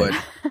pretty safe. Would.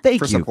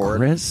 Thank you,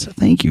 Chris.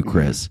 Thank you,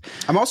 Chris.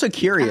 I'm also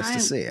curious to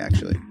see,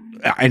 actually.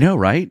 I know,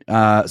 right?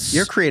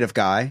 You're a creative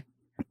guy.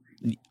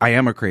 I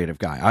am a creative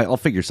guy. I'll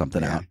figure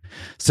something out.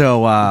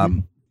 So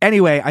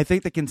anyway, I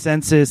think the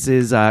consensus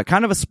is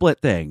kind of a split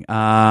thing.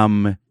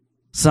 Some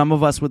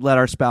of us would let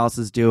our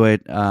spouses do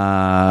it.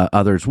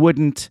 Others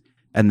wouldn't.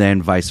 And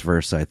then vice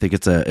versa. I think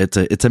it's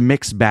a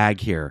mixed bag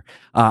here.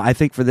 I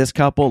think for this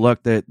couple,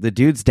 look, the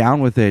dude's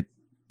down with it.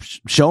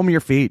 Show them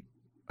your feet.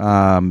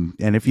 And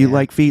if you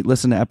like feet,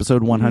 listen to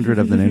episode 100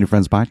 of the New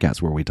Friends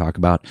podcast, where we talk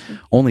about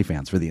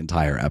OnlyFans for the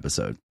entire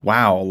episode.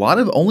 Wow, a lot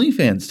of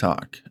OnlyFans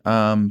talk.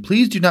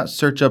 Please do not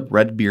search up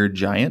Redbeard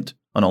Giant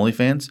on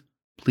OnlyFans.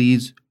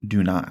 Please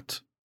do not.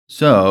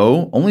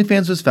 So,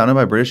 OnlyFans was founded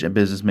by British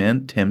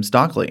businessman Tim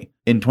Stockley.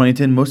 In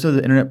 2010, most of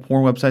the internet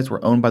porn websites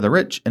were owned by the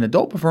rich, and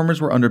adult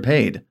performers were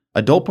underpaid.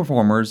 Adult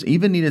performers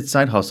even needed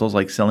side hustles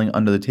like selling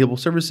under-the-table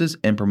services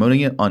and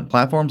promoting it on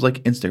platforms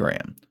like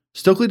Instagram.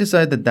 Stockley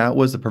decided that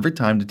was the perfect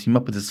time to team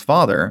up with his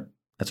father,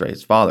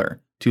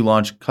 to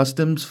launch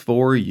Customs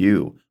for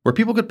You, where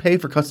people could pay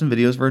for custom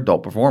videos for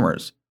adult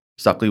performers.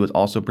 Stockley was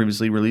also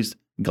previously released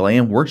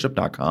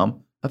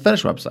GlamWorship.com, a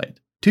fetish website.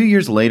 2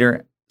 years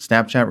later,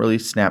 Snapchat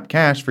released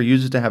Snapcash for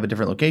users to have a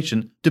different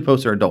location to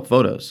post their adult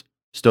photos.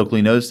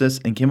 Stockley noticed this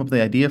and came up with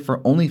the idea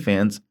for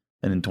OnlyFans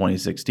in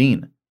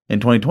 2016. In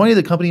 2020,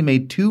 the company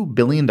made $2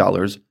 billion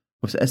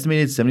with an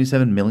estimated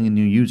 77 million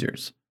new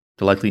users.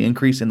 The likely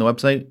increase in the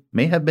website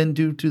may have been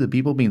due to the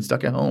people being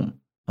stuck at home.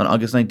 On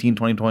August 19,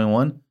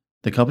 2021,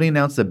 the company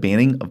announced the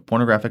banning of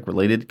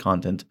pornographic-related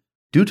content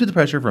due to the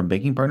pressure from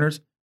banking partners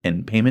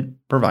and payment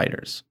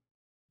providers.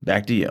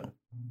 Back to you.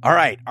 All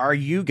right. Are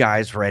you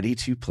guys ready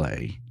to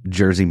play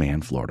Jersey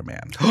Man, Florida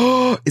Man?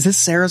 Is this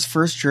Sarah's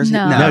first Jersey?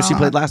 No, she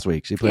played last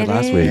week. Yeah,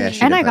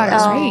 and I got it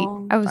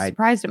right. I was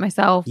surprised at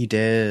myself. You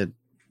did.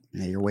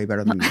 Yeah, you're way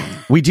better than me.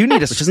 We do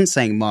need which isn't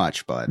saying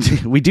much, but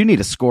we do need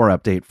a score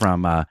update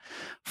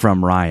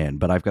from Ryan.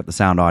 But I've got the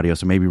sound audio,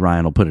 so maybe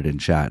Ryan will put it in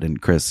chat. And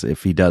Chris,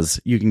 if he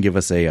does, you can give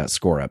us a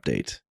score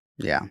update.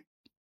 Yeah.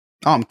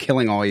 Oh, I'm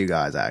killing all you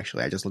guys.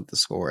 Actually, I just looked at the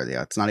score.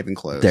 Yeah, it's not even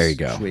close. There you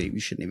go. We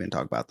shouldn't even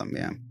talk about them.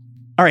 Yeah.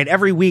 All right.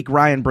 Every week,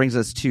 Ryan brings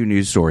us two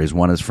news stories.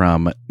 One is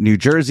from New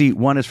Jersey.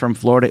 One is from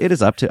Florida. It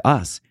is up to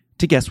us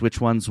to guess which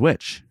one's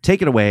which.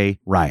 Take it away,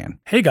 Ryan.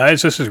 Hey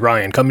guys, this is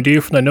Ryan coming to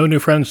you from the No New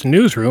Friends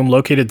newsroom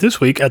located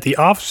this week at the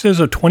offices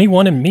of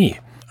 21andMe.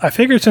 I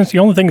figured since the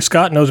only thing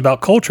Scott knows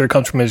about culture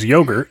comes from his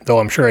yogurt, though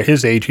I'm sure at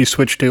his age he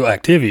switched to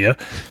Activia,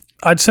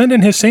 I'd send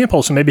in his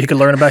sample so maybe he could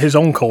learn about his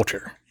own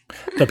culture.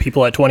 The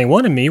people at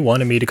 21andMe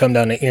wanted me to come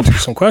down and answer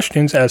some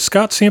questions as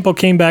Scott's sample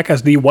came back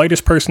as the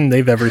whitest person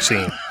they've ever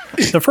seen.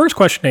 The first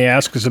question they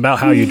asked is about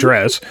how you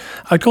dress.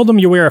 I told them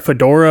you wear a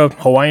fedora,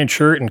 Hawaiian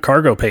shirt, and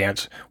cargo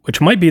pants, which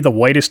might be the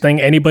whitest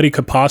thing anybody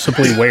could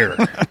possibly wear.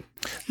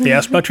 They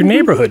asked about your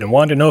neighborhood and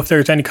wanted to know if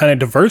there's any kind of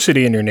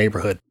diversity in your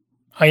neighborhood.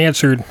 I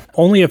answered,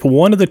 only if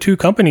one of the 2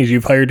 companies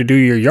you've hired to do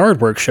your yard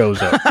work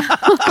shows up.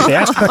 They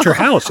asked about your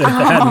house and if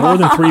it had more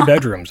than 3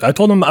 bedrooms. I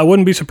told them I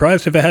wouldn't be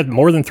surprised if it had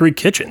more than 3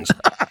 kitchens.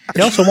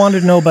 They also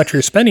wanted to know about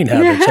your spending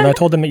habits, and I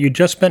told them that you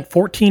just spent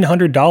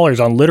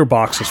 $1,400 on litter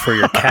boxes for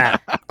your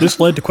cat. This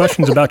led to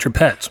questions about your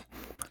pets.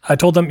 I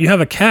told them you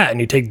have a cat and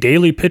you take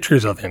daily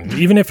pictures of him,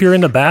 even if you're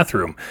in the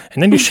bathroom,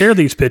 and then you share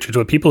these pictures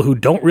with people who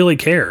don't really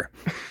care.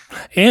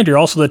 And you're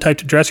also the type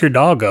to dress your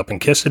dog up and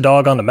kiss the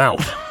dog on the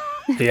mouth.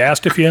 They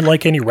asked if you didn't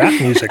like any rap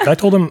music. I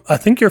told them, I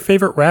think your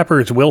favorite rapper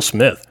is Will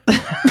Smith.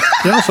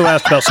 They also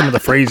asked about some of the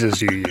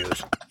phrases you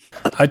use.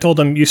 I told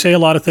them, you say a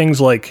lot of things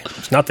like,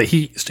 it's not the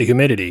heat, it's the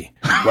humidity.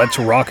 Let's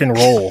rock and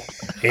roll.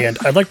 And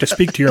I'd like to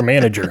speak to your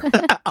manager.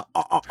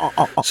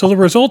 So the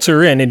results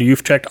are in, and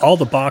you've checked all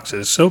the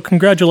boxes. So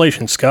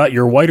congratulations, Scott.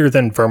 You're whiter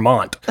than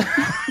Vermont.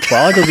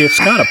 While I go give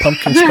Scott a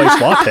pumpkin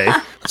spice latte,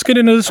 let's get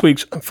into this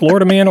week's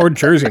Florida Man or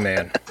Jersey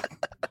Man.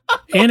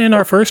 And in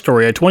our first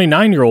story, a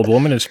 29-year-old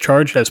woman is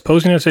charged as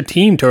posing as a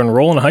teen to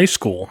enroll in high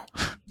school.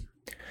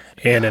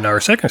 And in our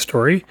second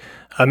story,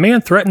 a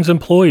man threatens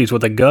employees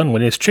with a gun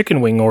when his chicken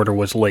wing order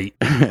was late.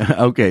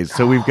 Okay,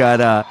 so we've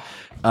got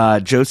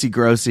Josie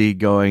Grossi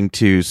going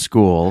to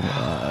school,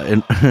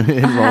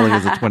 enrolling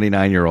as a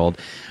 29-year-old.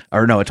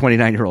 Or no, a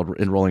 29-year-old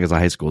enrolling as a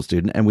high school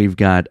student. And we've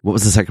got, what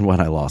was the second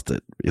one? I lost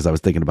it because I was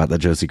thinking about that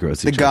Josie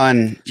Grossi. The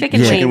gun.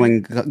 Chicken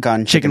wing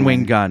gun. Chicken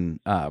wing gun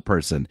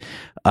person.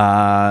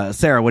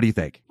 Sarah, what do you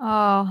think?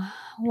 Oh,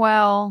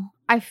 well,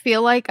 I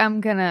feel like I'm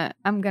gonna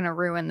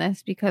ruin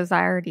this because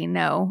I already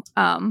know.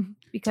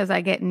 Because I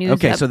get news.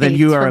 Okay, so then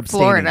you are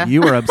abstaining. Florida.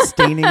 You are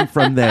abstaining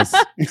from this.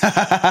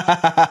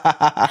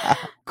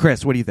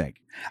 Chris, what do you think?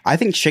 I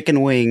think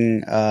chicken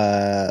wing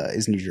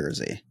is New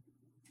Jersey.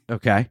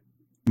 Okay.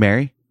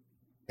 Mary?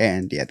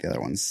 And yeah, the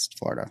other one's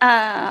Florida.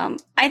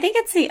 I think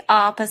it's the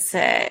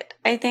opposite.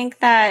 I think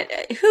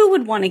that who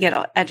would want to get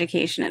an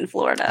education in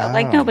Florida?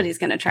 Like nobody's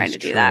going to try to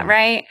do that,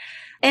 right?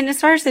 And as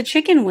far as the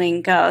chicken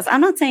wing goes, I'm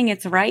not saying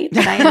it's right,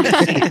 but I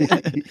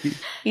understand.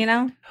 You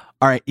know?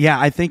 All right. Yeah,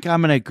 I think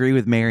I'm going to agree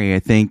with Mary. I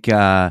think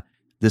the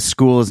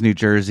school is New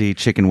Jersey,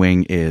 chicken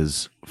wing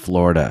is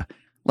Florida.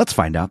 Let's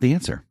find out the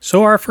answer.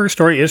 So our first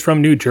story is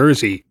from New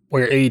Jersey,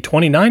 where a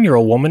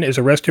 29-year-old woman is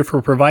arrested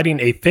for providing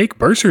a fake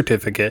birth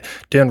certificate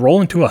to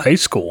enroll into a high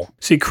school.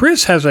 See,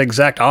 Chris has the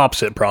exact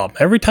opposite problem.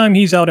 Every time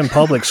he's out in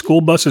public,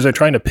 school buses are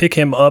trying to pick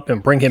him up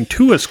and bring him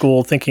to a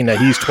school thinking that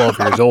he's 12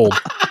 years old.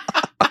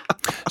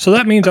 So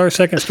that means our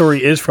second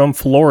story is from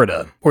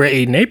Florida, where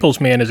a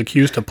Naples man is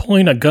accused of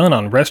pulling a gun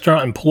on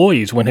restaurant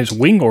employees when his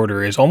wing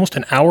order is almost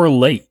an hour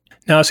late.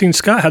 Now, I've seen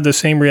Scott have the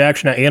same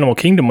reaction at Animal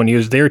Kingdom when he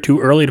was there too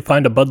early to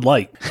find a Bud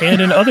Light.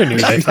 And in other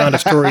news, I found a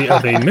story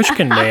of a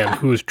Michigan man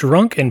who was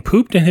drunk and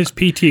pooped in his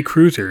PT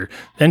Cruiser,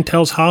 then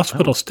tells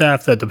hospital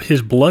staff that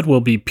his blood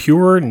will be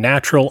pure,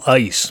 natural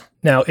ice.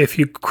 Now, if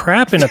you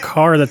crap in a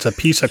car that's a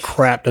piece of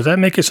crap, does that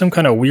make it some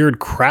kind of weird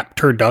crap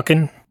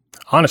turducken?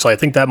 Honestly, I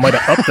think that might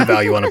have upped the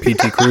value on a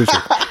PT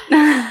Cruiser.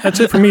 That's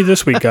it for me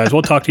this week, guys.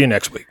 We'll talk to you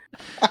next week.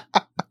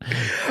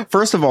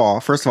 First of all,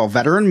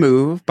 veteran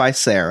move by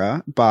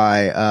Sarah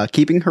by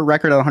keeping her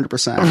record at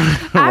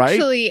 100%. Right?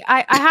 Actually,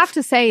 I have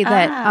to say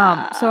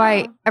that so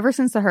I ever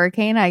since the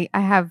hurricane, I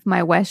have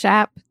my Wesh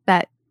app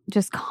that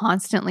just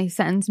constantly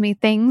sends me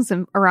things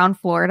around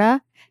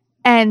Florida,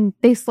 and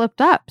they slipped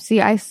up. See,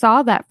 I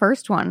saw that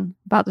first one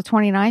about the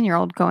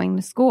 29-year-old going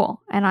to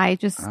school, and I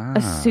just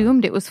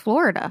assumed it was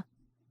Florida,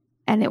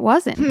 and it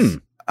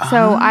wasn't.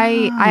 So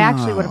I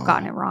actually would have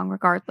gotten it wrong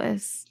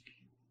regardless.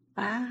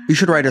 You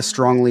should write a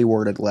strongly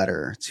worded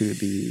letter to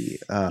the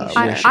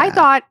Wish I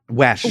thought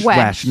Wesh,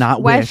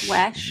 not Wish.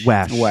 Wesh.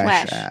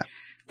 app.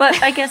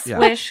 But I guess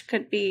Wish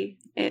could be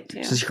it too.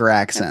 It's just your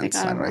accent.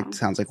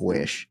 Sounds like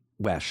Wish.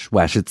 Wesh.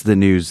 It's the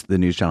news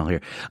channel here.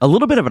 A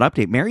little bit of an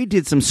update. Mary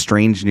did some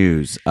strange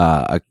news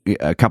a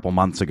couple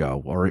months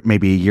ago, or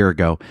maybe a year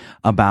ago,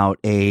 about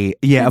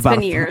It's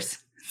been years.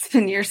 It's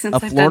been years since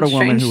a Florida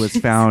woman who was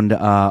found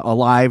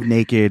alive,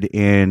 naked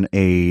in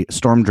a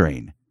storm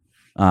drain.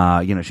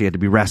 She had to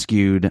be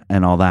rescued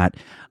and all that.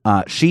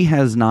 She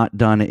has not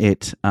done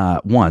it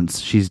once.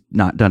 She's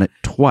not done it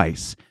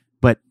twice.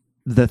 But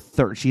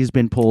she's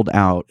been pulled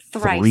out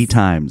three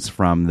times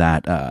from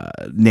that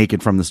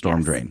naked from the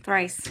storm drain.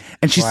 Thrice.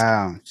 And she's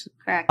correct.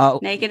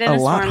 Naked in a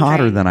lot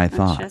hotter than I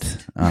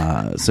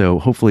thought. So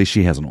hopefully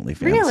she has an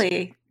OnlyFans.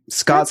 Really?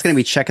 Scott's going to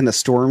be checking the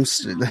storm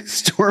drain.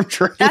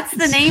 That's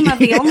the name of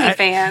the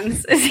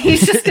OnlyFans.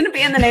 He's just going to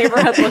be in the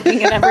neighborhood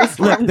looking at every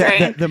storm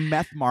drain. The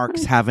meth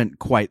marks haven't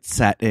quite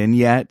set in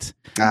yet.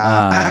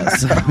 Wow.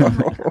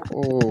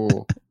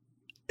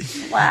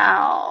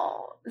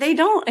 They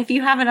don't if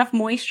you have enough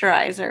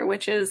moisturizer,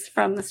 which is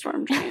from the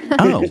storm drain.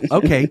 Oh,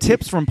 okay.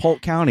 Tips from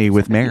Polk County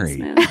with Mary.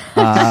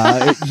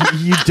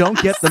 You don't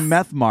get the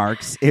meth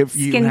marks if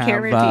you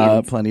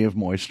have plenty of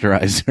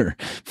moisturizer.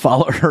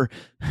 Follow her.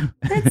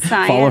 That's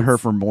science. Follow her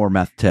for more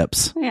meth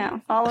tips. Yeah,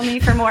 follow me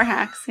for more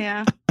hacks.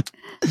 Yeah.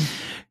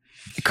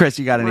 Chris,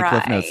 you got any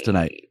Cliff Notes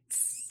tonight?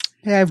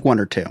 Yeah, I have one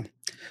or two.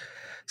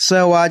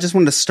 So I just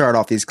wanted to start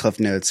off these cliff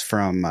notes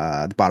from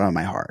the bottom of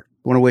my heart.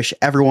 I want to wish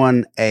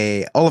everyone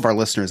all of our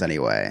listeners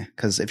anyway,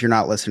 because if you're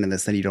not listening to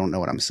this, then you don't know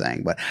what I'm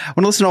saying. But I want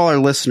to listen to all our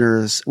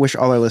listeners, wish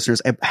all our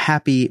listeners a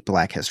happy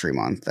Black History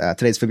Month.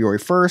 Today's February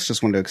 1st.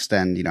 Just wanted to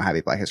extend,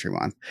 happy Black History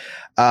Month.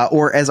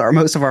 Or as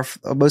most of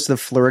the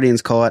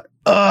Floridians call it,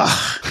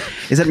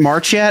 is it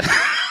March yet?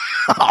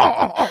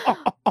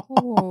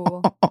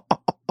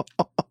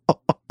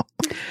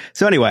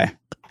 So anyway.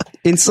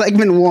 In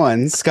segment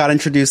 1, Scott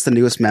introduced the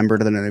newest member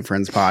to the No New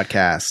Friends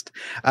podcast.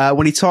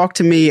 When he talked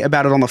to me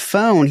about it on the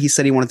phone, he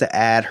said he wanted to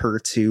add her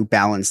to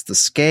balance the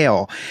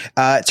scale.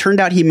 It turned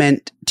out he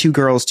meant 2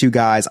 girls, 2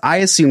 guys. I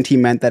assumed he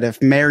meant that if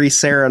Mary,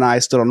 Sarah, and I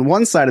stood on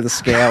one side of the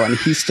scale and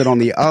he stood on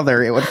the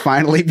other, it would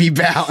finally be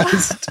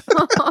balanced.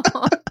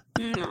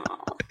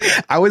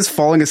 I was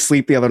falling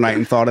asleep the other night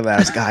and thought of that. I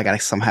was like, I gotta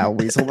somehow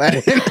weasel that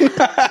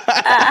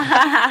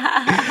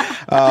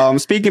in.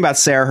 Speaking about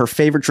Sarah, her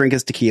favorite drink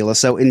is tequila.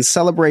 So in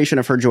celebration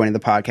of her joining the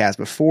podcast,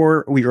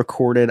 before we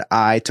recorded,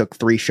 I took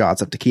 3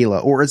 shots of tequila,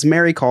 or as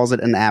Mary calls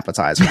it, an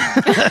appetizer.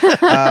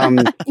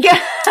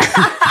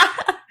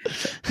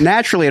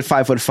 Naturally, at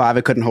 5'5",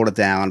 I couldn't hold it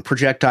down.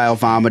 Projectile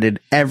vomited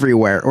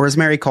everywhere, or as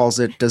Mary calls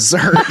it,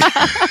 dessert.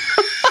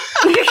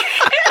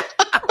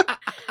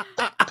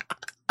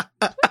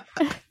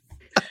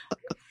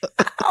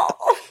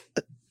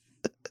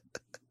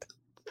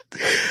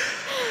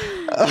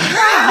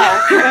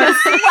 Wow, Chris.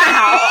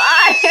 Wow.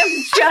 I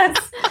am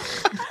just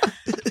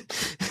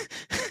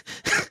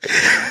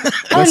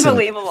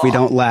unbelievable. If we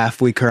don't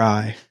laugh, we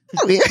cry.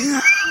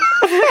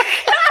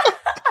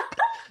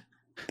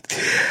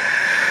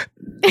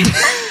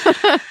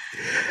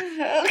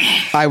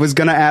 I was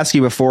going to ask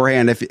you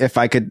beforehand if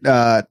I could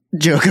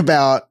joke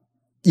about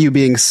you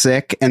being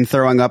sick and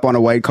throwing up on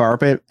a white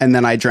carpet, and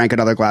then I drank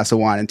another glass of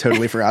wine and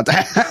totally forgot to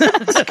ask.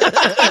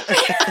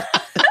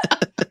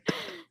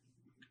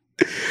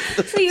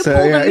 So you pulled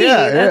a me.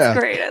 That's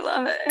great. I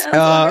love it.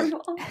 That's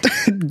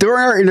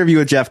during our interview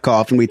with Jeff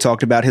Coffin, we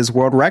talked about his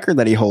world record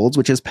that he holds,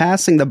 which is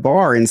passing the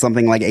bar in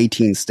something like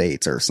 18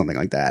 states or something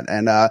like that.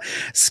 And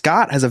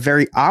Scott has a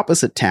very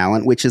opposite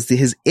talent, which is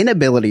his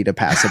inability to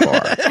pass a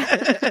bar.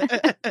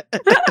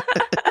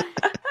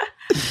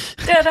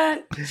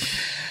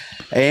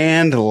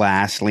 And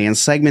lastly, in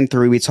segment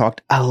 3, we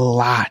talked a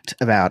lot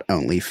about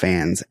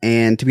OnlyFans.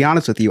 And to be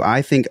honest with you,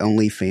 I think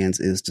OnlyFans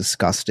is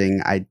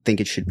disgusting. I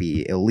think it should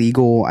be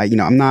illegal.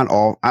 I'm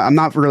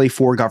not really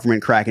for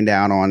government cracking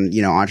down on,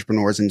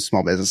 entrepreneurs and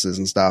small businesses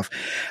and stuff.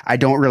 I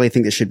don't really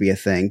think this should be a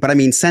thing. But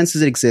since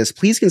it exists,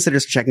 please consider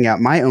checking out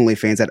my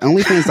OnlyFans at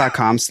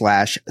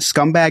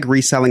onlyfans.com/scumbag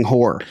reselling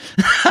whore.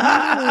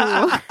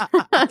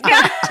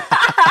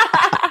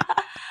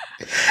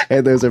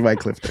 And those are my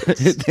cliff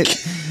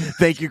notes.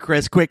 Thank you,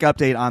 Chris. Quick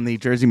update on the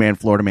Jersey Man,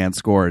 Florida Man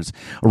scores.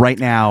 Right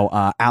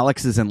now,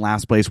 Alex is in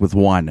last place with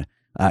 1.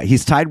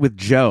 He's tied with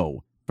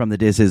Joe from the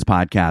Diz His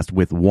podcast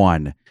with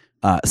 1.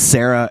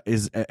 Sarah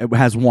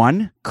has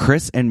 1.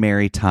 Chris and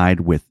Mary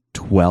tied with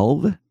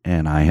 12,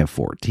 and I have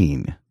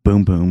 14.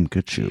 Boom, boom,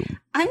 ka-choom.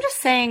 I'm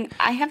just saying,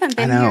 I haven't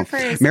been here for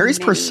as Mary's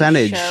many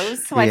percentage.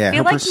 shows, so I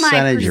feel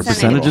like your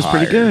percentage is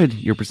pretty good.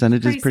 Your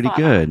percentage is pretty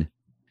good.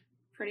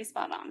 Pretty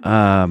spot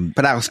on.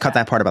 But I was cut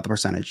that part about the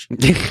percentage. One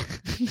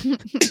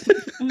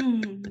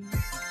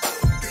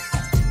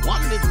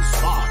little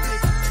spark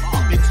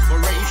of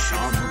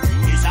inspiration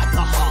is at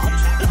the heart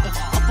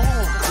of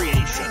all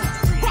creation,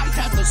 right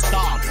at the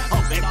start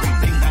of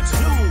everything that's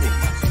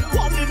new.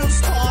 One little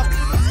spark.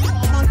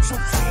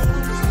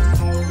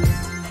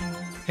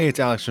 Hey, it's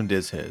Alex from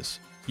Diz His.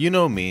 You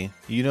know me,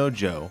 you know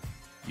Joe,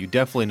 you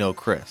definitely know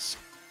Chris,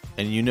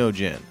 and you know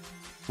Jen.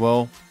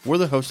 Well, we're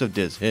the hosts of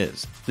Diz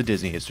His, the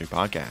Disney History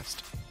Podcast.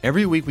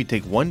 Every week we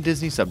take one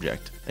Disney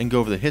subject and go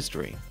over the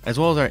history, as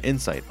well as our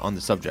insight on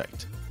the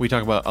subject. We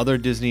talk about other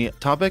Disney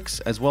topics,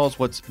 as well as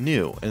what's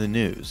new in the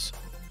news.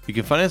 You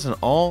can find us on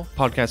all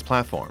podcast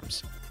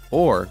platforms,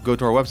 or go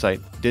to our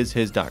website,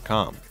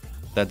 dizhiz.com.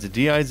 That's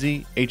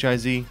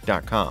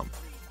DIZHIZ.com.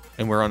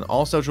 And we're on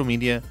all social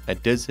media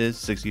at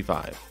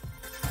DizHiz65.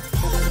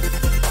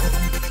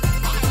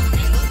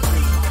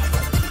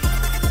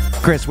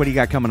 Chris, what do you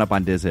got coming up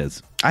on Diz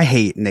His? I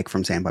hate Nick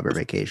from Sandpiper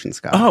Vacation,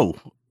 Scott. Oh,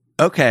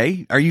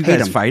 okay. Are you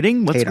guys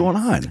fighting? What's going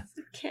on?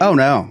 Oh,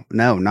 no,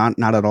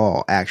 not at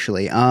all,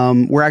 actually.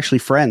 We're actually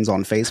friends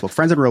on Facebook,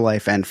 friends in real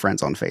life and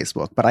friends on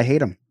Facebook, but I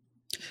hate him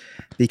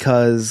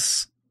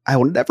because I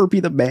will never be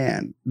the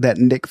man that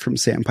Nick from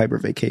Sandpiper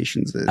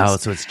Vacations is. Oh,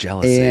 so it's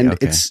jealousy. And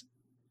it's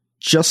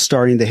just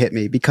starting to hit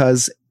me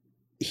because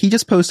he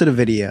just posted a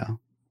video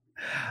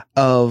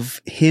of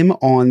him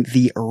on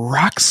the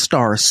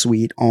Rockstar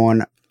Suite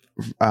on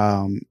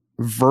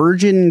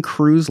Virgin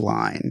Cruise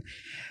Line.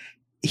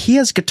 He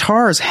has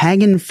guitars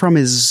hanging from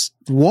his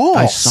wall.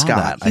 I saw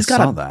Scott. That. He's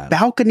got a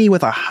balcony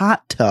with a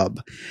hot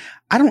tub.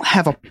 I don't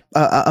have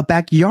a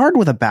backyard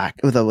with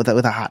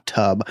a hot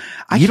tub.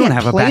 You don't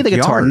have play a backyard. The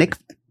guitar.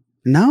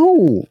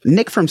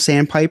 Nick from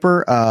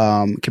Sandpiper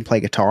can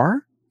play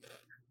guitar.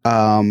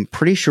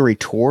 Pretty sure he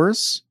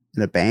tours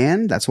in a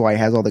band. That's why he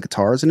has all the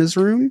guitars in his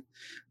room.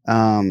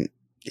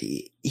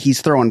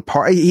 he's throwing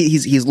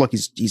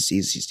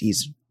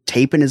he's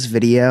taping his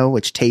video,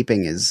 which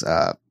taping is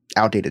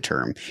outdated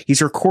term.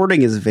 He's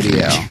recording his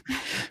video,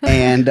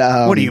 and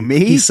what do you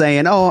mean? He's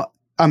saying, "Oh,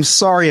 I'm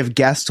sorry if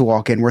guests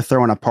walk in. We're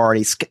throwing a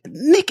party."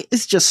 Nick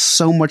is just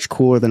so much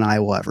cooler than I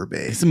will ever be.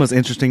 He's the most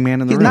interesting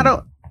man in the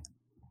room.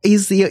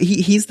 He's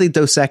the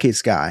Dos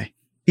Equis guy.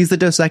 He's the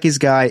Dos Equis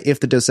guy if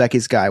the Dos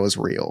Equis guy was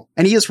real.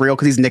 And he is real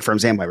because he's Nick from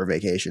Sandpiper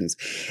Vacations.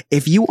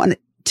 If you want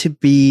to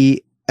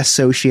be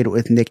associated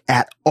with Nick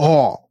at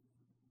all,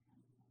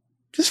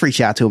 just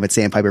reach out to him at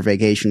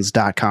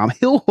sandpipervacations.com.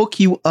 He'll hook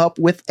you up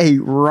with a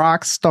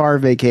rock star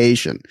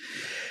vacation.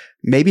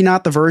 Maybe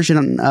not the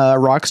version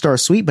Rockstar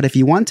Suite, but if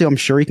you want to, I'm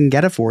sure he can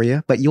get it for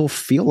you. But you'll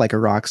feel like a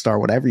rock star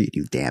whatever you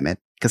do, damn it,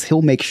 because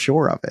he'll make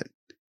sure of it.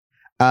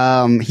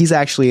 He's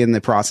actually in the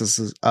process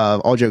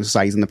of, all jokes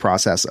aside, he's in the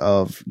process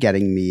of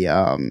getting me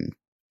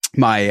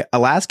my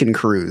Alaskan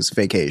cruise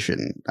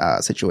vacation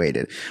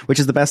situated, which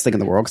is the best thing in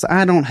the world because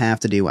I don't have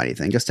to do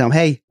anything. Just tell him,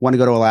 hey, want to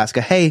go to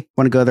Alaska? Hey,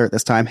 want to go there at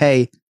this time?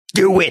 Hey,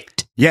 do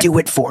it. Yeah. Do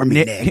it for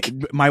me,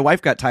 Nick. My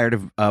wife got tired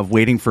of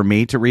waiting for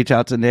me to reach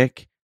out to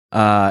Nick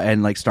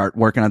and like start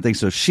working on things.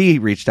 So she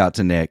reached out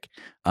to Nick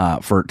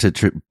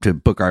to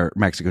book our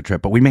Mexico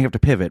trip, but we may have to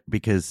pivot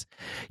because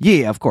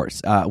of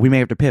course, we may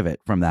have to pivot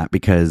from that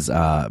because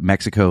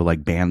Mexico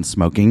like banned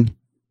smoking.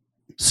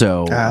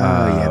 So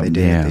they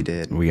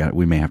did.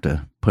 We may have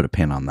to put a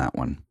pin on that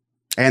one.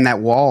 And that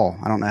wall,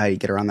 I don't know how you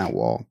get around that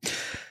wall.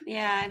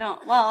 Yeah, I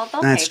don't. Well,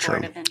 they'll That's pay true.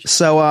 for it eventually.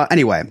 So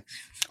anyway,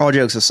 all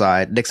jokes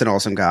aside, Nick's an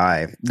awesome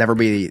guy. I'll never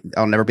be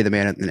the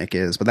man that Nick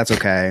is, but that's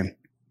okay.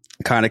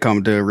 Kind of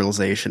come to a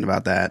realization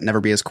about that.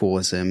 Never be as cool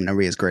as him, never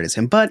be as great as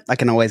him, but I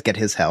can always get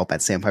his help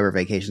at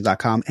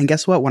sandpipervacations.com. And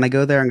guess what? When I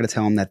go there, I'm going to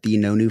tell him that the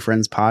No New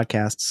Friends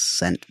podcast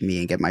sent me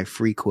and get my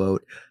free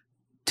quote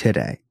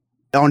today.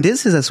 On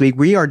Diz this week,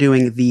 we are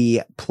doing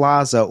the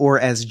Plaza, or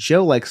as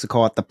Joe likes to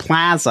call it, the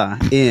Plaza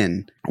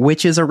Inn,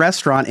 which is a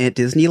restaurant at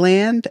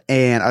Disneyland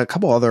and a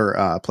couple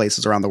other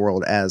places around the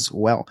world as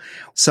well.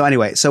 So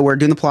anyway, we're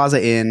doing the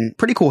Plaza Inn.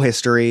 Pretty cool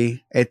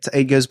history. It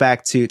ties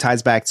back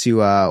to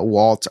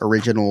Walt's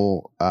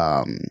original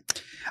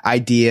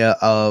idea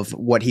of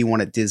what he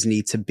wanted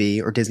Disney to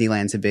be, or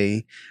Disneyland to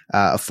be.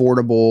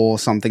 Affordable,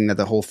 something that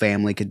the whole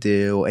family could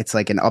do. It's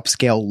like an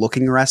upscale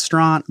looking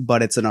restaurant,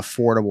 but it's an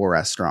affordable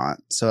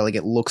restaurant. So like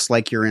it looks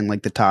like you're in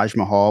like the Taj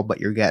Mahal, but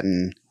you're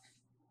getting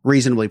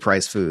reasonably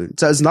priced food.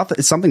 So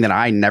it's something that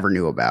I never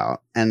knew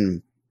about.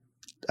 And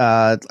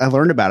I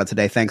learned about it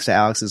today thanks to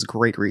Alex's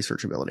great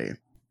research ability.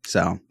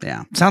 So,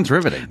 yeah. Sounds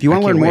riveting. If you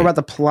want to learn more about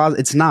the Plaza,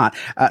 it's not.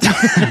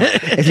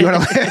 If you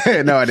want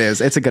to, no, it is.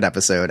 It's a good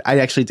episode. I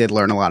actually did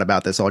learn a lot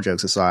about this, all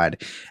jokes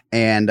aside.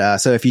 And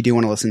so if you do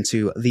want to listen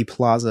to the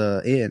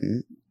Plaza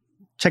Inn,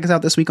 check us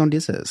out this week on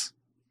DizHiz.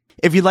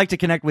 If you'd like to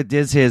connect with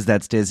DizHiz,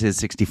 that's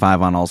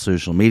DizHiz65 on all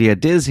social media,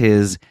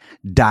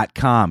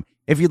 DizHiz.com.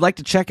 If you'd like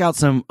to check out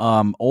some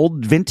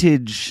old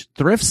vintage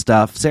thrift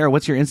stuff, Sarah,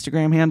 what's your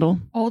Instagram handle?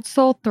 Old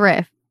Soul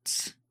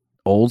Thrifts.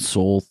 Old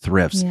Soul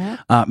Thrifts.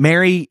 Yeah.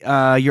 Mary,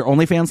 your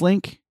OnlyFans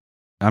link?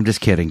 I'm just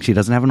kidding. She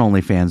doesn't have an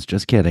OnlyFans.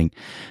 Just kidding.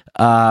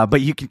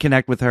 But you can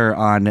connect with her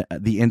on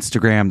the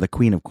Instagram, the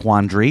Queen of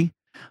Quandary.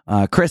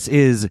 Chris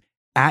is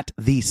at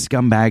the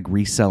Scumbag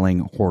Reselling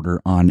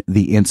Hoarder on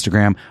the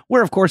Instagram.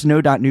 We're, of course,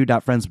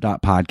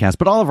 no.new.friends.podcast,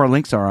 but all of our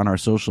links are on our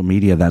social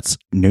media. That's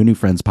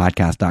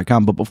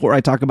nonewfriendspodcast.com. But before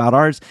I talk about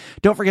ours,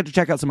 don't forget to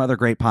check out some other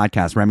great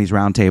podcasts. Remy's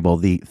Roundtable,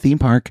 the theme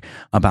park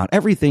about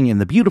everything in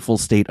the beautiful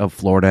state of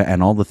Florida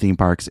and all the theme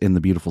parks in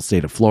the beautiful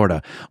state of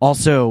Florida.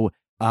 Also,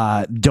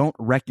 Don't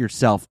Wreck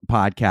Yourself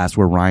podcast,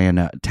 where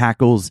Ryan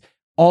tackles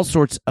all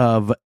sorts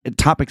of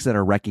topics that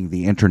are wrecking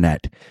the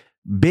internet.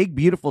 Big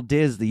Beautiful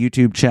Diz, the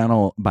YouTube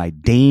channel by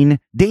Dane.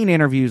 Dane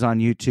interviews on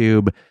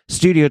YouTube.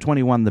 Studio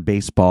 21, the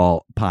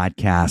baseball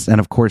podcast.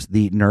 And, of course,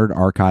 the Nerd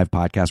Archive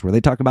podcast, where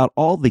they talk about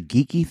all the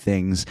geeky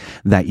things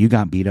that you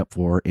got beat up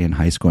for in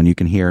high school. And you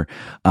can hear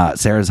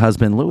Sarah's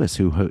husband, Lewis,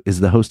 who is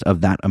the host of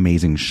that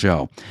amazing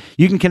show.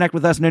 You can connect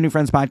with us,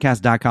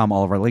 nonewfriendspodcast.com.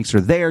 All of our links are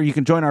there. You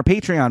can join our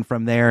Patreon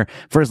from there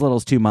for as little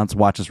as 2 months.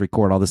 Watch us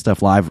record all this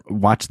stuff live.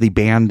 Watch the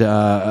band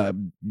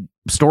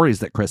stories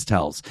that Chris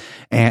tells,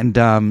 and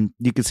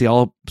you can see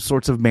all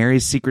sorts of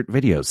Mary's secret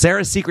videos,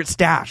 Sarah's secret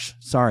stash.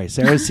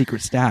 Sarah's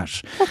secret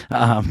stash.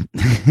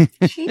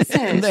 Jesus.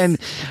 And then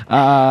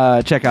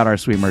check out our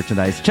sweet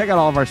merchandise. Check out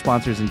all of our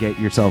sponsors and get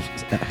yourself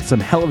some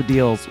hell of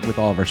deals with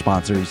all of our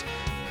sponsors.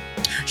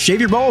 Shave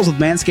your balls with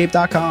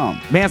Manscaped.com.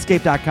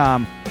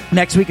 Manscaped.com.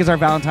 Next week is our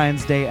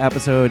Valentine's Day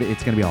episode.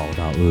 It's going to be all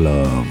about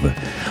love.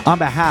 On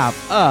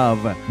behalf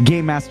of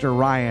Game Master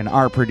Ryan,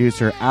 our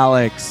producer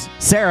Alex,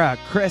 Sarah,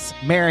 Chris,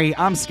 Mary,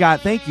 I'm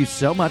Scott. Thank you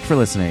so much for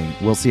listening.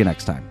 We'll see you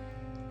next time.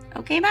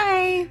 Okay,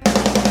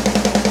 bye.